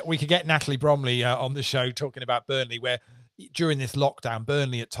could get Natalie Bromley on the show talking about Burnley, where during this lockdown,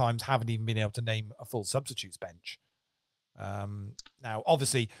 Burnley at times haven't even been able to name a full substitutes bench. Now,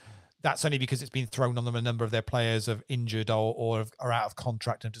 obviously, that's only because it's been thrown on them. A number of their players have injured or are out of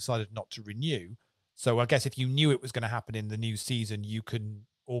contract and decided not to renew. So I guess if you knew it was going to happen in the new season, you can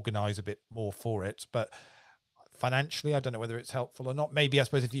organise a bit more for it. But financially, I don't know whether it's helpful or not. Maybe, I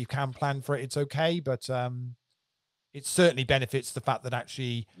suppose, if you can plan for it, it's okay. But it certainly benefits the fact that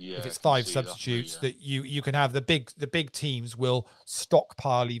actually, if it's 5 substitutes, that you can have the big teams will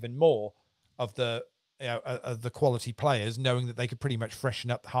stockpile even more of the quality players, knowing that they could pretty much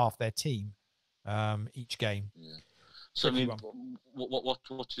freshen up half their team each game. Yeah. So I mean, what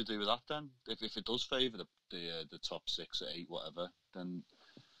do you do with that then? If it does favour the top 6 or 8, whatever, then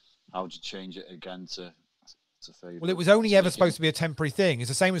how would you change it again to favour? Well, it was only ever supposed to be a temporary thing. It's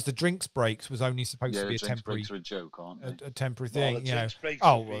the same as the drinks breaks was only supposed to be a temporary. Breaks are a joke, aren't they? A temporary thing. The drinks breaks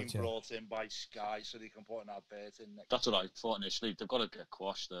have been brought in by Sky, so they can put an advert in. That's what I thought initially. They've got to get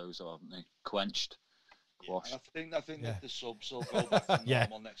quashed though, so haven't they? Quenched. Quashed. I think that the subs will go back to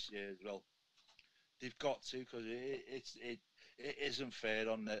normal next year as well. They've got to, because it isn't fair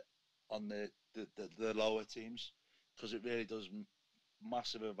on the lower teams, because it really does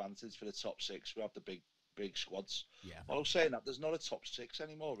massive advantage for the top 6 who have the big squads. Yeah. Well, I was saying that there's not a top 6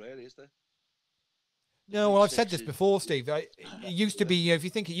 anymore, really, is there? No, well, I've said this before, Steve. It used to be, if you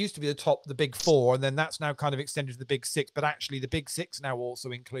think it used to be the big 4, and then that's now kind of extended to the big 6. But actually, the big 6 now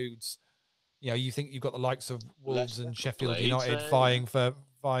also includes, you think you've got the likes of Wolves and Sheffield United vying for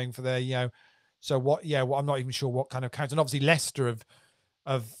their, So I'm not even sure what kind of counts. And obviously Leicester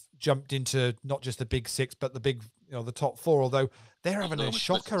have jumped into not just the big 6, but the big, the top 4. Although they're having a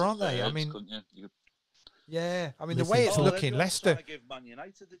shocker, aren't they? I mean, yeah. I mean, the way it's looking, Leicester. Trying to give Man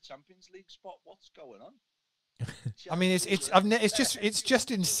United the Champions League spot. What's going on? I mean, it's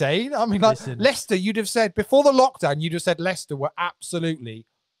just insane. I mean, like, Leicester, you'd have said before the lockdown, you'd have said Leicester were absolutely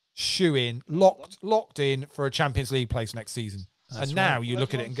shoo-in, locked in for a Champions League place next season. That's and now you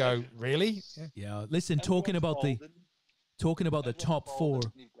look at it and go, really? Yeah. Listen, talking about the top 4.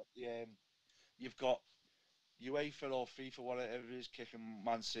 You've got UEFA or FIFA, whatever it is, kicking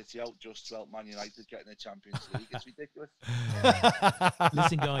Man City out just to help Man United get in the Champions League. It's ridiculous.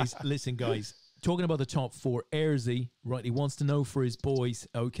 Listen, guys. Talking about the top 4, Ayresy, right, he wants to know for his boys,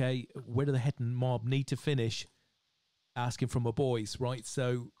 okay, where do the Hetton mob need to finish? Asking from my boys, right?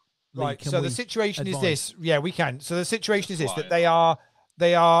 So... Right, so the situation is this. Yeah, we can. So the situation is this, that they are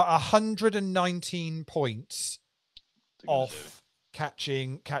they are 119 points off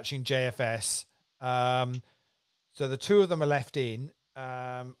catching JFS. So the two of them are left in.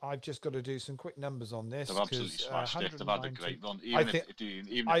 I've just got to do some quick numbers on this. They've absolutely smashed it. They've had a great run. Even if you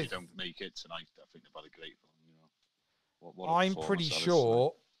don't make it tonight, I think they've had a great run. You know, what I'm pretty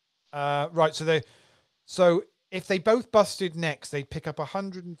sure. Right. So if they both busted next, they'd pick up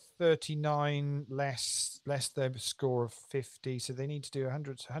 139 less their score of 50. So they need to do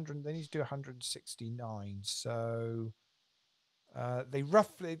 100. They need to do 169. So they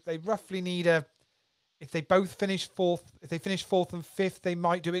roughly need a. If they both finish fourth, if they finish fourth and fifth, they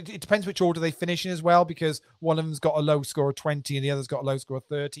might do it. It depends which order they finish in as well, because one of them's got a low score of 20 and the other's got a low score of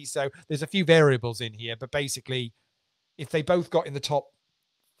 30. So there's a few variables in here, but basically, if they both got in the top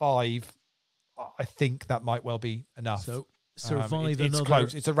 5, I think that might well be enough. So survive it's another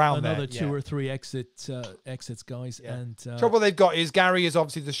close. It's around another there, 2 or 3 exits, guys. Yeah. And trouble they've got is Gary is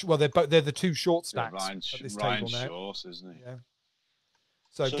obviously they're the 2 short stacks Ryan's, at this Ryan's table now. short, isn't he? Yeah.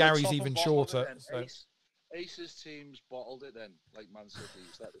 So the Gary's top even and bottom shorter. then, So. Ace's team's bottled it then, like Man City.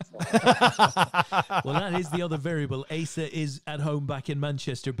 Is that well, that is the other variable. Asa is at home back in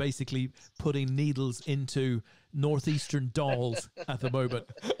Manchester, basically putting needles into northeastern dolls at the moment.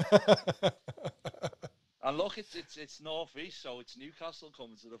 And look, it's northeast, so it's Newcastle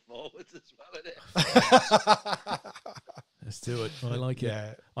coming to the forwards as well, isn't it? Let's do it. I like it.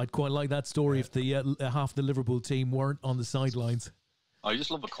 Yeah. I'd quite like that story if the half the Liverpool team weren't on the sidelines. I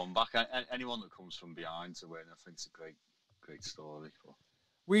just love a comeback. Anyone that comes from behind to win, I think it's a great story.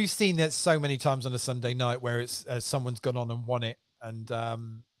 We've seen that so many times on a Sunday night where it's someone's gone on and won it, and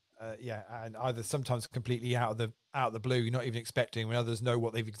and either sometimes completely out of the blue, you're not even expecting, when others know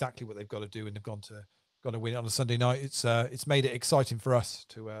exactly what they've got to do and they've gone to win it on a Sunday night. It's made it exciting for us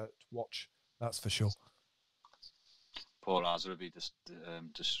to watch. That's for sure. Poor Azza will be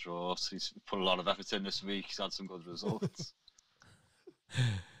distraught. He's put a lot of effort in this week. He's had some good results.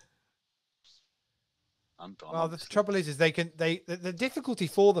 Well, the trouble is the difficulty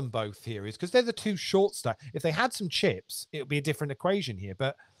for them both here is because they're the 2 short stack. If they had some chips, it would be a different equation here.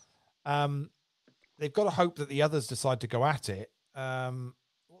 But they've got to hope that the others decide to go at it.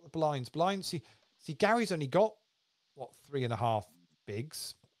 What the blinds? See, Gary's only got 3.5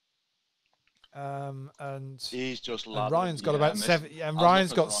 bigs. And he's just and Ryan's got about 7, and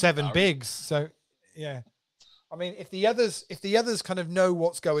Ryan's got 7 bigs. So yeah. I mean, if the others kind of know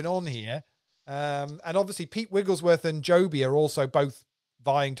what's going on here, and obviously Pete Wigglesworth and Joby are also both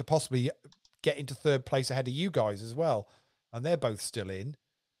vying to possibly get into 3rd place ahead of you guys as well, and they're both still in.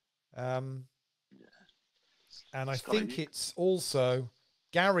 And I think it's also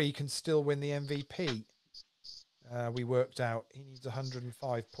Gary can still win the MVP. We worked out he needs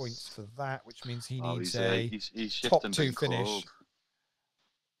 105 points for that, which means he needs he's top 2 finish. Cold.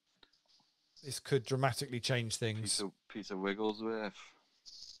 This could dramatically change things. Peter Wigglesworth.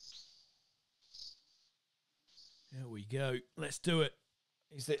 There we go. Let's do it.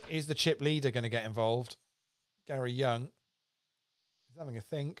 Is the chip leader going to get involved? Gary Young. He's having a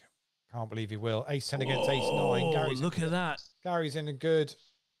think. Can't believe he will. Ace 10 against Ace 9. Gary's look at that. Gary's in a good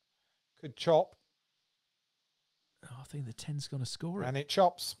chop. Oh, I think the 10's going to score it. And it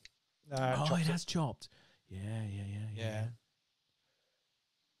chops. It has chopped. Yeah.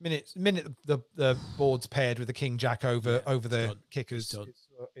 Minute the board's paired with the King Jack over the kickers,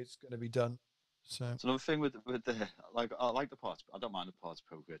 it's going to be done. So it's another thing with the I like the parts. I don't mind the parts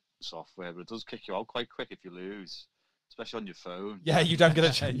poker software, but it does kick you out quite quick if you lose, especially on your phone. Yeah, you don't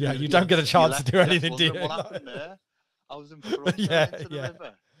get a you don't get a chance to do anything. Do you? What happened there? I was in front into the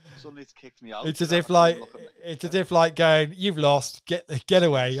river. Suddenly it's kicked me out. It's as if going, you've lost. Get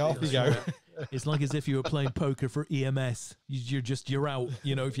away. Off you go. It's like as if you were playing poker for EMS. You're out.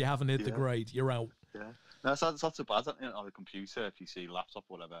 You know, if you haven't hit the grade, you're out. Yeah, no, it's not so bad on a computer, PC, laptop,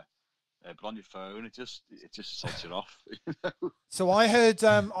 whatever. But on your phone, it just sets you off. You know? So I heard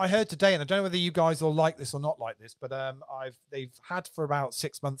today, and I don't know whether you guys will like this or not like this, but they've had for about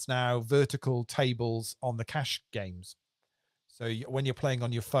 6 months now vertical tables on the cash games. So when you're playing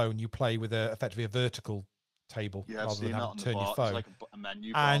on your phone, you play with effectively a vertical table rather than having to turn your phone. Like a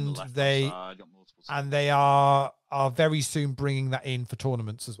menu and they are very soon bringing that in for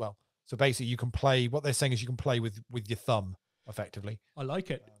tournaments as well. So basically, you can play. What they're saying is you can play with your thumb effectively. I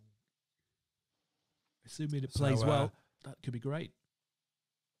like it. Assuming it plays well, that could be great.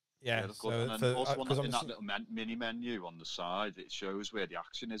 Yeah. Also in that little mini menu on the side, it shows where the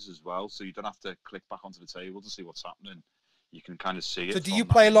action is as well, so you don't have to click back onto the table to see what's happening. You can kind of see it. So do you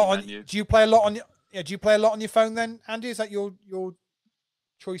play a lot on? Do you play a lot on? Do you play a lot on your phone then, Andy? Is that your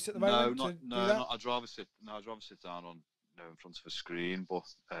choice at the moment? No. I'd rather sit down on in front of a screen. But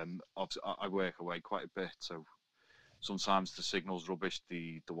obviously I work away quite a bit, so sometimes the signal's rubbish,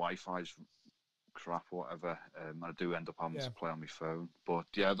 the Wi-Fi's crap or whatever. I do end up having to play on my phone. But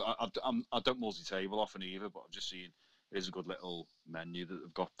yeah, I don't multi-table often either. But I've just seen there's a good little menu that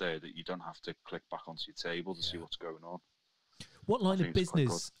they've got there that you don't have to click back onto your table to see what's going on. What line of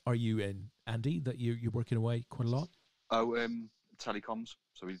business are you in, Andy, that you're working away quite a lot? Oh, telecoms.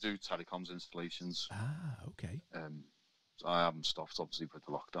 So we do telecoms installations. Ah, okay. So I haven't stopped, obviously, with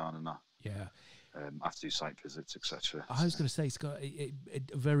the lockdown and that. Yeah. I have to do site visits, etc. I was going to say it's got a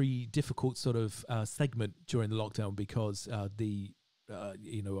very difficult sort of segment during the lockdown because I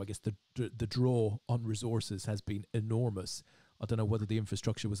guess the draw on resources has been enormous. I don't know whether the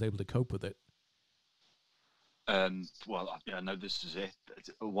infrastructure was able to cope with it. Well, yeah, no, this is it.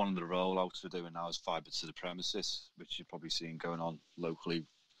 One of the rollouts we're doing now is fibre to the premises, which you're probably seeing going on locally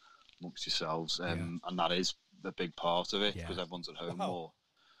amongst yourselves, and that is a big part of it because everyone's at home more.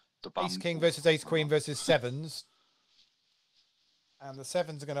 Ace King versus Ace Queen versus sevens, and the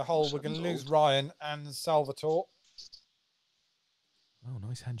sevens are going to hold. We're going to lose Ryan and Salvatore. Oh,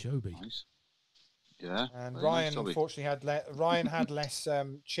 nice hand, Joby. Nice. Yeah, and Ryan nice, unfortunately had less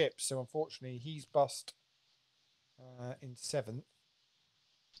chips, so unfortunately he's bust in seventh,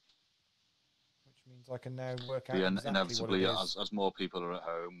 which means I can now work out exactly inevitably what it is. as more people are at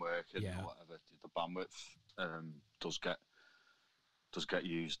home working or whatever, the bandwidth does get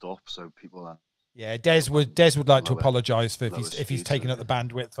used up, so people are. Yeah, Des would like to apologise for if he's taken up the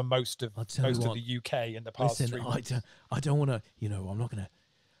bandwidth for most of the UK in the past 3 months. I don't want to. I'm not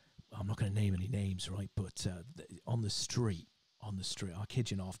going to name any names, right? But on the street, I kid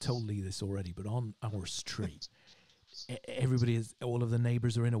you not, I've told Lee this already, but on our street, all of the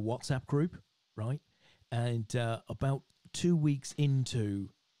neighbours are in a WhatsApp group, right? And about 2 weeks into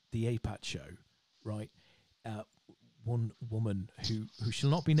the APAT show, right? One woman who shall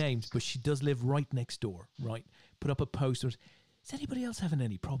not be named, but she does live right next door, right? Put up a post. Is anybody else having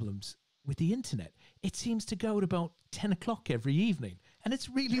any problems with the internet? It seems to go at about 10 o'clock every evening, and it's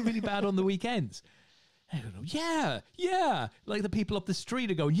really, really bad on the weekends. I go, yeah. Like the people up the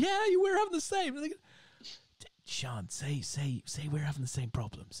street are going, yeah, we're having the same. Go, Sean, say we're having the same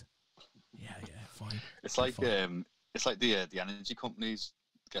problems. Yeah, fine. It's like the energy companies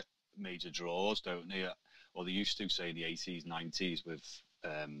get major draws, don't they? Or they used to, say, in the 80s, 90s with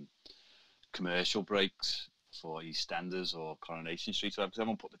commercial breaks for EastEnders or Coronation Street, because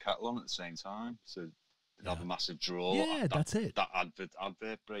everyone put the kettle on at the same time, so they'd have a massive draw. Yeah, that's it. That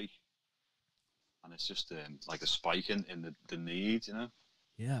advert break, and it's just like a spike in the need,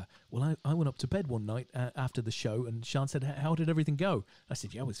 Yeah. Well, I went up to bed one night after the show, and Sean said, "How did everything go?" I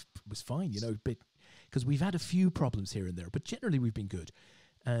said, "Yeah, it was fine, because we've had a few problems here and there, but generally we've been good."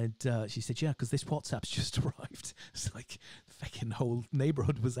 And she said, yeah, because this WhatsApp's just arrived. It's like the fucking whole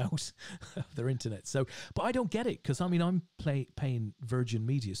neighborhood was out of their internet. So, but I don't get it, because I'm paying Virgin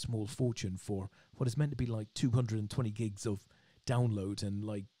Media a small fortune for what is meant to be like 220 gigs of download and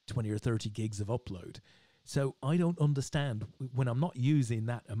like 20 or 30 gigs of upload. So I don't understand when I'm not using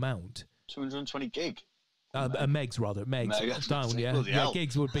that amount. 220 gig? Megs rather. Megs. Down, yeah.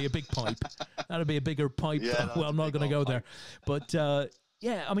 Gigs would be a big pipe. That'd be a bigger pipe. Yeah, well, I'm not going to go there. But...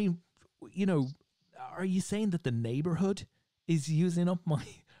 yeah, are you saying that the neighborhood is using up my...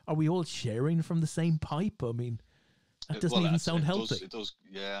 Are we all sharing from the same pipe? That doesn't even sound healthy. It does.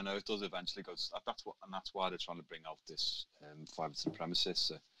 Yeah, no, it does eventually go. That's why they're trying to bring out this fibre to the premises.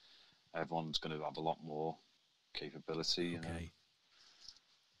 So everyone's going to have a lot more capability. Okay.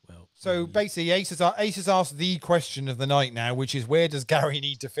 Well, so basically, Ace has asked the question of the night now, which is, where does Gary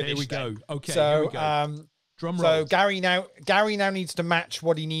need to finish? Here we go. Okay. So, here we go. Drum roll. So Gary now needs to match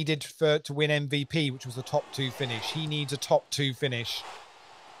what he needed to win MVP, which was the top 2 finish. He needs a top 2 finish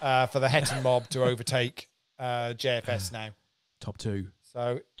for the Hetton mob to overtake JFS now. Top 2.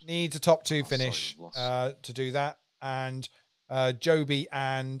 So needs a top 2 finish to do that, and Joby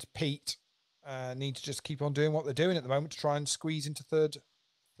and Pete need to just keep on doing what they're doing at the moment to try and squeeze into third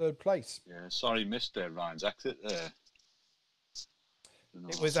place. Yeah, sorry, missed Ryan's exit there.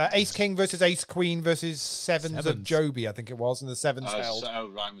 It was Ace King versus Ace Queen versus sevens of Joby, I think it was, and the sevens held. So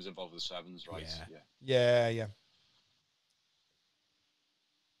Ryan was involved with the sevens, right? Yeah.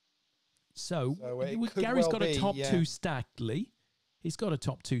 So Gary's got a top 2 stack, Lee. He's got a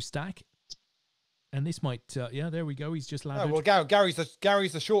top 2 stack, and this might. There we go. He's just landed. Oh, well, Gary's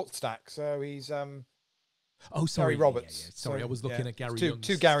the short stack, so he's Oh, sorry, Gary Roberts. Yeah. Sorry, I was looking at Gary. Two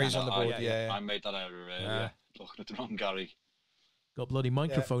Garys on the board. Yeah. I made that error earlier. Looking at the wrong Gary. Got bloody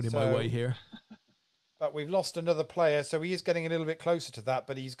microphone in my way here. But we've lost another player, so he is getting a little bit closer to that.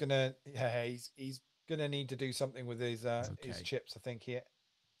 But he's gonna gonna need to do something with his chips, I think here.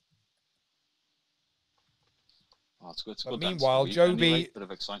 Oh, it's good. It's But good. meanwhile, Joby, anyway, bit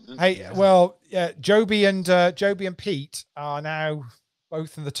of excitement. hey, well, yeah, Joby and Pete are now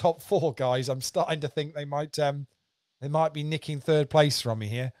both in the top 4, guys. I'm starting to think they might be nicking 3rd place from me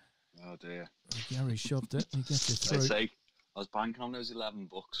here. Oh dear. Gary shoved it. He gets it I through. say, I was banking on those $11.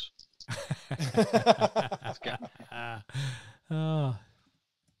 Oh.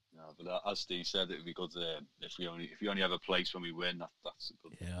 No, but as Steve said, it would be good if we only have a place when we win. That's a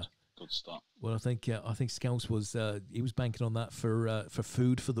good start. Well, I think Scouts was he was banking on that for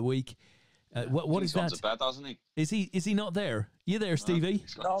food for the week. What is that? He's gone to bed, hasn't he? Is he not there? You there, Stevie?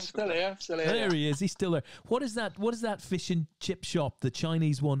 No, I'm still here. There he is. He's still there. What is that? What is that fish and chip shop, the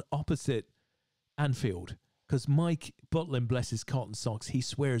Chinese one opposite Anfield? Because Mike Butlin, bless his cotton socks, he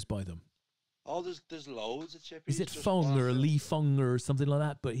swears by them. Oh, there's loads of chippies. Is it Fung or Lee Fung or something like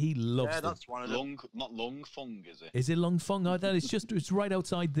that? But he loves them. That's one of them. Not Lung Fung, is it? Is it Lung Fung? Oh, that is it's right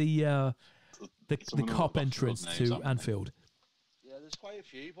outside the cop entrance to Anfield. Yeah, there's quite a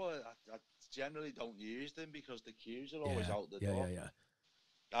few, but I generally don't use them because the queues are always out the door. Yeah.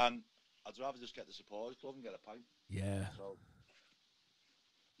 And I'd rather just get the supporters club and get a pint. Yeah. So,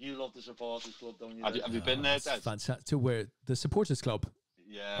 you love the supporters club, don't you? Have you been there, Des? Fantastic. To where the supporters club?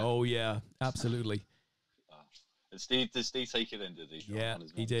 Yeah. Oh yeah, absolutely. Did Steve take it in, did he? Yeah,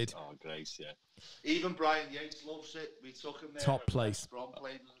 he did. Oh, great, yeah. Even Brian Yates loves it. We took him there. Top place.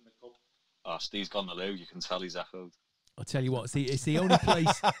 Playing in the cup. Oh, Steve's gone the loo. You can tell he's echoed. I'll tell you what. See, it's the only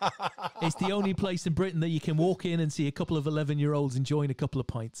place. It's the only place in Britain that you can walk in and see a couple of 11-year-olds enjoying a couple of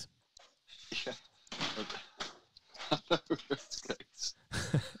pints. Yeah.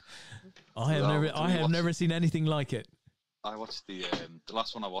 I have never seen anything like it. I watched the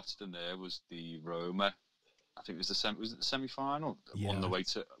last one I watched in there was the Roma. I think it was the semi-final. Yeah. On the way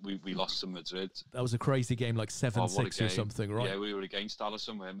to we lost to Madrid. That was a crazy game, like 7-6 or something, right? Yeah, we were against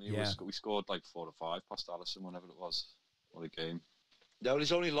Alisson. Yeah. We scored like 4 or 5 past Alisson, whenever it was. What a game! No,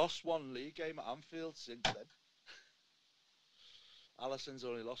 he's only lost one league game at Anfield since then. Alisson's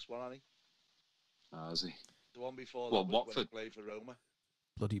only lost one, hasn't he? Has he? The one before Well, that was when he Watford played for Roma.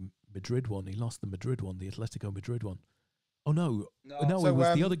 Bloody Madrid one. He lost the Madrid one, the Atletico Madrid one. Oh no, No, it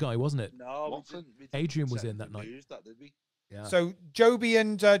was the other guy, wasn't it? No, we didn't Adrian was in that night. Use that, did we? Yeah. So Joby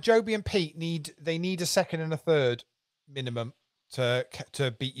and Pete need a 2nd and a 3rd minimum to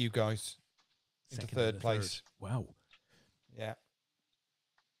beat you guys into 3rd place. Wow. Yeah.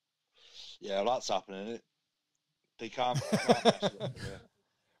 Yeah, well, that's happening, isn't it? They can't mess it up, yeah.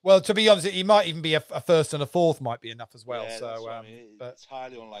 Well, to be honest, it might even be a 1st and a 4th might be enough as well. Yeah, so, I mean. but It's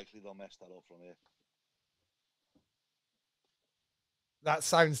highly unlikely they'll mess that up from here. that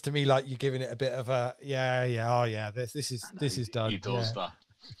sounds to me like you're giving it a bit of a this is done. He does that.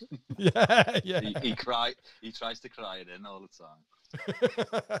 Yeah. He tries to cry it in all the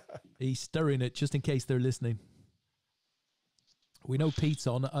time. He's stirring it just in case they're listening. We know Pete's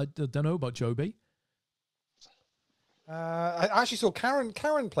on. I don't know about Joby. I actually saw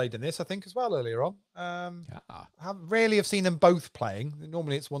Karen played in this, I think, as well earlier on. I rarely have seen them both playing.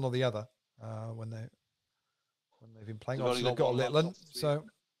 Normally it's one or the other when they've been playing. Obviously they've got a little one, so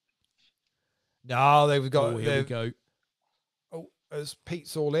no, they've got. Oh, here we go. Oh, as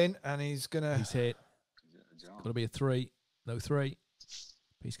Pete's all in, and he's hit. Got to be a 3. No 3.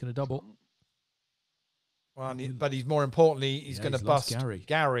 Pete's gonna double. Well, but he's more importantly, he's going to bust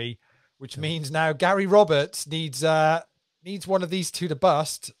Gary, which means now Gary Roberts needs one of these two to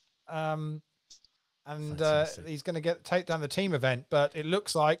bust, and he's going to take down the team event. But it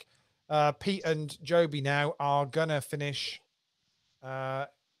looks like Pete and Joby now are going to finish.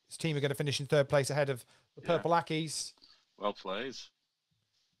 His team are going to finish in 3rd place ahead of the Purple Lackeys. Well played.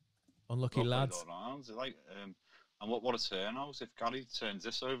 Unlucky lads. Like, and what a turnout. If Gary turns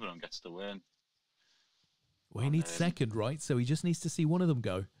this over and gets the win. Well, he needs 2nd, right? So he just needs to see one of them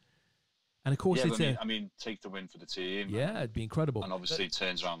go. And of course, I mean, take the win for the team. Yeah, it'd be incredible. And obviously, it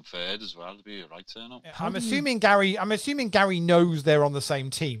turns around 3rd as well to be a right turn up. I'm assuming Gary knows they're on the same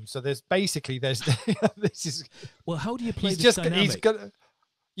team. So there's this is. Well, how do you play this dynamic? He's got.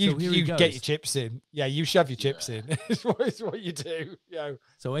 You get your chips in. Yeah, you shove your chips in. It's what you do. You know,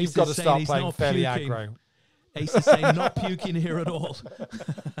 so you've got to start playing fairly aggro. Ace is saying not puking here at all.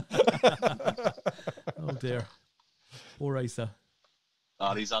 Oh dear, poor Asa.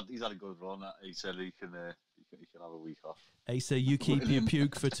 He's had a good run. He said he can have a week off. Asa, you keep your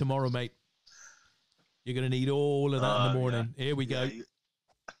puke for tomorrow, mate. You're going to need all of that in the morning. Yeah. Here we go. Yeah.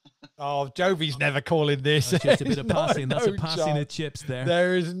 Oh, Joby's never calling this. That's just a bit of passing. That's a passing of chips there.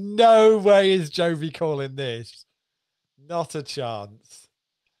 There is no way is Joby calling this. Not a chance.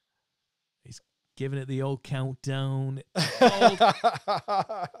 He's giving it the old countdown.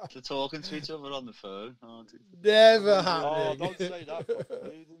 They're talking to each other on the phone. Never Oh, happening. don't say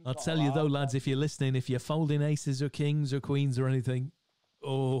that. I'll tell you though, lads, if you're listening, if you're folding aces or kings or queens or anything,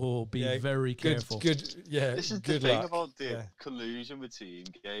 be very careful. Good. Yeah. This is good the thing luck. about the collusion with team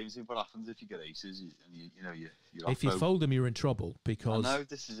games. What happens if you get aces and you're If you fold them, you're in trouble because I know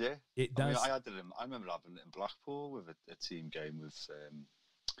this is it. It does. I remember having it in Blackpool with a team game with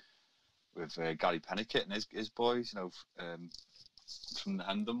Gary Pennickett and his boys, from the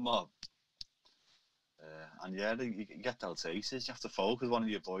Hendon mob. And yeah, you get dealt aces. You have to fold because one of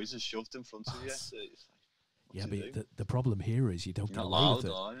your boys is shoved in front of you. So it's like, but the problem here is you don't you're get not away with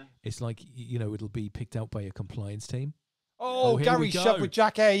allowed, it. are you? It's like, it'll be picked out by a compliance team. Oh, here Gary we go. shoved with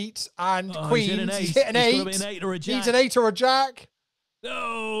Jack 8 and Queens. He's He's hit an It's 8. gotta be an 8 or a jack. Needs an 8 or a jack.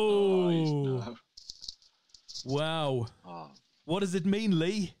 No. No. Wow. Oh, What does it mean,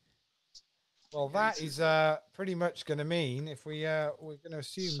 Lee? Well, that is pretty much going to mean if we're going to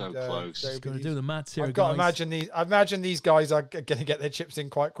assume So close. Joe, Going to these- do the maths here, I've got to guys. imagine these guys are going to get their chips in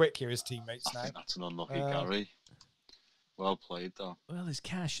quite quick here as teammates I now. think that's an unlucky Gary. Well played, though. Well, there's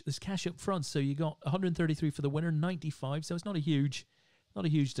cash. There's cash up front, so you got 133 for the winner, 95. So it's not a huge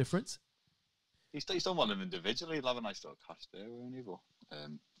difference. He's done one of them individually. He'll have a nice little cash there, won't he? But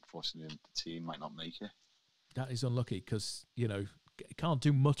unfortunately, the team might not make it. That is unlucky because can't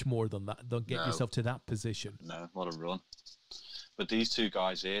do much more than that. Don't get No. yourself to that position. No, what a run. But these two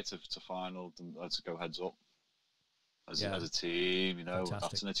guys here to final, let's go heads up. As a team, Fantastic.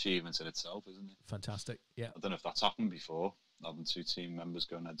 that's an achievement in itself, isn't it? Fantastic. Yeah. I don't know if that's happened before, having two team members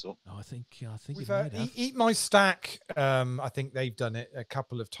going heads up. No, I think We've, it might have. Eat My Stack, I think they've done it a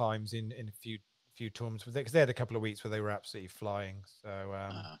couple of times in a few tournaments with it because they had a couple of weeks where they were absolutely flying. So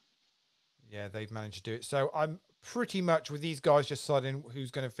yeah, they've managed to do it. So I'm pretty much with these guys just deciding who's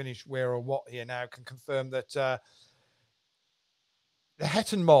going to finish where or what here now can confirm that the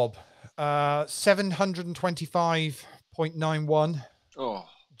Hetton mob 725.91. Oh,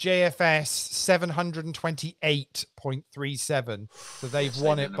 JFS 728.37. So they've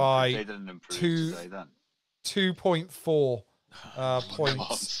won it by They didn't improve two- today then. 2.4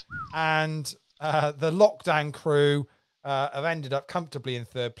 points. And the lockdown crew have ended up comfortably in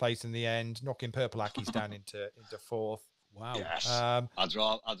third place in the end, knocking Purple Ackies down into fourth. Wow. Yes. Um, I'd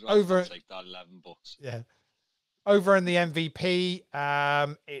rather over- take that $11. Yeah. Over in the MVP,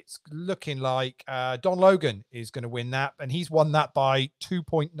 it's looking like Don Logan is going to win that, and he's won that by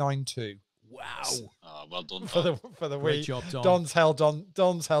 2.92 Wow. Well done. for Don. the Great week. job, Don. Don's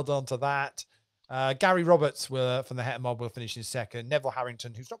held on to that. Gary Roberts from the Hetton mob will finish in second. Neville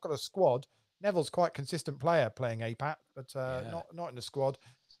Harrington, who's not got a squad. Neville's quite a consistent player playing APAT, but not in the squad.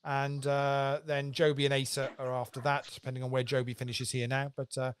 And then Joby and Asa are after that, depending on where Joby finishes here now.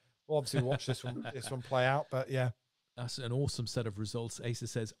 But we'll obviously watch this one play out. But yeah, That's an awesome set of results. Asa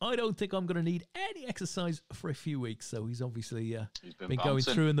says, I don't think I'm going to need any exercise for a few weeks. So he's obviously He's been going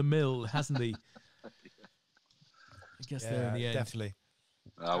bouncing. through in the mill, hasn't he? I guess there in the end. definitely.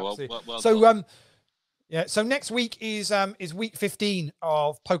 Well So done. so next week is week 15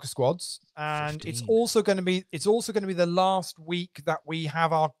 of Poker Squads, and 15. it's also going to be the last week that we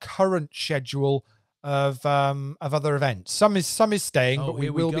have our current schedule of other events. Some is staying, Oh, but we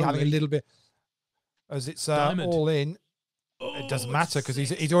here we will be go, having a Lee. little bit as it's Diamond. all in. Oh, It doesn't it's matter because six.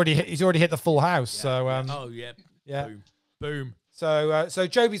 he's already hit the full house. So Oh, yeah. yeah. Boom. Boom. So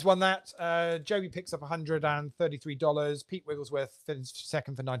Joby's won that. Joby picks up $133. Pete Wigglesworth finished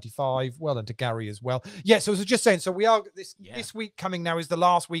second for 95. Well done to Gary as well. Yeah, so I was just saying, so we are this week coming now is the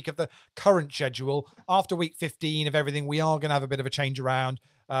last week of the current schedule. After week 15 of everything, we are going to have a bit of a change around.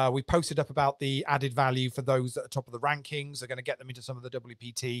 We posted up about the added value for those at the top of the rankings. They're going to get them into some of the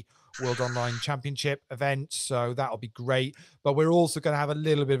WPT World Online Championship events. So that'll be great. But we're also going to have a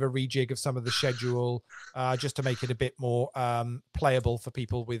little bit of a rejig of some of the schedule just to make it a bit more playable for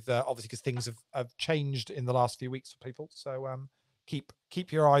people with obviously because things have changed in the last few weeks for people. So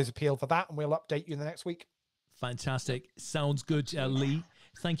keep your eyes peeled for that and we'll update you in the next week. Fantastic. Sounds good, Lee.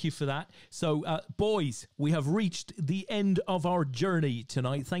 Thank you for that. So, boys, we have reached the end of our journey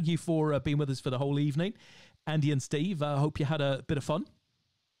tonight. Thank you for being with us for the whole evening. Andy and Steve, I hope you had a bit of fun.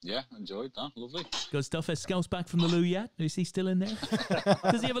 Yeah, enjoyed that. Lovely. Good stuff. Is Scouse back from the loo yet? Is he still in there?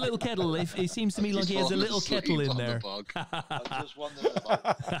 Does he have a little kettle? It seems to me like he has a little kettle in there. I just wondered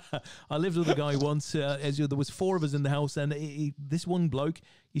about I lived with a guy once. There was 4 of us in the house, and this one bloke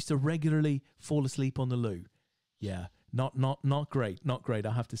used to regularly fall asleep on the loo. Yeah. Not great. Not great,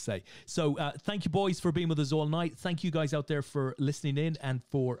 I have to say. So thank you, boys, for being with us all night. Thank you guys out there for listening in and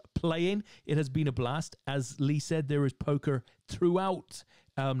for playing. It has been a blast. As Lee said, there is poker throughout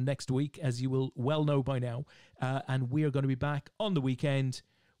next week, as you will well know by now. And we are going to be back on the weekend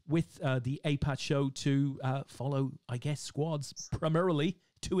with the APAT show to follow, I guess, squads primarily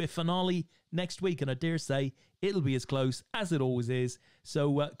to a finale next week. And I dare say it'll be as close as it always is.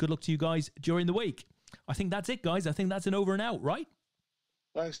 So good luck to you guys during the week. I think that's it, guys. I think that's an over and out, right?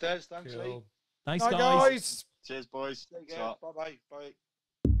 Thanks, Des. Thanks, Lee. Thanks, Bye, guys. guys. Cheers, boys. Take care. Bye-bye. Bye.